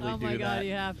should totally Oh, do my God, that.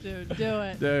 you have to do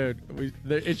it. Dude,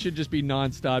 it should just be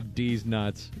nonstop D's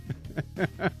nuts.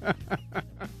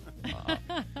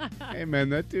 Hey, man,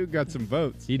 that dude got some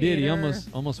votes. He did. He Peter.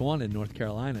 almost won in North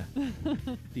Carolina.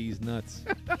 D's nuts.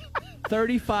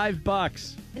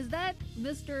 $35. Is that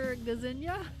Mr.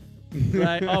 Gazinia?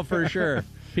 Right? Oh, for sure.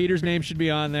 Peter's name should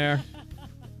be on there.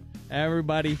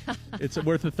 Everybody, it's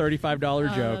worth a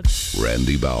 $35 joke.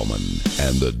 Randy Bauman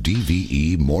and the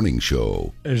DVE Morning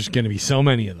Show. There's going to be so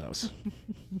many of those.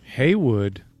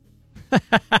 Haywood.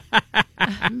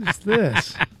 Who's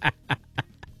this?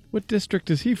 What district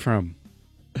is he from?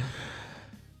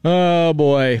 Oh,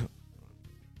 boy.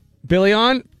 Billy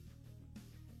on?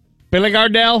 Billy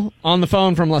Gardell on the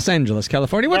phone from Los Angeles,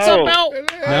 California. What's up, Bill?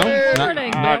 No?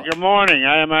 Morning. Good morning.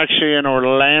 I am actually in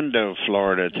Orlando,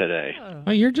 Florida today.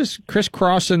 Oh, you're just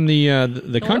crisscrossing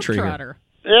the country here. Globetrotter.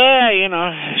 Yeah, you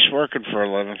know, just working for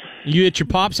a living. You at your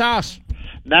pop's house?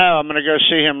 No, I'm going to go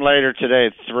see him later today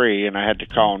at 3, and I had to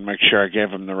call and make sure I gave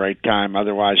him the right time.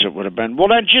 Otherwise, it would have been, well,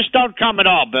 then just don't come at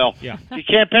all, Bill. Yeah. If you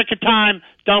can't pick a time,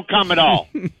 don't come at all.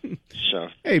 So,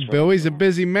 Hey, Bill, he's a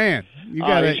busy man. You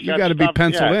gotta he's got be stuff-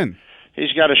 penciled yeah. in.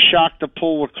 He's got to shock the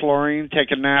pool with chlorine,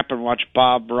 take a nap, and watch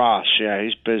Bob Ross. Yeah,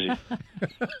 he's busy.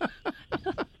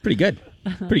 Pretty good.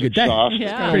 Pretty good day. Stuff.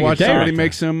 Yeah. Pretty Watch good day somebody right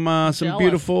make some Jealous.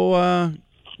 beautiful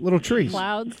little trees.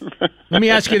 Clouds. Let me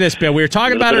ask you this, Bill. We were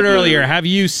talking about it earlier. Have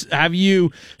you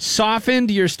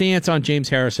softened your stance on James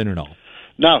Harrison at all?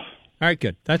 No. All right,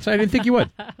 good. I didn't think you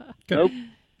would. Good.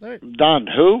 Nope. Done.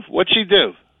 Who? What's he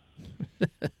do?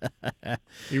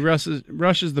 He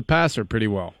rushes the passer pretty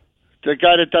well. The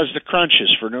guy that does the crunches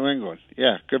for New England.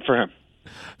 Yeah, good for him.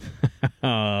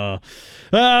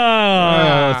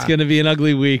 It's going to be an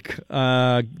ugly week.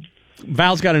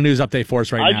 Val's got a news update for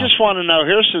us right I now. just want to know,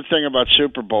 here's the thing about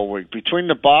Super Bowl week. Between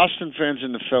the Boston fans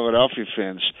and the Philadelphia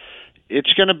fans,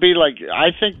 it's going to be like, I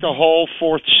think the whole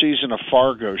fourth season of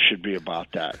Fargo should be about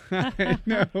that.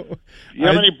 No. You know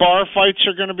how many bar fights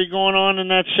are going to be going on in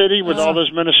that city with all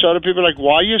those Minnesota people? Like,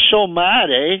 why are you so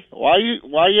mad, eh? Why are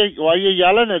you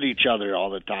yelling at each other all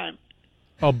the time?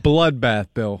 A bloodbath,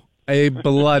 Bill. a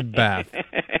bloodbath.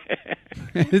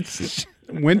 It's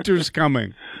winter's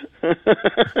coming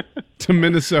to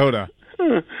Minnesota.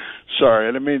 Sorry,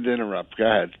 I didn't mean to interrupt. Go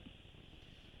ahead.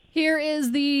 Here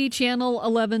is the Channel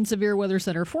 11 Severe Weather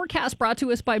Center forecast brought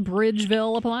to us by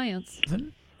Bridgeville Appliance.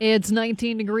 It's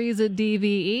 19 degrees at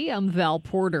DVE. I'm Val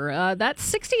Porter. That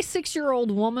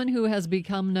 66-year-old woman who has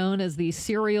become known as the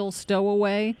serial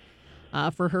stowaway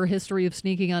for her history of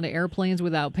sneaking onto airplanes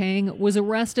without paying was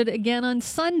arrested again on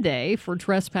Sunday for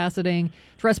trespassing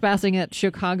at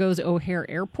Chicago's O'Hare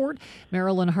Airport.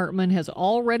 Marilyn Hartman has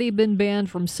already been banned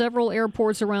from several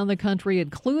airports around the country,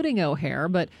 including O'Hare,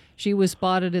 but she was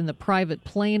spotted in the private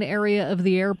plane area of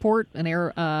the airport.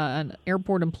 An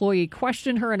airport employee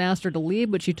questioned her and asked her to leave,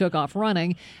 but she took off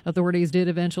running. Authorities did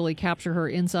eventually capture her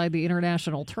inside the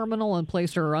international terminal and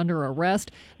placed her under arrest.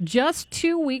 Just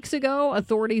 2 weeks ago,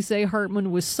 authorities say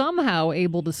Hartman was somehow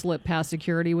able to slip past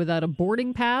security without a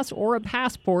boarding pass or a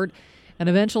passport, and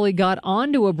eventually got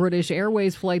onto a British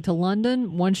Airways flight to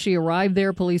London. Once she arrived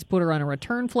there, police put her on a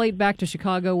return flight back to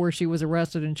Chicago, where she was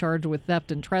arrested and charged with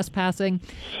theft and trespassing.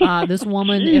 This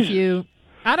woman,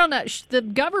 I don't know, the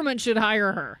government should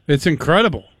hire her. It's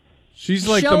incredible. She's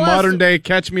like the modern day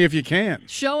Catch Me If You Can.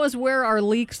 Show us where our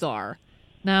leaks are.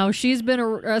 Now, she's been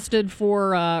arrested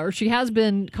or she has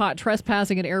been caught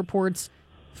trespassing at airports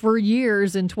for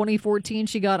years. In 2014,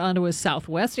 she got onto a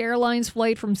Southwest Airlines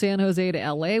flight from San Jose to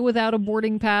L.A. without a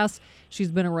boarding pass.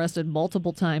 She's been arrested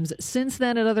multiple times since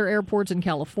then at other airports in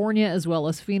California, as well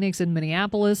as Phoenix and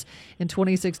Minneapolis. In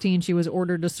 2016, she was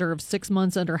ordered to serve 6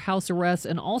 months under house arrest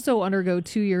and also undergo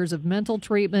 2 years of mental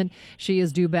treatment. She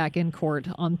is due back in court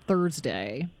on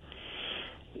Thursday.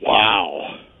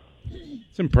 Wow.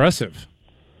 It's impressive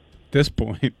at this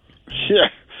point. Yeah.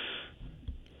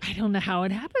 I don't know how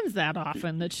it happens that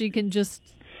often that she can just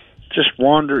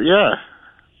wander. Yeah,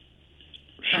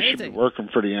 she crazy. should be working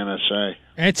for the NSA.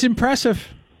 It's impressive.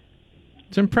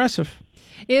 It's impressive.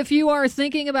 If you are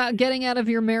thinking about getting out of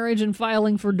your marriage and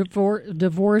filing for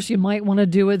divorce, you might want to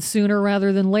do it sooner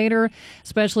rather than later,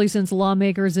 especially since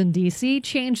lawmakers in D.C.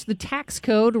 changed the tax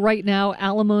code. Right now,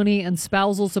 alimony and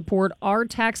spousal support are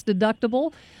tax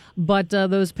deductible, but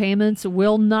those payments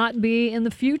will not be in the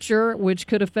future, which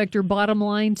could affect your bottom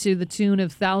line to the tune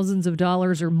of thousands of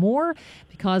dollars or more.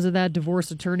 Because of that, divorce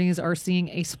attorneys are seeing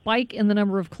a spike in the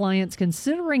number of clients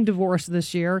considering divorce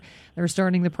this year. They're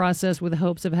starting the process with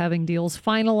hopes of having deals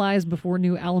finalized before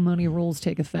new alimony rules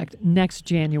take effect next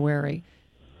January.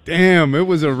 Damn, it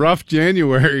was a rough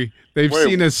January. They've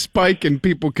seen a spike in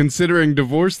people considering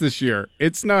divorce this year.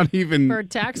 It's not even for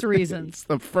tax reasons. It's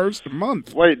the first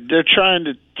month. Wait, they're trying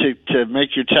to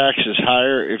make your taxes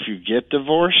higher if you get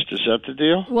divorced? Is that the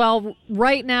deal? Well,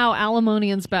 right now, alimony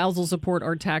and spousal support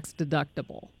are tax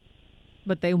deductible,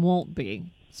 but they won't be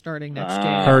starting next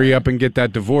January. Hurry up and get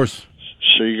that divorce.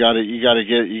 So you gotta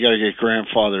get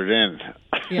grandfathered in.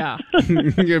 Yeah.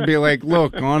 You'd be like,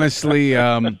 look, honestly,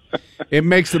 it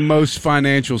makes the most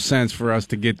financial sense for us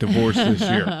to get divorced this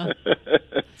year.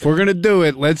 If we're gonna do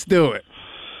it, let's do it.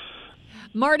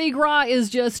 Mardi Gras is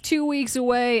just 2 weeks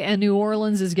away, and New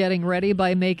Orleans is getting ready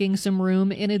by making some room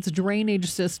in its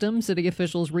drainage system. City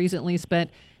officials recently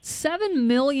spent $7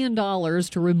 million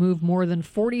to remove more than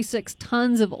 46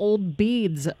 tons of old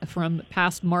beads from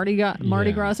past Mardi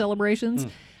Gras celebrations.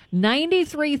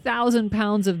 93,000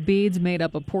 pounds of beads made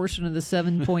up a portion of the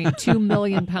 7.2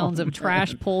 million pounds of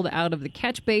trash pulled out of the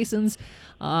catch basins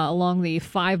along the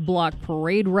 5-block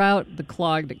parade route. The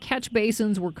clogged catch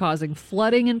basins were causing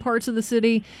flooding in parts of the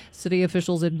city. City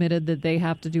officials admitted that they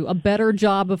have to do a better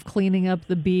job of cleaning up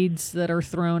the beads that are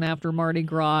thrown after Mardi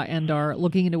Gras and are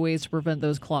looking into ways to prevent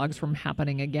those clogs from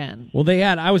happening again. Well,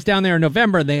 I was down there in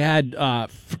November. They had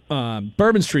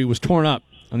Bourbon Street was torn up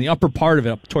on the upper part of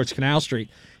it up towards Canal Street.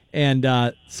 And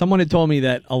someone had told me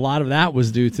that a lot of that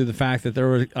was due to the fact that there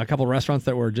were a couple of restaurants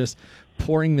that were just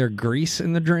pouring their grease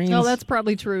in the drains. Oh, that's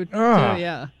probably true, too,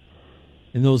 yeah.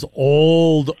 And those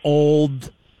old,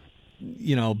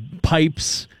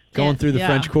 pipes going through the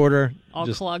French Quarter. All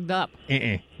just clogged up.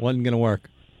 Wasn't going to work.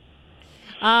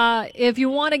 If you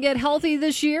want to get healthy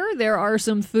this year, there are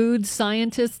some foods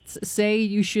scientists say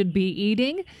you should be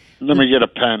eating. Let me get a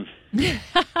pen.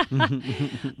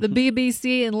 The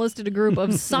BBC enlisted a group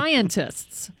of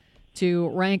scientists to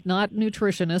rank, not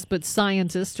nutritionists, but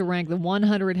scientists to rank the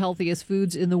 100 healthiest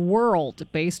foods in the world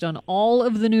based on all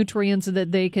of the nutrients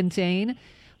that they contain.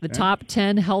 The top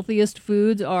 10 healthiest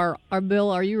foods are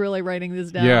Bill, are you really writing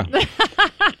this down?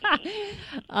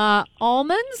 Yeah.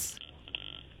 Almonds.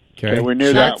 Okay, we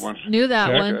knew that one. Knew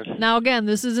that one. Now, again,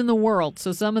 this is in the world,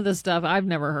 so some of the stuff I've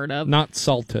never heard of. Not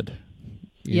salted.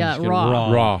 Yeah, just get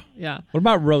raw. Raw. Yeah. What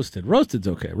about roasted? Roasted's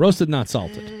okay. Roasted, not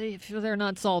salted. If they're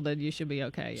not salted, you should be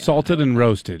okay. Yeah. Salted and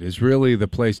roasted is really the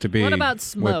place to be. What about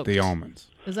smoked? With the almonds?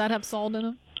 Does that have salt in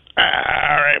them? All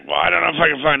right. Well, I don't know if I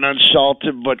can find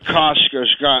unsalted, but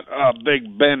Costco's got a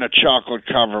big bin of chocolate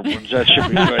covered ones. That should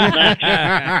be good.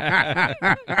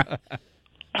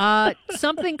 Next.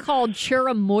 Something called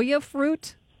cherimoya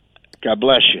fruit. God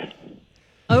bless you.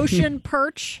 Ocean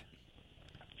perch.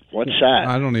 What's that?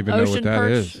 I don't even know Ocean what that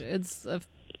perch. is. It's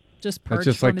just perch. That's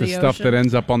just like from the stuff ocean. that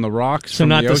ends up on the rocks. So from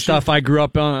not the the ocean? stuff I grew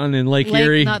up on in Lake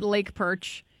Erie. Not lake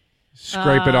perch.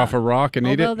 Scrape it off a rock and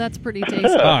eat although it. that's pretty tasty.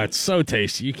 Oh, it's so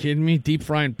tasty. You kidding me? Deep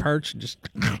frying perch, just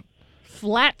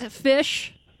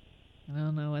Flatfish. I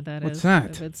don't know what that is. What's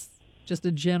that? If it's just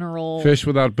a general Fish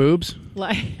without boobs.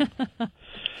 like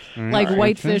Right. like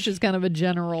whitefish is kind of a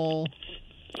general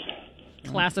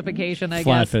classification, I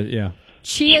guess. flatfish. Yeah.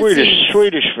 Chia seeds.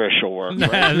 Swedish fish will work. Right?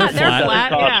 They're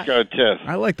flat, yeah. Costco too.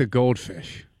 I like the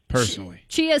goldfish personally.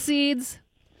 Chia seeds.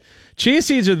 Chia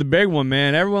seeds are the big one,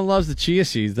 man. Everyone loves the chia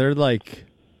seeds. They're like,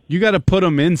 You got to put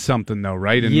them in something though,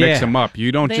 right? And mix Yeah. them up.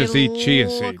 You don't They just eat chia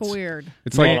look seeds. weird.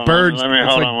 It's Hold like on, bird. let me It's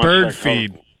hold like on one bird sec. Hold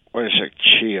feed. on. Wait a sec.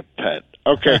 Chia pet.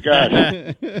 Okay, go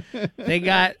ahead. they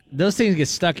got those things get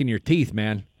stuck in your teeth,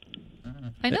 man.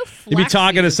 I know. You'd be flax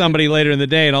talking to seeds. somebody later in the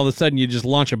day, and all of a sudden you just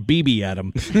launch a BB at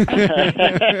them.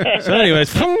 So,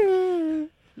 anyways,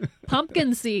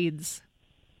 Pumpkin seeds.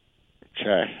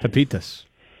 Okay. pepitas.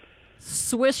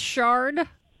 Swiss chard.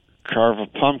 Carve a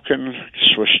pumpkin,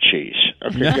 Swiss cheese.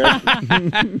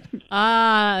 Okay,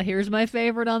 good. Here's my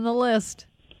favorite on the list.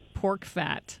 Pork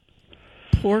fat.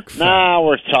 Pork fat. Now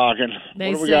we're talking.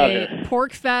 They what do we got say here?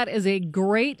 pork fat is a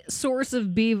great source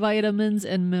of B vitamins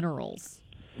and minerals.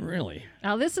 Really?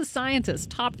 Now, this is scientists'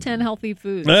 top 10 healthy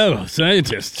foods. Oh,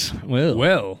 scientists.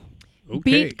 Well. Okay.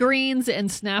 Beet greens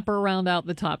and snapper round out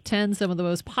the top 10. Some of the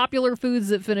most popular foods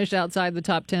that finish outside the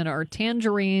top 10 are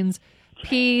tangerines,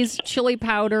 peas, chili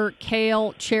powder,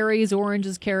 kale, cherries,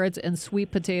 oranges, carrots, and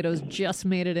sweet potatoes just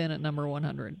made it in at number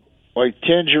 100. Like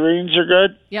tangerines are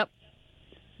good? Yep.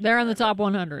 They're in the top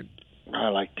 100. I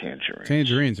like tangerines.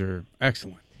 Tangerines are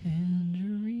excellent.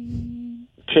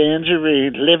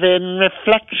 Tangerine, live in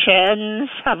reflections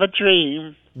of a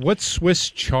dream. What's Swiss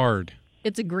chard?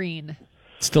 It's a green.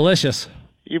 It's delicious.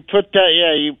 You put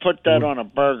that on a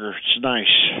burger. It's nice.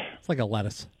 It's like a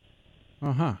lettuce.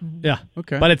 Uh-huh. Yeah.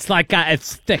 Okay. But it's like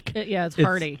it's thick. It's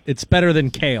hearty. It's better than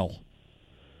kale.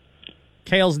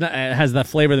 Kale's has that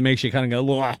flavor that makes you kind of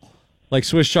go, "Ugh." Like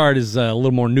Swiss chard is a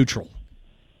little more neutral.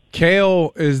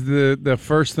 Kale is the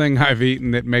first thing I've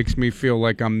eaten that makes me feel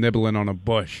like I'm nibbling on a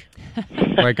bush.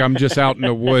 Like I'm just out in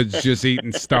the woods just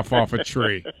eating stuff off a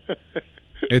tree.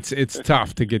 It's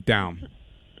tough to get down.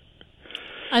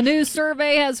 A new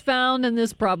survey has found, and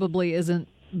this probably isn't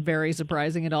very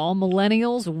surprising at all,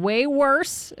 millennials way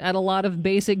worse at a lot of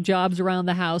basic jobs around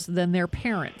the house than their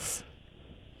parents.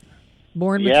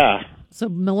 So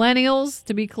millennials,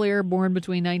 to be clear, born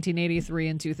between 1983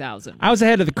 and 2000. I was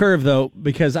ahead of the curve, though,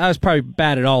 because I was probably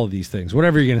bad at all of these things,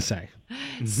 whatever you're going to say.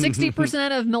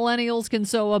 60% of millennials can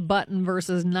sew a button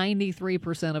versus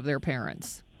 93% of their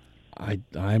parents.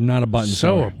 I'm not a button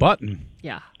Sew sewer. a button?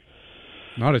 Yeah.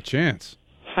 Not a chance.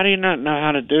 How do you not know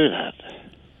how to do that?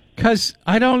 Because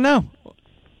I don't know.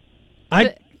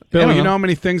 Bill, you know how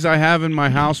many things I have in my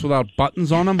house without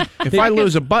buttons on them? If I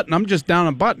lose a button, I'm just down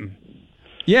a button.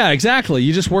 Yeah, exactly.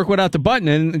 You just work without the button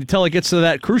until it gets to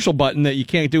that crucial button that you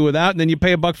can't do without, and then you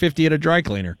pay $1.50 at a dry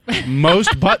cleaner.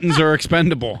 Most buttons are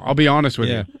expendable. I'll be honest with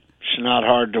you. It's not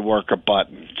hard to work a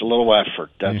button. It's a little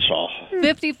effort, that's all.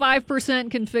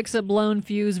 55% can fix a blown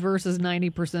fuse versus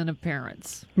 90% of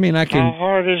parents. I mean, I How can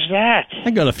hard is that?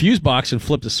 go to the fuse box and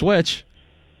flip the switch.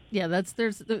 Yeah, it's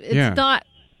not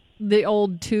the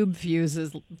old tube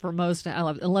fuses for most,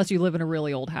 unless you live in a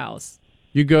really old house.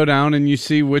 You go down and you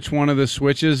see which one of the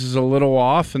switches is a little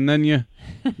off, and then you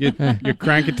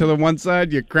crank it to the one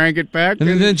side, you crank it back,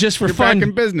 And then just for you're fun, back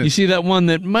in business. you see that one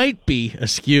that might be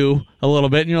askew a little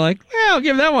bit, and you're like, I'll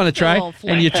give that one a try. little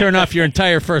And you turn off your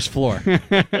entire first floor.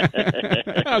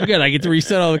 Oh, good. I get to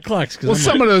reset all the clocks. Well,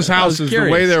 some of those houses, the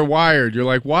way they're wired, you're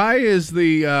like, why is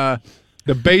the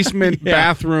basement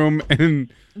bathroom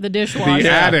and The dishwasher. the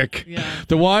attic?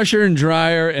 The washer and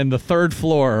dryer and the third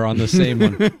floor are on the same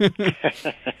one.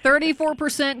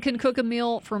 34% can cook a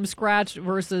meal from scratch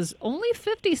versus only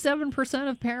 57%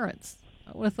 of parents.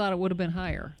 I would have thought it would have been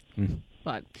higher.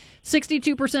 But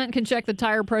 62% can check the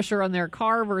tire pressure on their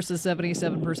car versus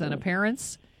 77% of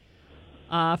parents.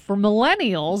 For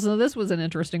millennials, now this was an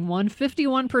interesting one,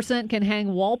 51% can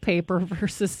hang wallpaper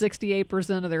versus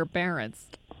 68% of their parents.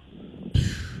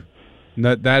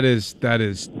 That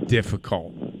is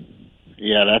difficult.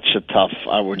 Yeah, that's a tough.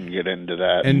 I wouldn't get into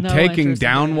that. And taking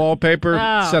down wallpaper,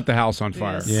 set the house on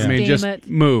fire. Yes. I mean, just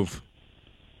move.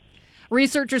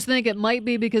 Researchers think it might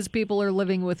be because people are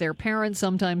living with their parents,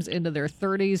 sometimes into their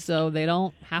 30s, so they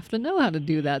don't have to know how to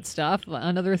do that stuff.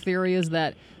 Another theory is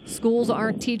that schools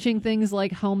aren't teaching things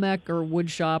like home ec or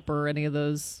woodshop or any of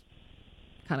those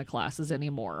kind of classes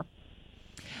anymore.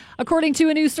 According to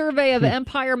a new survey of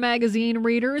Empire magazine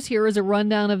readers, here is a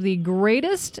rundown of the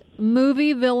greatest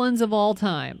movie villains of all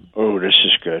time. Oh, this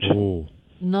is good.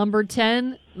 Number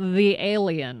 10, the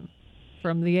Alien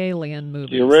from the Alien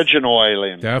movie. The original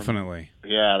Alien. Definitely.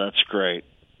 Yeah, that's great.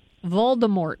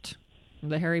 Voldemort from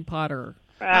the Harry Potter.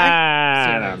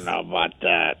 I don't know about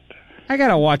that. I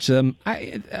gotta watch them.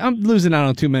 I'm losing out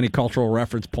on too many cultural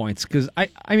reference points because I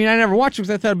mean I never watched them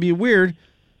because I thought it'd be weird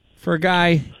for a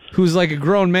guy who's like a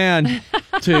grown man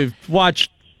to watch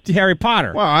Harry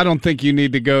Potter. Well, I don't think you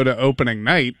need to go to opening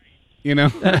night. You know,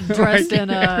 dressed in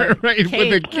a right cape.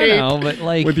 with a cape, but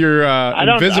like with your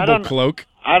invisible cloak.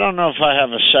 I don't know if I have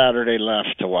a Saturday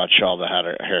left to watch all the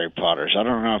Harry Potters. I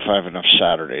don't know if I have enough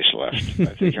Saturdays left.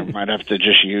 I think I might have to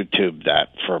just YouTube that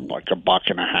for like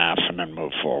 $1.50 and then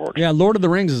move forward. Yeah, Lord of the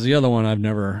Rings is the other one I've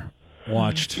never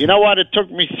watched. You know what? It took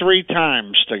me 3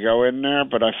 times to go in there,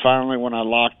 but I finally, when I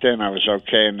locked in, I was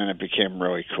okay, and then it became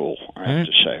really cool, I have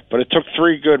to say. But it took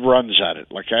 3 good runs at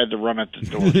it. Like, I had to run at the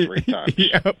door 3 times.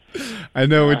 Yep. I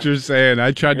know what you're saying.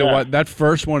 I tried to watch. That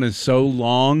first one is so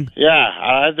long. Yeah,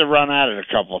 I had to run at it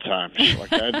a couple of times.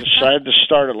 Like, I had to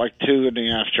start at like 2 in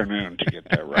the afternoon to get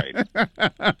that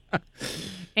right.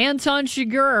 Anton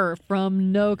Chigurh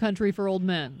from No Country for Old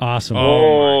Men. Awesome.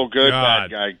 Oh, good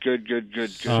God. bad guy. Good.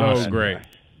 So great.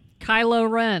 Kylo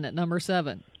Ren at number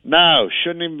 7. No,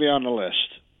 shouldn't even be on the list.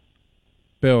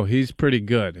 Bill, he's pretty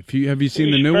good. Have you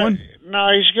seen the new one? No,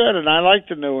 he's good, and I like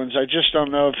the new ones. I just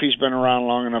don't know if he's been around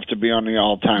long enough to be on the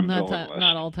all-time villain list.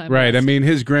 Not all-time. Right. list. I mean,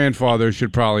 his grandfather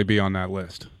should probably be on that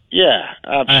list. Yeah,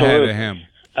 absolutely. Ahead of him.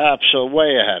 Absolutely,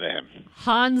 way ahead of him.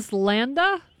 Hans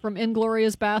Landa from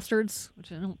Inglourious Bastards,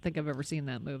 which I don't think I've ever seen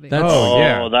that movie.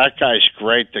 yeah. That guy's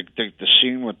great. The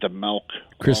scene with the milk.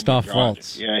 Christoph Oh, my God.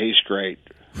 Waltz. Yeah, he's great.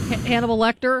 Hannibal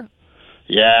Lecter.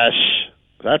 Yes,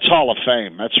 that's Hall of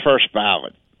Fame. That's first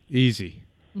ballot. Easy.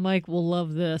 Mike will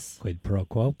love this. Quid pro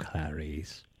quo,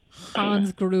 Clarice.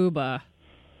 Hans Gruber.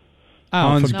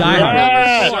 Hans from Die Hard.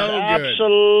 Yes, So good.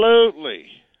 absolutely.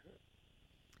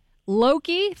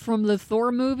 Loki from the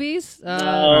Thor movies.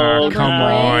 No, come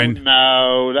on.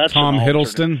 No, that's Tom an alternate.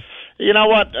 Hiddleston. You know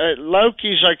what?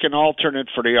 Loki's like an alternate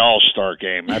for the All-Star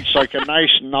game. That's like a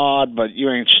nice nod, but you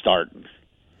ain't starting.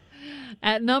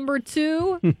 At number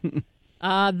 2,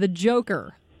 the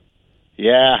Joker.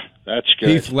 Yeah, that's good.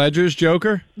 Heath Ledger's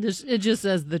Joker? It just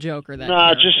says the Joker. That No,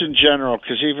 character. just in general,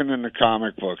 because even in the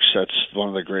comic books, that's one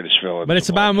of the greatest villains. But it's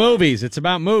about movies. It's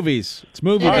about movies. It's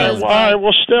movie It villains. is. All right,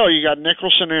 well, still, you got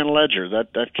Nicholson and Ledger.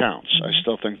 That counts. I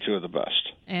still think 2 of the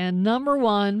best. And number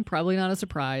 1, probably not a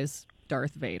surprise,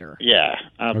 Darth Vader. Yeah,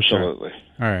 absolutely.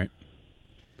 All right.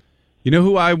 You know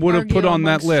who I would have put Argue on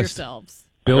that amongst list? yourselves.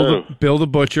 Who? Bill the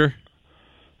Butcher.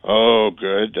 Oh,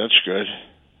 good. That's good.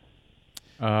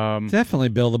 Definitely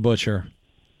Bill the Butcher.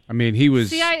 I mean, he was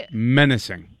See,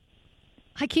 menacing.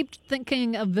 I keep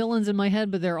thinking of villains in my head,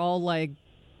 but they're all like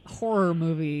horror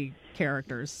movie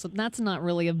characters. So that's not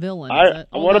really a villain. Is it?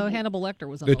 Although Hannibal Lecter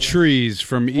was on The the list. trees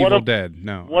from Evil Dead.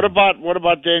 No. What about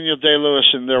Daniel Day-Lewis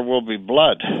in There Will Be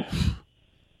Blood?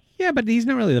 Yeah, but he's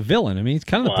not really the villain. I mean, he's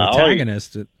kind of the Well,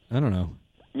 protagonist. I don't know.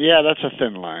 Yeah, that's a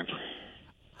thin line.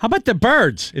 How about the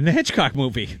birds in the Hitchcock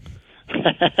movie?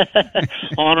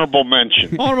 Honorable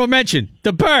mention. Honorable mention.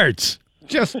 The birds.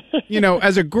 Just,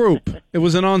 as a group, it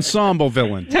was an ensemble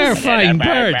villain. Terrifying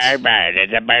birds. The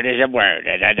bird is a word.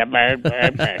 The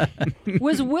bird.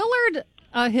 Was Willard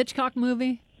a Hitchcock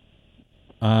movie?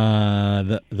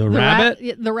 The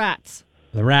rabbit? The rats.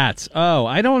 The rats. Oh,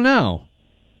 I don't know.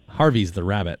 Harvey's the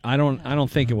rabbit. I don't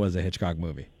think it was a Hitchcock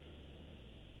movie.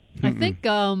 I think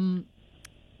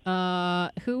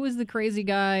who was the crazy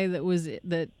guy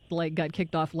that got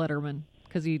kicked off Letterman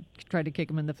because he tried to kick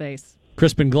him in the face?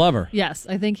 Crispin Glover. Yes,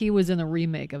 I think he was in a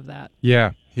remake of that.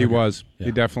 Yeah, he was. Yeah.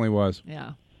 He definitely was.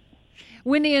 Yeah.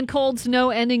 Windy and cold snow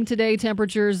ending today.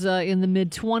 Temperatures in the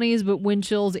mid-20s, but wind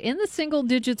chills in the single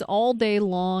digits all day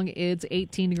long. It's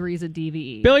 18 degrees at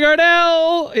DVE. Billy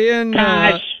Gardell in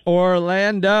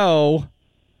Orlando.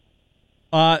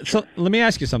 So let me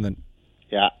ask you something.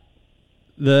 Yeah.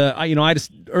 I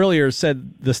just earlier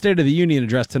said the State of the Union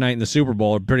address tonight and the Super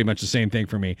Bowl are pretty much the same thing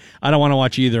for me. I don't want to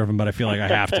watch either of them, but I feel like I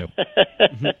have to.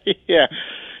 Yeah.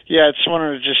 Yeah, it's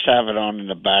wanted to just have it on in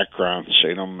the background so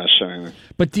you don't miss anything.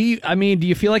 But do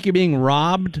you feel like you're being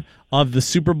robbed of the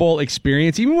Super Bowl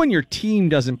experience, even when your team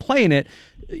doesn't play in it?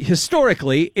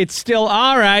 Historically, it's still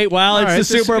all right. Well, All it's right, the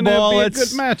this is Super gonna Bowl. be a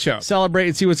Let's good matchup. Celebrate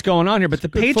and see what's going on here. But the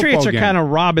good Patriots football are game. kind of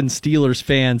robbing Steelers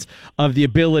fans of the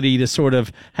ability to sort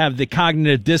of have the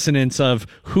cognitive dissonance of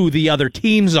who the other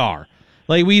teams are.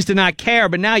 Like, we used to not care,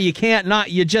 but now you can't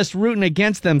not. You're just rooting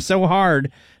against them so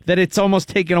hard that it's almost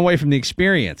taken away from the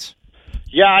experience.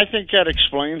 Yeah, I think that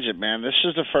explains it, man. This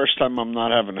is the first time I'm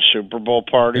not having a Super Bowl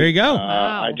party. There you go.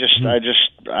 I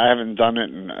haven't done it,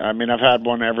 and I mean, I've had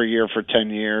one every year for 10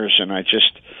 years, and I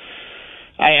just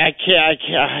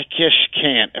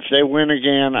can't. If they win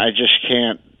again, I just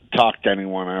can't talk to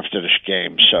anyone after this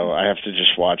game. So I have to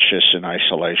just watch this in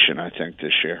isolation, I think,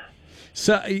 this year.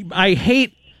 So I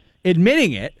hate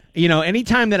admitting it. You know,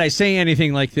 anytime that I say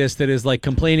anything like this that is like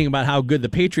complaining about how good the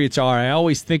Patriots are, I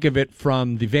always think of it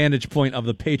from the vantage point of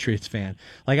the Patriots fan.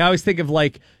 Like, I always think of,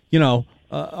 like, you know,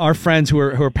 our friends who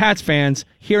are Pats fans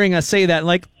hearing us say that,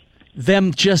 like,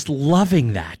 them just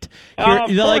loving that. They're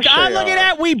like, look at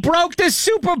that. We broke the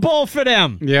Super Bowl for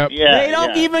them. Yep. Yeah, They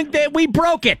don't even, we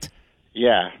broke it.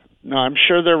 Yeah. No, I'm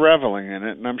sure they're reveling in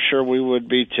it, and I'm sure we would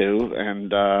be too.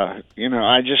 And, you know,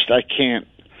 I can't.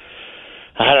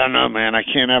 I don't know, man. I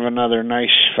can't have another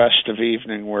nice festive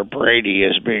evening where Brady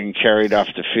is being carried off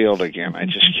the field again. I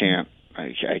just can't.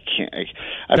 I can't.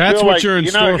 I That's feel what like, you're in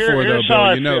store for, though, here's how Bill.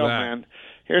 I You know feel, that. man.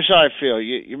 Here's how I feel.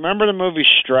 You remember the movie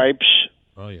Stripes?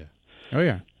 Oh, yeah. Oh,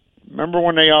 yeah. Remember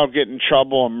when they all get in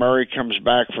trouble and Murray comes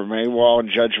back from AWOL and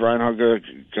Judge Reinhold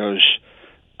goes,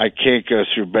 I can't go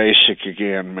through basic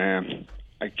again, man.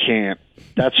 I can't.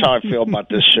 That's how I feel about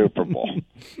this Super Bowl.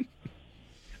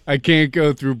 I can't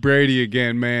go through Brady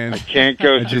again, man. I can't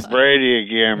go through Brady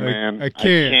again, man. I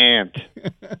can't.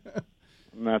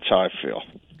 And that's how I feel.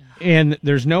 And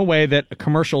there's no way that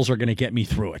commercials are going to get me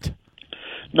through it.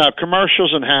 No,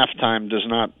 commercials and halftime does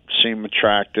not seem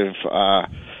attractive. I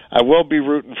will be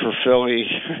rooting for Philly,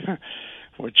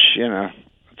 which, you know,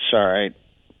 it's all right.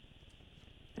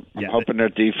 I'm hoping their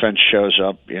defense shows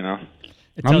up, you know.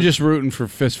 I'm just rooting for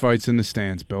fistfights in the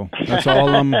stands, Bill. That's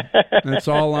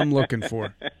all I'm looking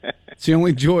for. It's the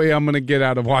only joy I'm going to get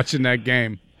out of watching that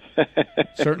game.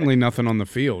 Certainly nothing on the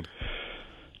field.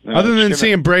 No, Other than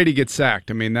seeing Brady get sacked.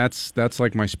 I mean, that's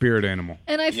like my spirit animal.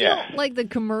 And I feel like the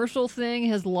commercial thing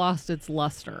has lost its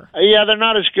luster. Yeah, they're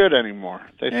not as good anymore.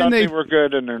 They thought they were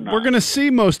good, and they're not. We're going to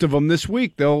see most of them this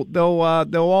week. They'll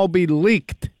all be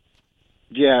leaked.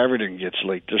 Yeah, everything gets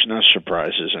leaked. There's no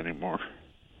surprises anymore.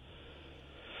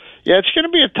 Yeah, it's going to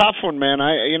be a tough one, man.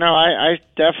 I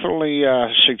definitely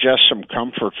suggest some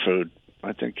comfort food.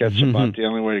 I think that's about the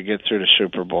only way to get through the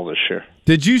Super Bowl this year.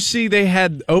 Did you see they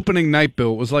had opening night,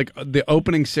 Bill? It was like the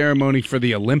opening ceremony for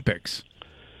the Olympics.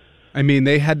 I mean,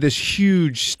 they had this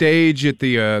huge stage at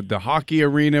the hockey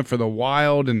arena for the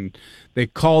Wild, and they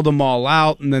called them all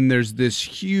out, and then there's this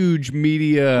huge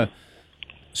media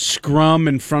scrum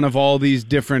in front of all these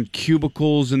different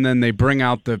cubicles, and then they bring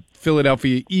out the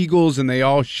Philadelphia Eagles, and they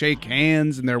all shake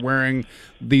hands, and they're wearing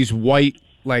these white,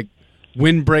 like,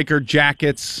 windbreaker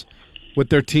jackets with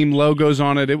their team logos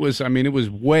on it. It was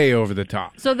way over the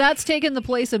top. So that's taken the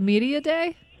place of Media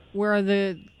Day, where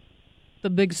the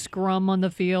big scrum on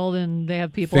the field, and they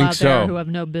have people out there who have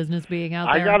no business being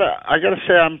out there. I gotta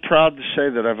say, I'm proud to say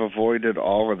that I've avoided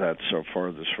all of that so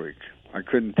far this week. I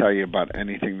couldn't tell you about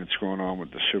anything that's going on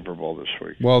with the Super Bowl this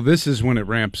week. Well, this is when it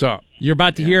ramps up. You're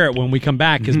about to hear it when we come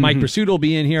back, because Mike Pursuit will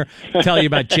be in here to tell you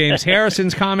about James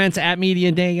Harrison's comments at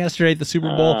Media Day yesterday at the Super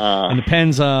Bowl. And the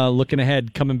Pens looking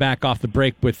ahead, coming back off the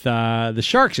break with the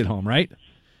Sharks at home, right?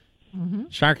 Mm-hmm.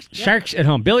 Sharks at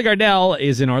home. Billy Gardell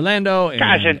is in Orlando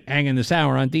and hanging this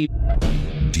hour on DVE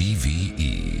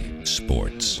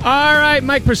Sports. All right,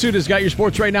 Mike Pursuit has got your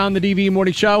sports right now on the DVE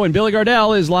Morning Show, and Billy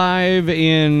Gardell is live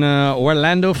in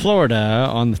Orlando, Florida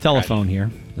on the telephone here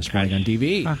this morning on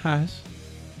DVE.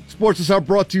 Sports is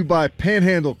brought to you by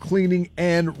Panhandle Cleaning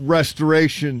and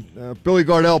Restoration. Billy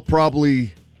Gardell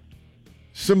probably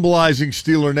symbolizing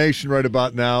Steeler Nation right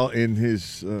about now in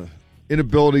his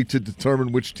inability to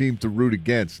determine which team to root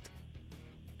against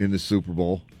in the Super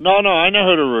Bowl. No, I know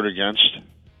who to root against.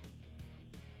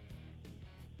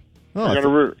 Oh, I got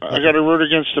to root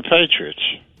against the Patriots.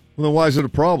 Well, then why is it a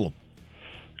problem?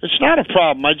 It's not a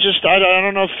problem. I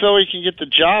don't know if Philly can get the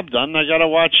job done. I got to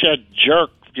watch that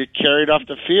jerk get carried off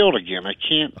the field again. I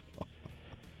can't.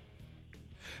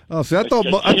 Oh, see, I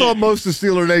thought most of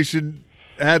Steeler Nation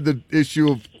had the issue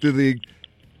of do they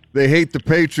they hate the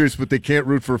Patriots, but they can't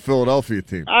root for a Philadelphia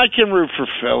team. I can root for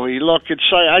Philly. Look, it's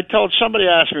like somebody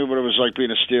asked me what it was like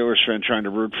being a Steelers fan trying to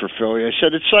root for Philly. I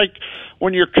said it's like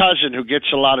when your cousin who gets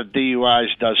a lot of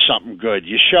DUIs does something good.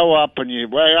 You show up and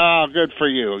good for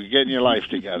you. You're getting your life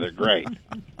together. Great.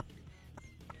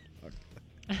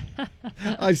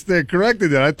 I stand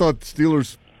corrected then. I thought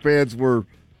Steelers fans were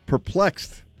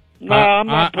perplexed. No, I'm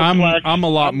not perplexed. I'm a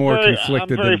lot more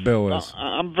conflicted than Bill is.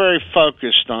 I'm very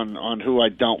focused on who I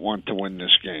don't want to win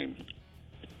this game.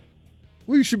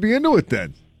 Well, you should be into it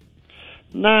then.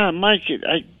 Nah, Mike.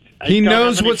 He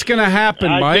knows what's going to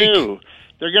happen, Mike. I do.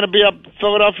 They're going to be up.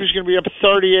 Philadelphia's going to be up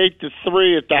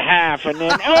 38-3 at the half, and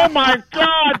then, oh my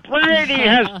God, Brady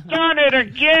has done it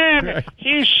again.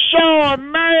 He's so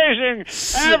amazing.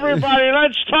 Everybody,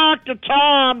 let's talk to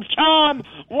Tom. Tom,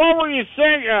 what were you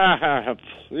thinking?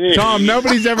 Tom,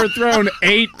 nobody's ever thrown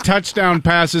 8 touchdown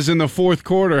passes in the fourth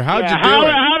quarter. How'd you do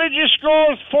it? How did you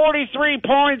score 43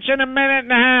 points in a minute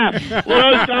and a half?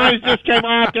 Well, those guys just came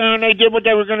out there and they did what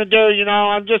they were going to do. You know,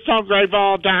 I'm just so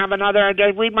grateful to have another.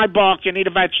 Read my book and eat a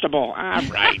vegetable. All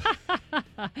right.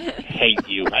 Hate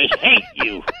you. I hate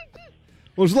you.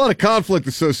 Well, there's a lot of conflict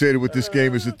associated with this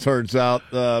game, as it turns out.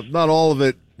 Not all of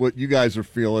it what you guys are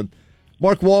feeling.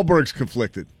 Mark Wahlberg's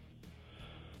conflicted.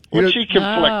 What's he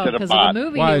conflicted about?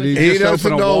 Why, he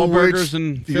doesn't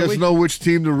know which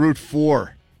team to root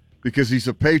for because he's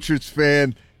a Patriots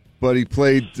fan, but he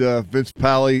played Vince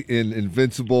Pally in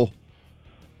Invincible.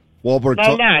 Wahlberg.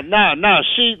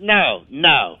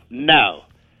 No.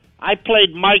 I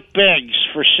played Mike Biggs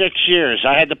for 6 years.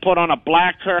 I had to put on a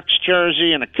Blackhawks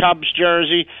jersey and a Cubs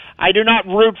jersey. I do not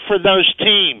root for those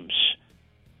teams.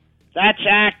 That's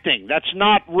acting. That's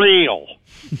not real.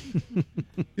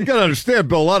 You got to understand,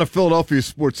 Bill, a lot of Philadelphia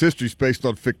sports history is based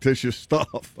on fictitious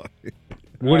stuff.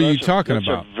 What are you talking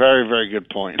about? That's a very, very good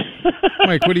point.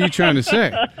 Mike, what are you trying to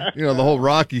say? You know, the whole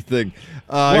Rocky thing.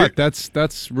 What?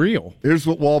 That's real. Here's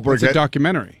what Wahlberg It's a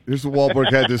documentary. Here's what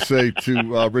Wahlberg had to say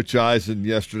to Rich Eisen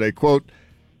yesterday. Quote,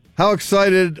 "How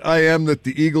excited I am that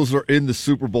the Eagles are in the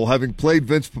Super Bowl, having played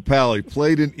Vince Papale,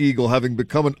 played an Eagle, having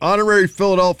become an honorary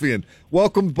Philadelphian,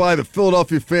 welcomed by the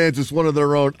Philadelphia fans as one of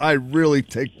their own. I really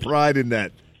take pride in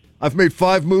that. I've made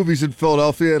 5 movies in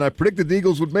Philadelphia, and I predicted the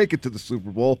Eagles would make it to the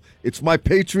Super Bowl. It's my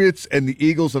Patriots and the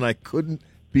Eagles, and I couldn't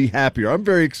be happier. I'm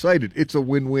very excited. It's a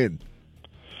win-win."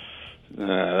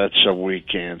 That's a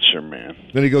weak answer, man.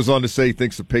 Then he goes on to say he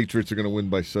thinks the Patriots are going to win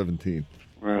by 17.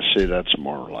 Well, see, that's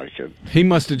more like it. He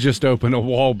must have just opened a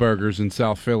Wahlburgers in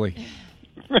South Philly.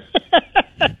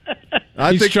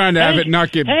 He's trying to have it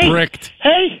not get bricked.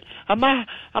 Hey, I'm out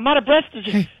of breath. Did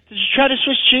you try the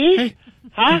Swiss cheese? Hey,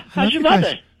 huh? How's your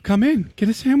mother? Come in, get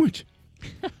a sandwich.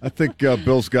 I think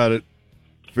Bill's got it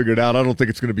figured out. I don't think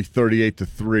it's going to be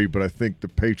 38-3, but I think the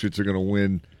Patriots are going to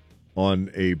win on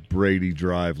a Brady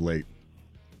drive late.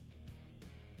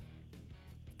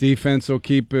 Defense will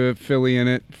keep Philly in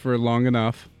it for long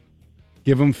enough.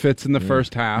 Give them fits in the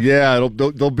first half. Yeah,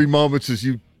 there'll be moments, as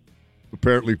you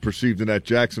apparently perceived in that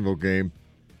Jacksonville game,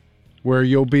 where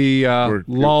you'll be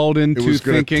lulled into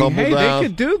thinking, hey, they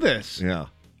could do this. Yeah,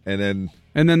 and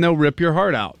then they'll rip your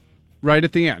heart out right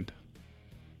at the end.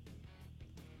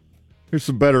 Here's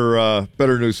some better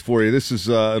news for you. This is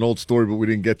an old story, but we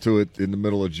didn't get to it in the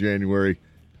middle of January.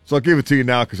 So I'll give it to you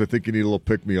now because I think you need a little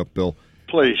pick-me-up, Bill.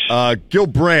 Please. Gil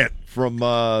Brandt from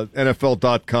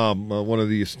NFL.com, one of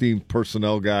the esteemed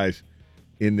personnel guys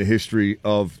in the history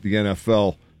of the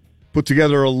NFL, put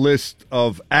together a list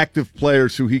of active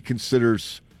players who he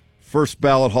considers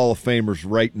first-ballot Hall of Famers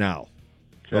right now.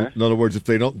 Okay. In other words, if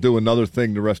they don't do another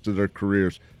thing the rest of their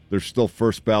careers, they're still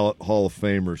first-ballot Hall of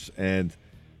Famers. And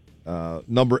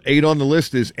number 8 on the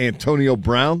list is Antonio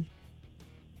Brown,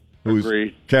 who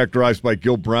is characterized by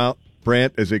Gil Brandt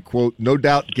as a, quote, no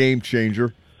doubt game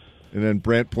changer. And then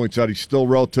Brandt points out he's still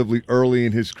relatively early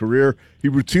in his career. He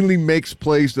routinely makes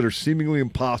plays that are seemingly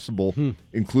impossible,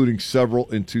 including several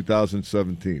in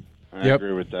 2017. I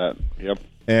agree with that. Yep.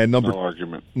 And no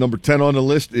argument. Number 10 on the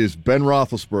list is Ben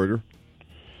Roethlisberger,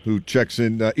 who checks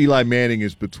in. Eli Manning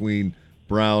is between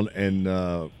Brown and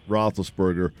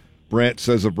Roethlisberger. Brandt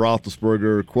says of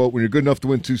Roethlisberger, quote, when you're good enough to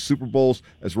win 2 Super Bowls,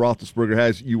 as Roethlisberger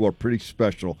has, you are pretty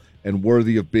special and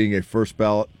worthy of being a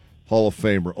first-ballot Hall of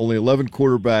Famer. Only 11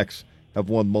 quarterbacks have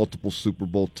won multiple Super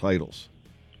Bowl titles.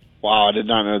 Wow, I did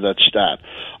not know that stat.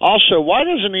 Also, why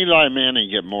doesn't Eli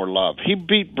Manning get more love? He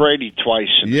beat Brady twice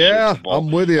in the Super Bowl.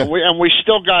 I'm with you. And we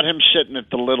still got him sitting at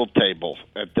the little table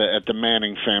at the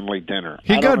Manning family dinner.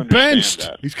 He got benched.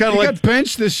 That. He's kind of like got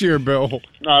benched this year, Bill.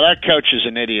 No, that coach is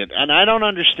an idiot, and I don't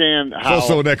understand how. He's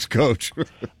also an ex-coach.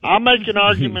 I'll make an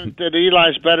argument that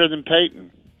Eli's better than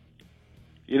Peyton.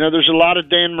 You know, there's a lot of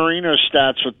Dan Marino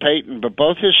stats with Peyton, but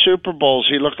both his Super Bowls,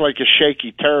 he looked like a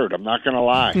shaky turd. I'm not going to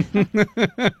lie.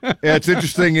 Yeah, it's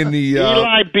interesting in the...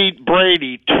 Eli beat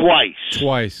Brady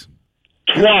twice.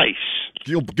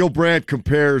 Gil Brandt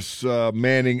compares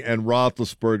Manning and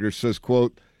Roethlisberger, says,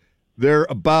 quote, they're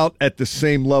about at the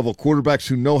same level. Quarterbacks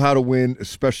who know how to win,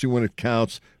 especially when it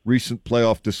counts, recent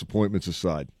playoff disappointments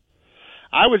aside.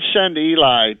 I would send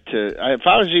Eli to. If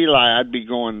I was Eli, I'd be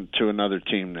going to another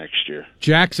team next year.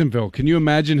 Jacksonville. Can you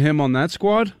imagine him on that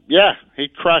squad? Yeah,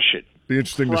 he'd crush it. Be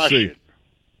interesting to see. It.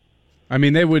 I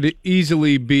mean, they would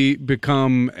easily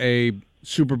become a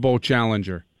Super Bowl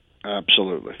challenger.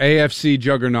 Absolutely. AFC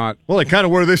juggernaut. Well, they kind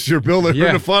of were this year, Bill. They're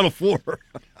in the Final Four.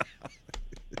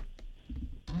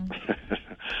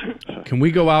 Can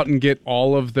we go out and get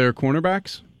all of their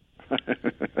cornerbacks?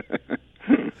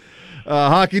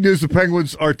 Hockey news, the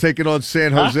Penguins are taking on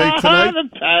San Jose tonight. The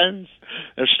Pens.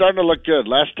 They're starting to look good.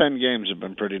 Last 10 games have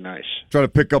been pretty nice. Trying to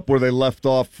pick up where they left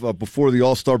off before the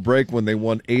All-Star break when they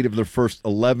won 8 of their first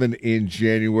 11 in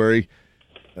January.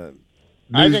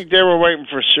 I think they were waiting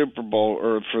for Super Bowl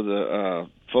or for the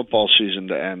football season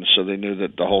to end, so they knew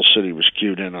that the whole city was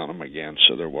queued in on them again,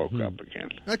 so they woke up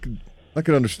again. I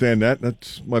could understand that.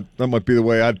 That might be the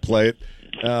way I'd play it.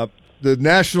 The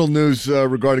national news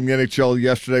regarding the NHL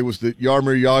yesterday was that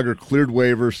Jaromir Jagr cleared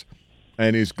waivers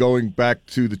and is going back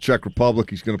to the Czech Republic.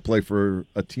 He's going to play for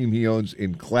a team he owns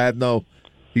in Kladno.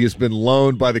 He has been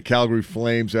loaned by the Calgary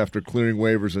Flames after clearing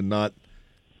waivers and not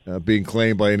being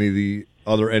claimed by any of the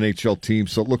other NHL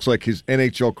teams. So it looks like his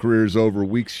NHL career is over,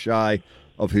 weeks shy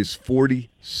of his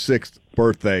 46th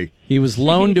birthday. He was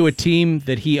loaned to a team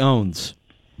that he owns.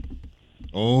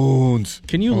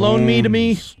 Can you loan me to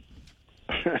me?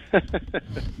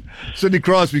 Sidney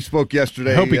Crosby spoke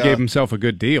yesterday. I hope he gave himself a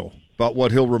good deal. About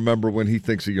what he'll remember when he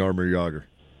thinks of Jaromir Jagr.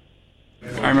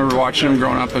 I remember watching him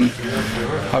growing up and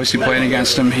obviously playing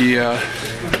against him. He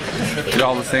did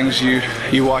all the things you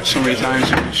watch so many times.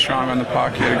 He was strong on the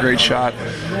puck. He had a great shot.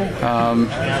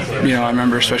 I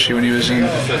remember especially when he was in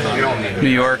New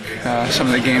York, some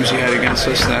of the games he had against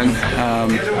us then.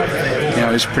 He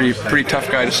was a pretty tough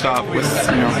guy to stop with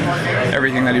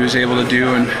everything that he was able to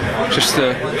do and just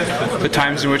the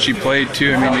times in which he played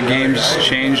too. I mean, the games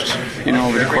changed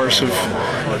over the course of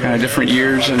different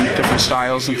years and different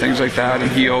styles and things like that, and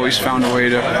he always found a way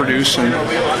to produce and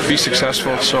be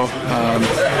successful. So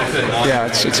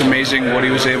it's amazing what he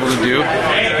was able to do,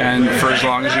 and for as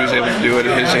long as he was able to do it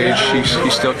at his age, he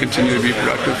still continued to be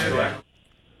productive.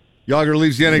 Jagr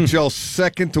leaves the NHL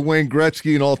second to Wayne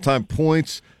Gretzky in all-time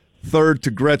points, third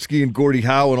to Gretzky and Gordie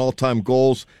Howe in all-time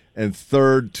goals, and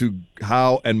third to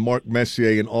Howe and Mark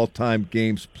Messier in all-time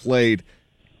games played.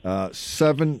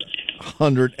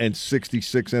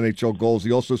 766 NHL goals.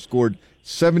 He also scored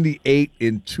 78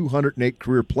 in 208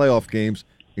 career playoff games,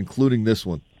 including this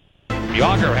one.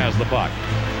 Jagr has the puck.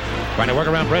 Trying to work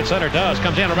around Brett Sutter. Does.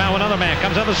 Comes in around one other man.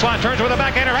 Comes in the slot. Turns with a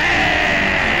backhander.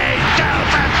 Hey!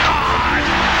 Shoots and scores!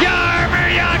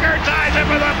 Jaromir Jagr ties it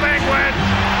for the Penguins.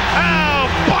 Oh,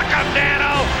 buck 'em,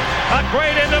 Dano. A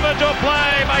great individual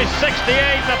play by 68.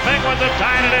 The Penguins have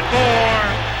tied it at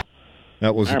 4.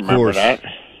 That was, of course,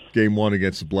 Game 1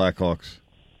 against the Blackhawks.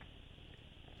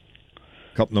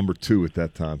 Cup number 2 at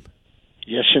that time.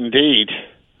 Yes, indeed.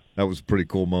 That was a pretty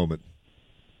cool moment.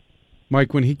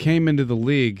 Mike, when he came into the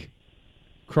league,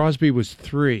 Crosby was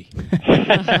 3.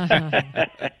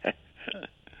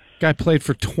 Guy played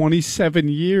for 27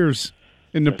 years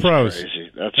in the pros.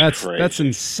 Crazy. That's crazy. That's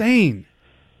insane.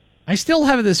 I still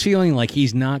have this feeling like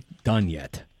he's not done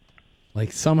yet.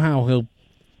 Like somehow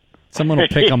someone will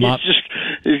pick him up.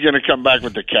 He's going to come back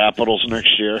with the Capitals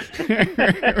next year.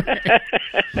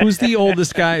 Who's the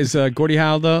oldest guy? Is Gordie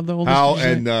Howe the oldest? Howe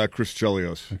and Chris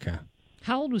Chelios. Okay.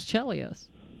 How old was Chelios?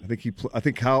 I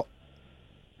think Howe.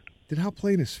 Did Howe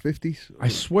play in his 50s? I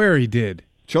swear he did.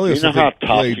 Chelios, you know how tough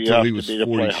played you till have he to was be to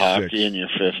 46. play hockey in your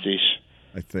 50s?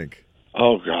 I think.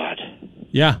 Oh, God.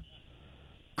 Yeah.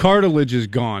 Cartilage is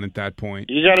gone at that point.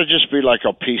 You got to just be like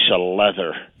a piece of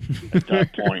leather at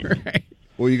that point. Right.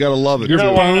 Well, you got to love it. Your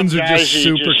bones are just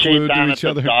super glued to each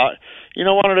other. You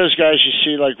know, one of those guys you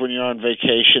see like when you're on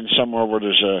vacation somewhere where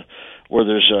there's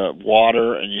a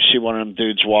water, and you see one of them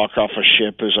dudes walk off a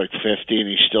ship who's like 50 and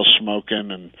he's still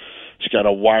smoking and he's got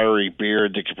a wiry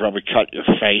beard that could probably cut your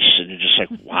face, and you're just like,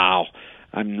 wow,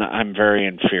 I'm very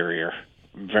inferior.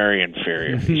 I'm very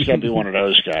inferior. He's got to be one of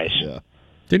those guys. Yeah.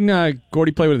 Didn't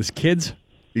Gordie play with his kids?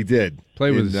 He did.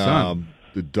 Play with his son.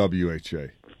 The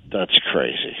WHA. That's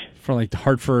crazy. For like the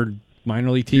Hartford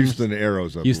minor league teams? Houston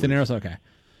Aeros, I Houston believe. Aeros, okay.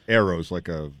 Aeros,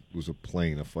 was a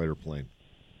plane, a fighter plane.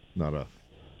 Not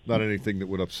anything that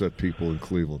would upset people in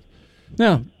Cleveland.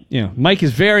 No. Mike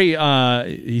is very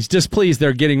he's displeased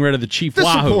they're getting rid of the Chief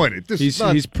Wahoo.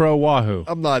 Disappointed. He's pro Wahoo.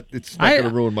 I'm not. It's not going to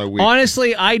ruin my week.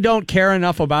 Honestly, I don't care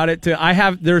enough about it.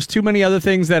 There's too many other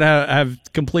things that have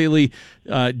completely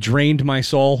drained my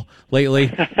soul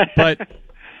lately. But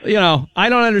I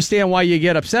don't understand why you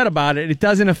get upset about it. It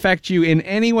doesn't affect you in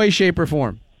any way, shape, or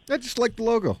form. I just like the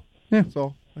logo. Yeah.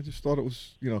 So I just thought it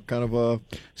was kind of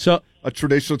a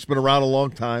tradition that's been around a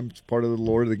long time. It's part of the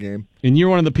lore of the game. And you're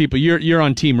one of the people. You're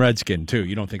on Team Redskin too.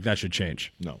 You don't think that should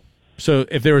change? No. So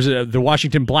if there was the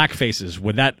Washington Black Faces,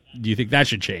 do you think that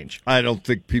should change? I don't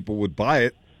think people would buy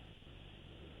it.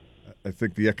 I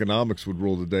think the economics would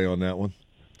rule the day on that one.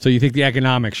 So you think the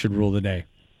economics should rule the day?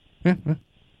 Yeah.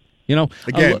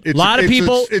 Again, a lot of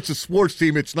people. It's a sports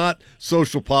team. It's not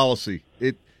social policy.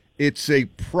 It's a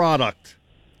product.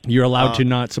 You're allowed to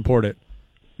not support it.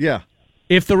 Yeah.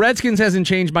 If the Redskins hasn't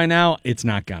changed by now, it's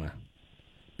not gonna.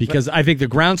 Because I think the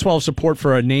groundswell of support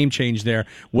for a name change there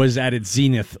was at its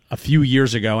zenith a few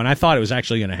years ago, and I thought it was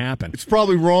actually going to happen. It's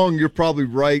probably wrong. You're probably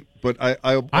right, but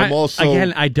I'm also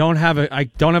again. I don't have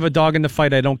a dog in the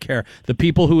fight. I don't care. The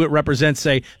people who it represents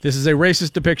say this is a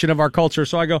racist depiction of our culture,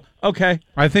 so I go okay.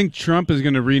 I think Trump is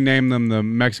going to rename them the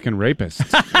Mexican Rapists.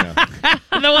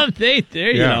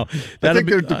 That'd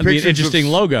be an interesting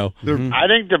logo. I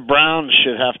think the Browns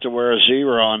should have to wear a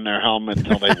zero on their helmet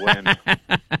until they win.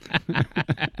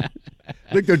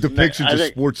 I think they're depictions of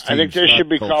sports teams. I think they should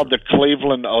be called the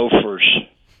Cleveland Ophers.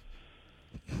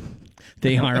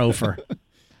 They are Ophir.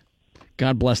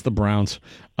 God bless the Browns.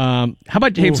 How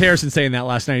about James Harrison saying that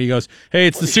last night? He goes, "Hey,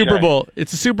 it's the Super Bowl.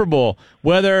 It's the Super Bowl.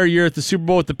 Whether you're at the Super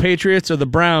Bowl with the Patriots or the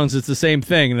Browns, it's the same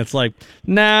thing." And it's like,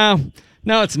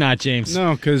 no, it's not, James.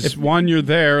 No, because one, you're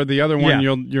there. The other one,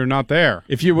 you're not there.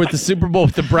 If you're with the Super Bowl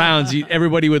with the Browns,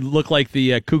 everybody would look like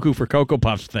the Cuckoo for Cocoa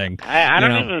Puffs thing. I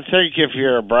don't even think if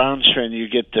you're a Browns fan,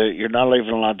 you're not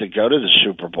even allowed to go to the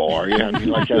Super Bowl, are you? I mean,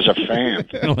 like as a fan.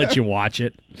 They'll let you watch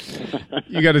it.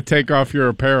 You got to take off your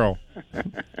apparel.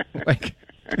 Like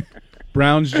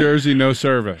Browns jersey, no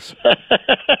service.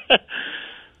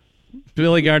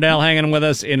 Billy Gardell hanging with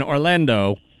us in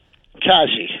Orlando.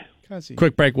 Kazi.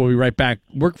 Quick break. We'll be right back.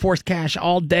 Workforce Cash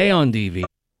all day on DV.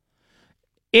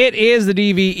 It is the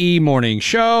DVE Morning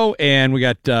Show, and we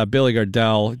got Billy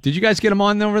Gardell. Did you guys get him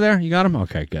on over there? You got him?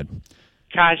 Okay, good.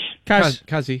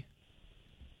 Kazi.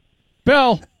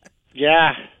 Bill.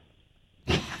 Yeah.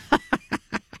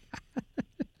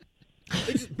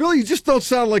 Billy, you just don't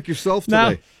sound like yourself today.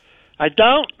 No. I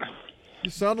don't? You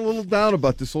sound a little down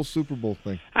about this whole Super Bowl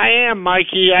thing. I am,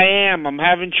 Mikey. I am. I'm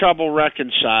having trouble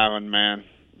reconciling, man.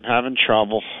 Having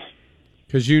trouble.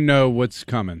 Because you know what's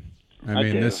coming. I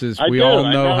mean, do. We all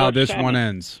know how this one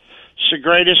ends. It's the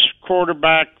greatest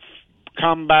quarterback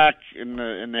comeback in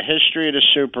the history of the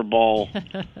Super Bowl.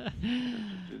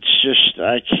 It's just,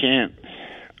 I can't.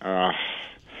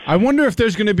 I wonder if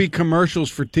there's going to be commercials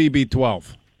for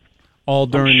TB12 all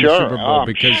during the Super Bowl.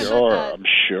 I'm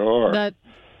sure.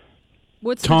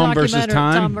 What's Tom the versus documentary?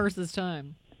 Time? Tom versus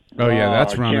Time. Oh, yeah,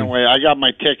 that's running. I can't wait. I got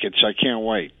my tickets. I can't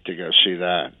wait to go see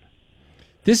that.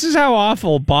 This is how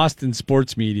awful Boston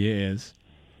sports media is.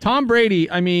 Tom Brady,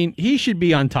 I mean, he should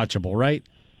be untouchable, right?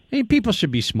 I mean, people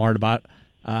should be smart about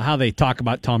how they talk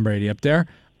about Tom Brady up there.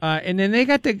 And then they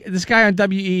got this guy on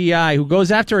WEEI who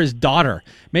goes after his daughter,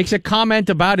 makes a comment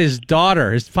about his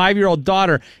daughter, his 5-year-old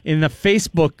daughter, in the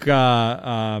Facebook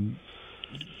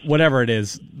whatever it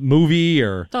is, movie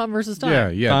or Tom versus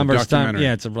Time. Yeah, Tom versus Time. documentary.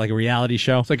 Yeah, it's like a reality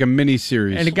show. It's like a mini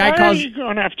series. And the guy Why are you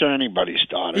going after anybody's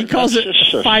daughter? He calls it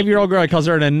a 5-year-old girl. He calls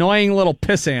her an annoying little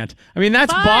pissant. I mean,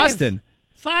 that's Boston.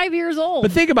 5 years old.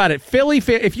 But think about it, Philly.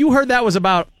 If you heard that was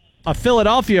about a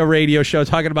Philadelphia radio show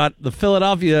talking about the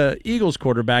Philadelphia Eagles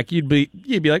quarterback, you'd be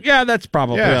like, yeah, that's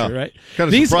probably true, right?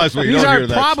 Kind of surprised when you these don't are hear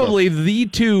that probably the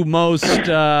two most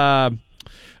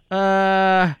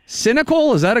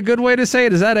cynical. Is that a good way to say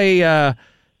it? Is that a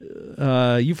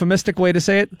euphemistic way to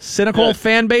say it? Cynical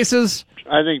fan bases?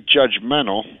 I think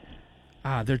judgmental.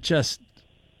 They're just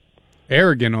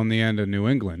arrogant on the end of New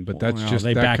England, but that's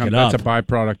they back it up. That's a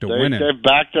byproduct of winning. They've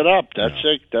backed it up. That's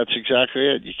it. That's exactly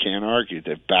it. You can't argue.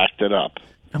 They've backed it up.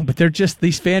 No, but they're just,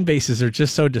 these fan bases are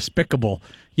just so despicable.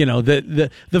 You know, the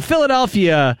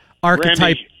Philadelphia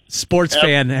archetype sports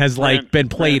fan has been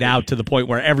played out to the point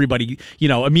where everybody,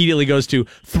 immediately goes to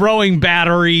throwing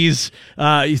batteries,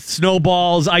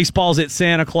 snowballs, ice balls at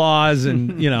Santa Claus,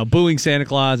 and booing Santa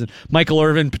Claus, and Michael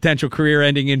Irvin, potential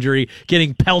career-ending injury,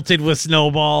 getting pelted with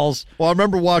snowballs. Well, I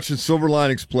remember watching Silver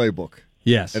Linings Playbook.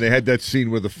 Yes. And they had that scene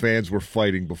where the fans were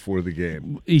fighting before the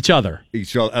game. Each other.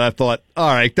 And I thought,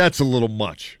 all right, that's a little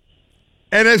much.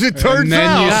 And as it turns and then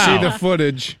out, you see the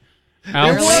footage.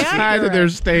 Outside of their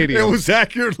stadium. It was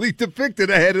accurately depicted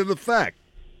ahead of the fact.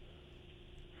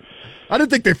 I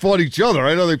didn't think they fought each other.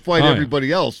 I know they fight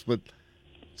everybody else, but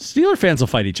Steeler fans will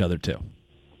fight each other too.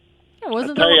 Yeah,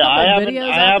 wasn't Tell there you, a I couple haven't, videos I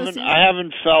out this haven't, season? I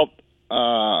haven't felt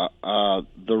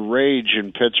the rage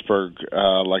in Pittsburgh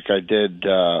like I did.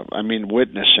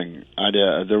 Witnessing.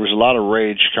 There was a lot of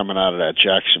rage coming out of that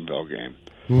Jacksonville game.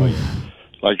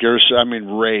 Like there's,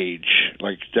 rage,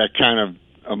 like that kind of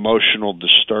emotional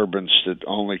disturbance that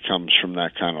only comes from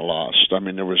that kind of loss.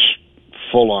 There was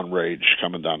full-on rage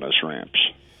coming down those ramps.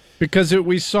 Because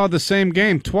we saw the same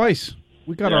game twice.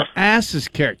 We got our asses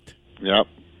kicked. Yep.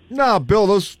 nah, Bill,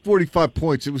 those 45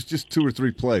 points, it was just 2 or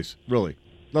 3 plays, really.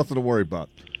 Nothing to worry about.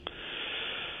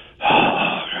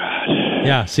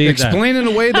 Yeah, see, explaining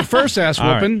away the first ass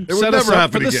whooping It would set us never up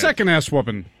happen for the again. second ass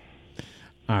whooping.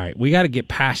 All right, we got to get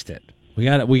past it. We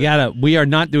are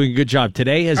not doing a good job.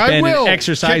 Today has been an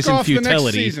exercise in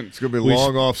futility. It's going to be a We've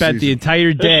long off spent season. the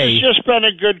entire day. This has just been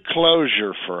a good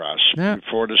closure for us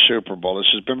before the Super Bowl. This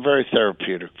has been very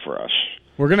therapeutic for us.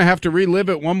 We're going to have to relive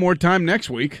it one more time next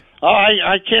week. Oh,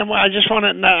 I can't. I just want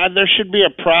to. There should be a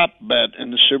prop bet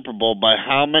in the Super Bowl by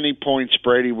how many points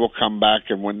Brady will come back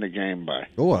and win the game by.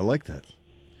 Oh, I like that.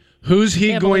 Who's he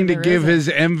Can't going to believe there give his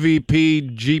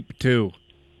MVP Jeep to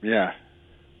Yeah,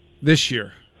 this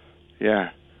year? yeah.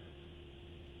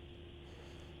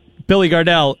 Billy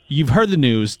Gardell, you've heard the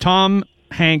news. Tom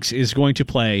Hanks is going to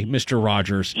play Mr.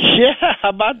 Rogers. Yeah, how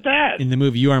about that? In the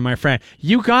movie You Are My Friend.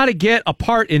 You got to get a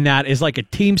part in that as like a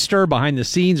teamster behind the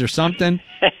scenes or something.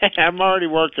 I'm already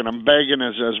working. I'm begging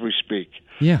as we speak.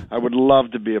 Yeah. I would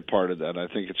love to be a part of that. I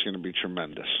think it's going to be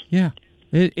tremendous. Yeah.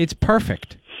 It's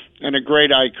perfect. And a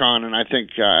great icon, and I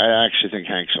actually think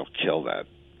Hanks will kill that.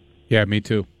 Yeah, me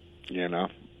too. You know?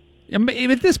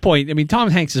 At this point,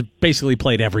 Tom Hanks has basically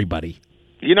played everybody.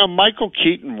 You know, Michael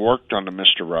Keaton worked on the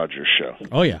Mr. Rogers show.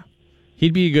 Oh, yeah.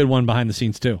 He'd be a good one behind the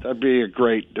scenes, too. That'd be a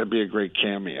great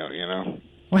cameo, you know?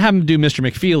 We'll have him do Mr.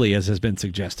 McFeely, as has been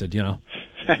suggested, you know.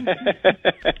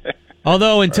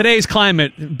 Although in today's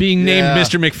climate, being named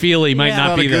Mr. McFeely might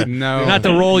not be not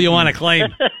the role you want to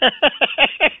claim.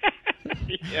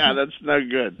 Yeah, that's no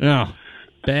good. No,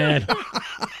 bad.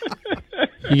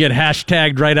 You get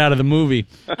hashtagged right out of the movie.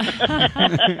 Who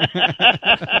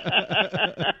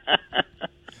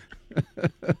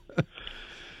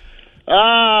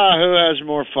has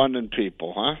more fun than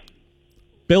people, huh?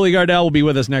 Billy Gardell will be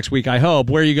with us next week, I hope.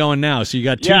 Where are you going now? So you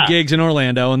got 2 gigs in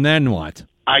Orlando, and then what?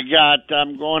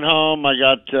 I'm going home. I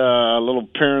got a little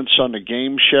appearance on the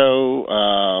game show,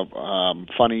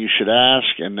 Funny You Should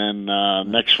Ask, and then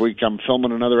next week I'm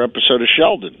filming another episode of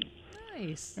Sheldon.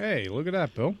 Nice. Hey, look at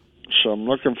that, Bill. So I'm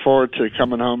looking forward to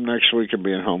coming home next week and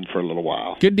being home for a little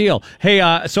while. Good deal. Hey,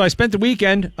 so I spent the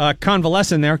weekend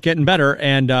convalescing there, getting better,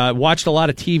 and watched a lot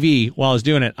of TV while I was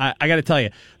doing it. I got to tell you,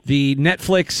 the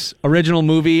Netflix original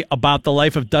movie about the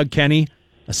life of Doug Kenny,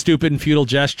 A Stupid and Futile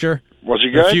Gesture. Was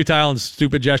it good? A futile and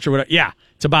stupid gesture. Whatever. Yeah,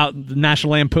 it's about the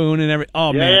National Lampoon and everything.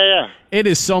 Oh, man. Yeah. It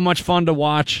is so much fun to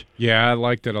watch. Yeah, I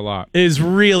liked it a lot. It's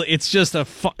just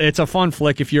it's a fun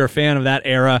flick if you're a fan of that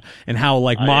era and how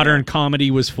modern comedy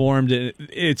was formed.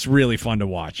 It's really fun to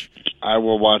watch. I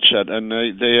will watch that. And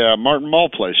Martin Mull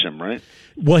plays him, right?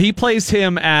 Well, he plays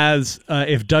him as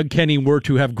if Doug Kenny were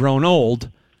to have grown old.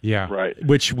 Yeah. Right.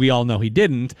 Which we all know he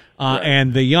didn't.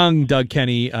 And the young Doug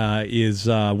Kenny is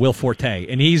Will Forte,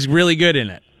 and he's really good in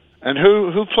it. And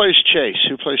who plays Chase?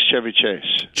 Who plays Chevy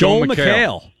Chase? Joel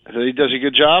McHale. He does a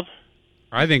good job?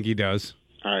 I think he does.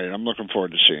 All right, I'm looking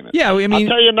forward to seeing it. Yeah, I mean, I'll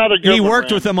tell you another good he one, worked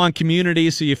man. with him on Community,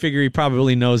 so you figure he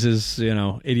probably knows his,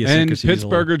 And idiosyncrasies.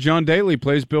 Pittsburgher John Daly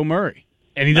plays Bill Murray.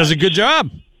 And he does a good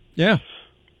job. Yeah.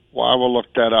 Well, I will look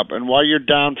that up. And while you're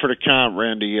down for the count,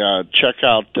 Randy, check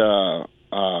out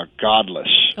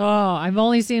Godless. Oh, I've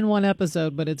only seen one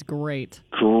episode, but it's great.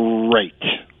 Great.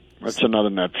 That's another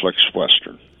Netflix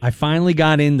Western. I finally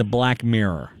got into Black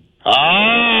Mirror.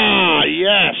 Ah,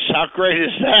 yes. How great is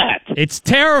that? It's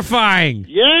terrifying.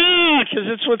 Yeah, because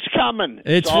it's what's coming.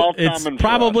 It's all coming for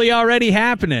probably already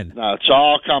happening. No, it's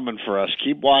all coming for us.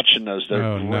 Keep watching those.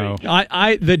 They're great.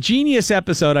 No. The Genius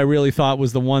episode I really thought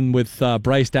was the one with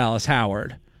Bryce Dallas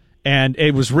Howard. And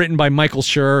it was written by Michael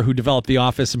Schur, who developed The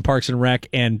Office and Parks and Rec,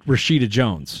 and Rashida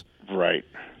Jones. Right.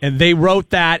 And they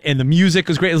wrote that, and the music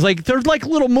was great. It was they're like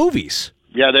little movies.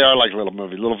 Yeah, they are like little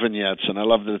movies, little vignettes, and I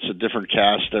love that it's a different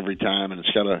cast every time, and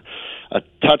it's got a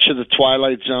touch of the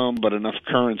Twilight Zone, but enough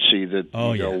currency that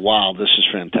you go, wow, this is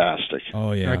fantastic.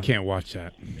 Oh, yeah. I can't watch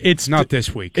that. It's not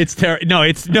this week. It's terrible.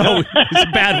 It's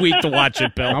a bad week to watch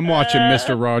it, Bill. I'm watching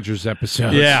Mr. Rogers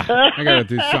episodes. Yeah. I got to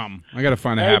do something. I got to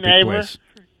find a Hey, happy neighbor. place.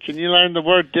 Can you learn the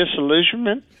word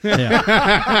disillusionment?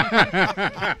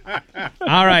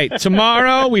 All right.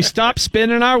 Tomorrow we stop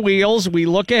spinning our wheels. We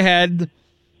look ahead,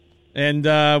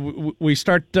 and we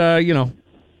start,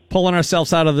 pulling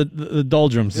ourselves out of the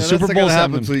doldrums. Yeah, the Super Bowl's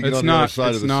happen until you get on the other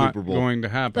side of the not Super Bowl. going to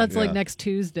happen. That's like next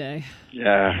Tuesday.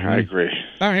 Yeah, I agree.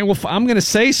 All right. Well, I'm going to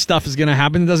say stuff is going to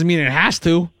happen. It doesn't mean it has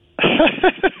to.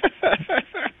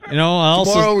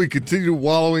 Tomorrow we continue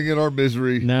wallowing in our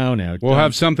misery. No. We'll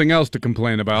have something else to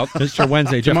complain about. Mr.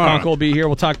 Wednesday. Jeff Conkel will be here.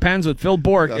 We'll talk Pens with Phil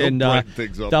Bork, and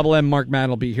Double M Mark Madden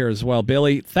will be here as well.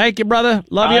 Billy, thank you, brother.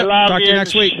 Love you. Talk to you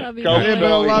next week. Love you.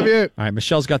 Bill. Love you. All right,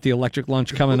 Michelle's got the electric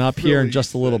lunch coming up here in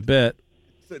just a little bit.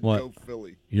 What? Go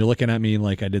Philly. You're looking at me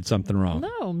like I did something wrong.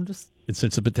 No, I'm just. And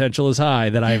since the potential is high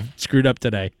that I've screwed up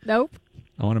today. Nope.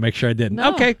 I want to make sure I didn't.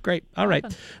 No. Okay, great. All right.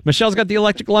 Michelle's got the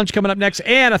electric lunch coming up next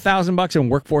and $1,000 in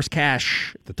workforce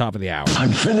cash at the top of the hour.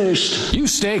 I'm finished. You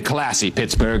stay classy,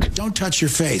 Pittsburgh. Don't touch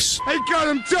your face. I got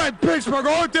him dead, Pittsburgh,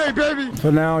 all day, baby.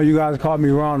 For now, you guys call me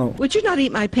Ronald. Would you not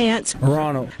eat my pants?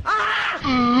 Ronald.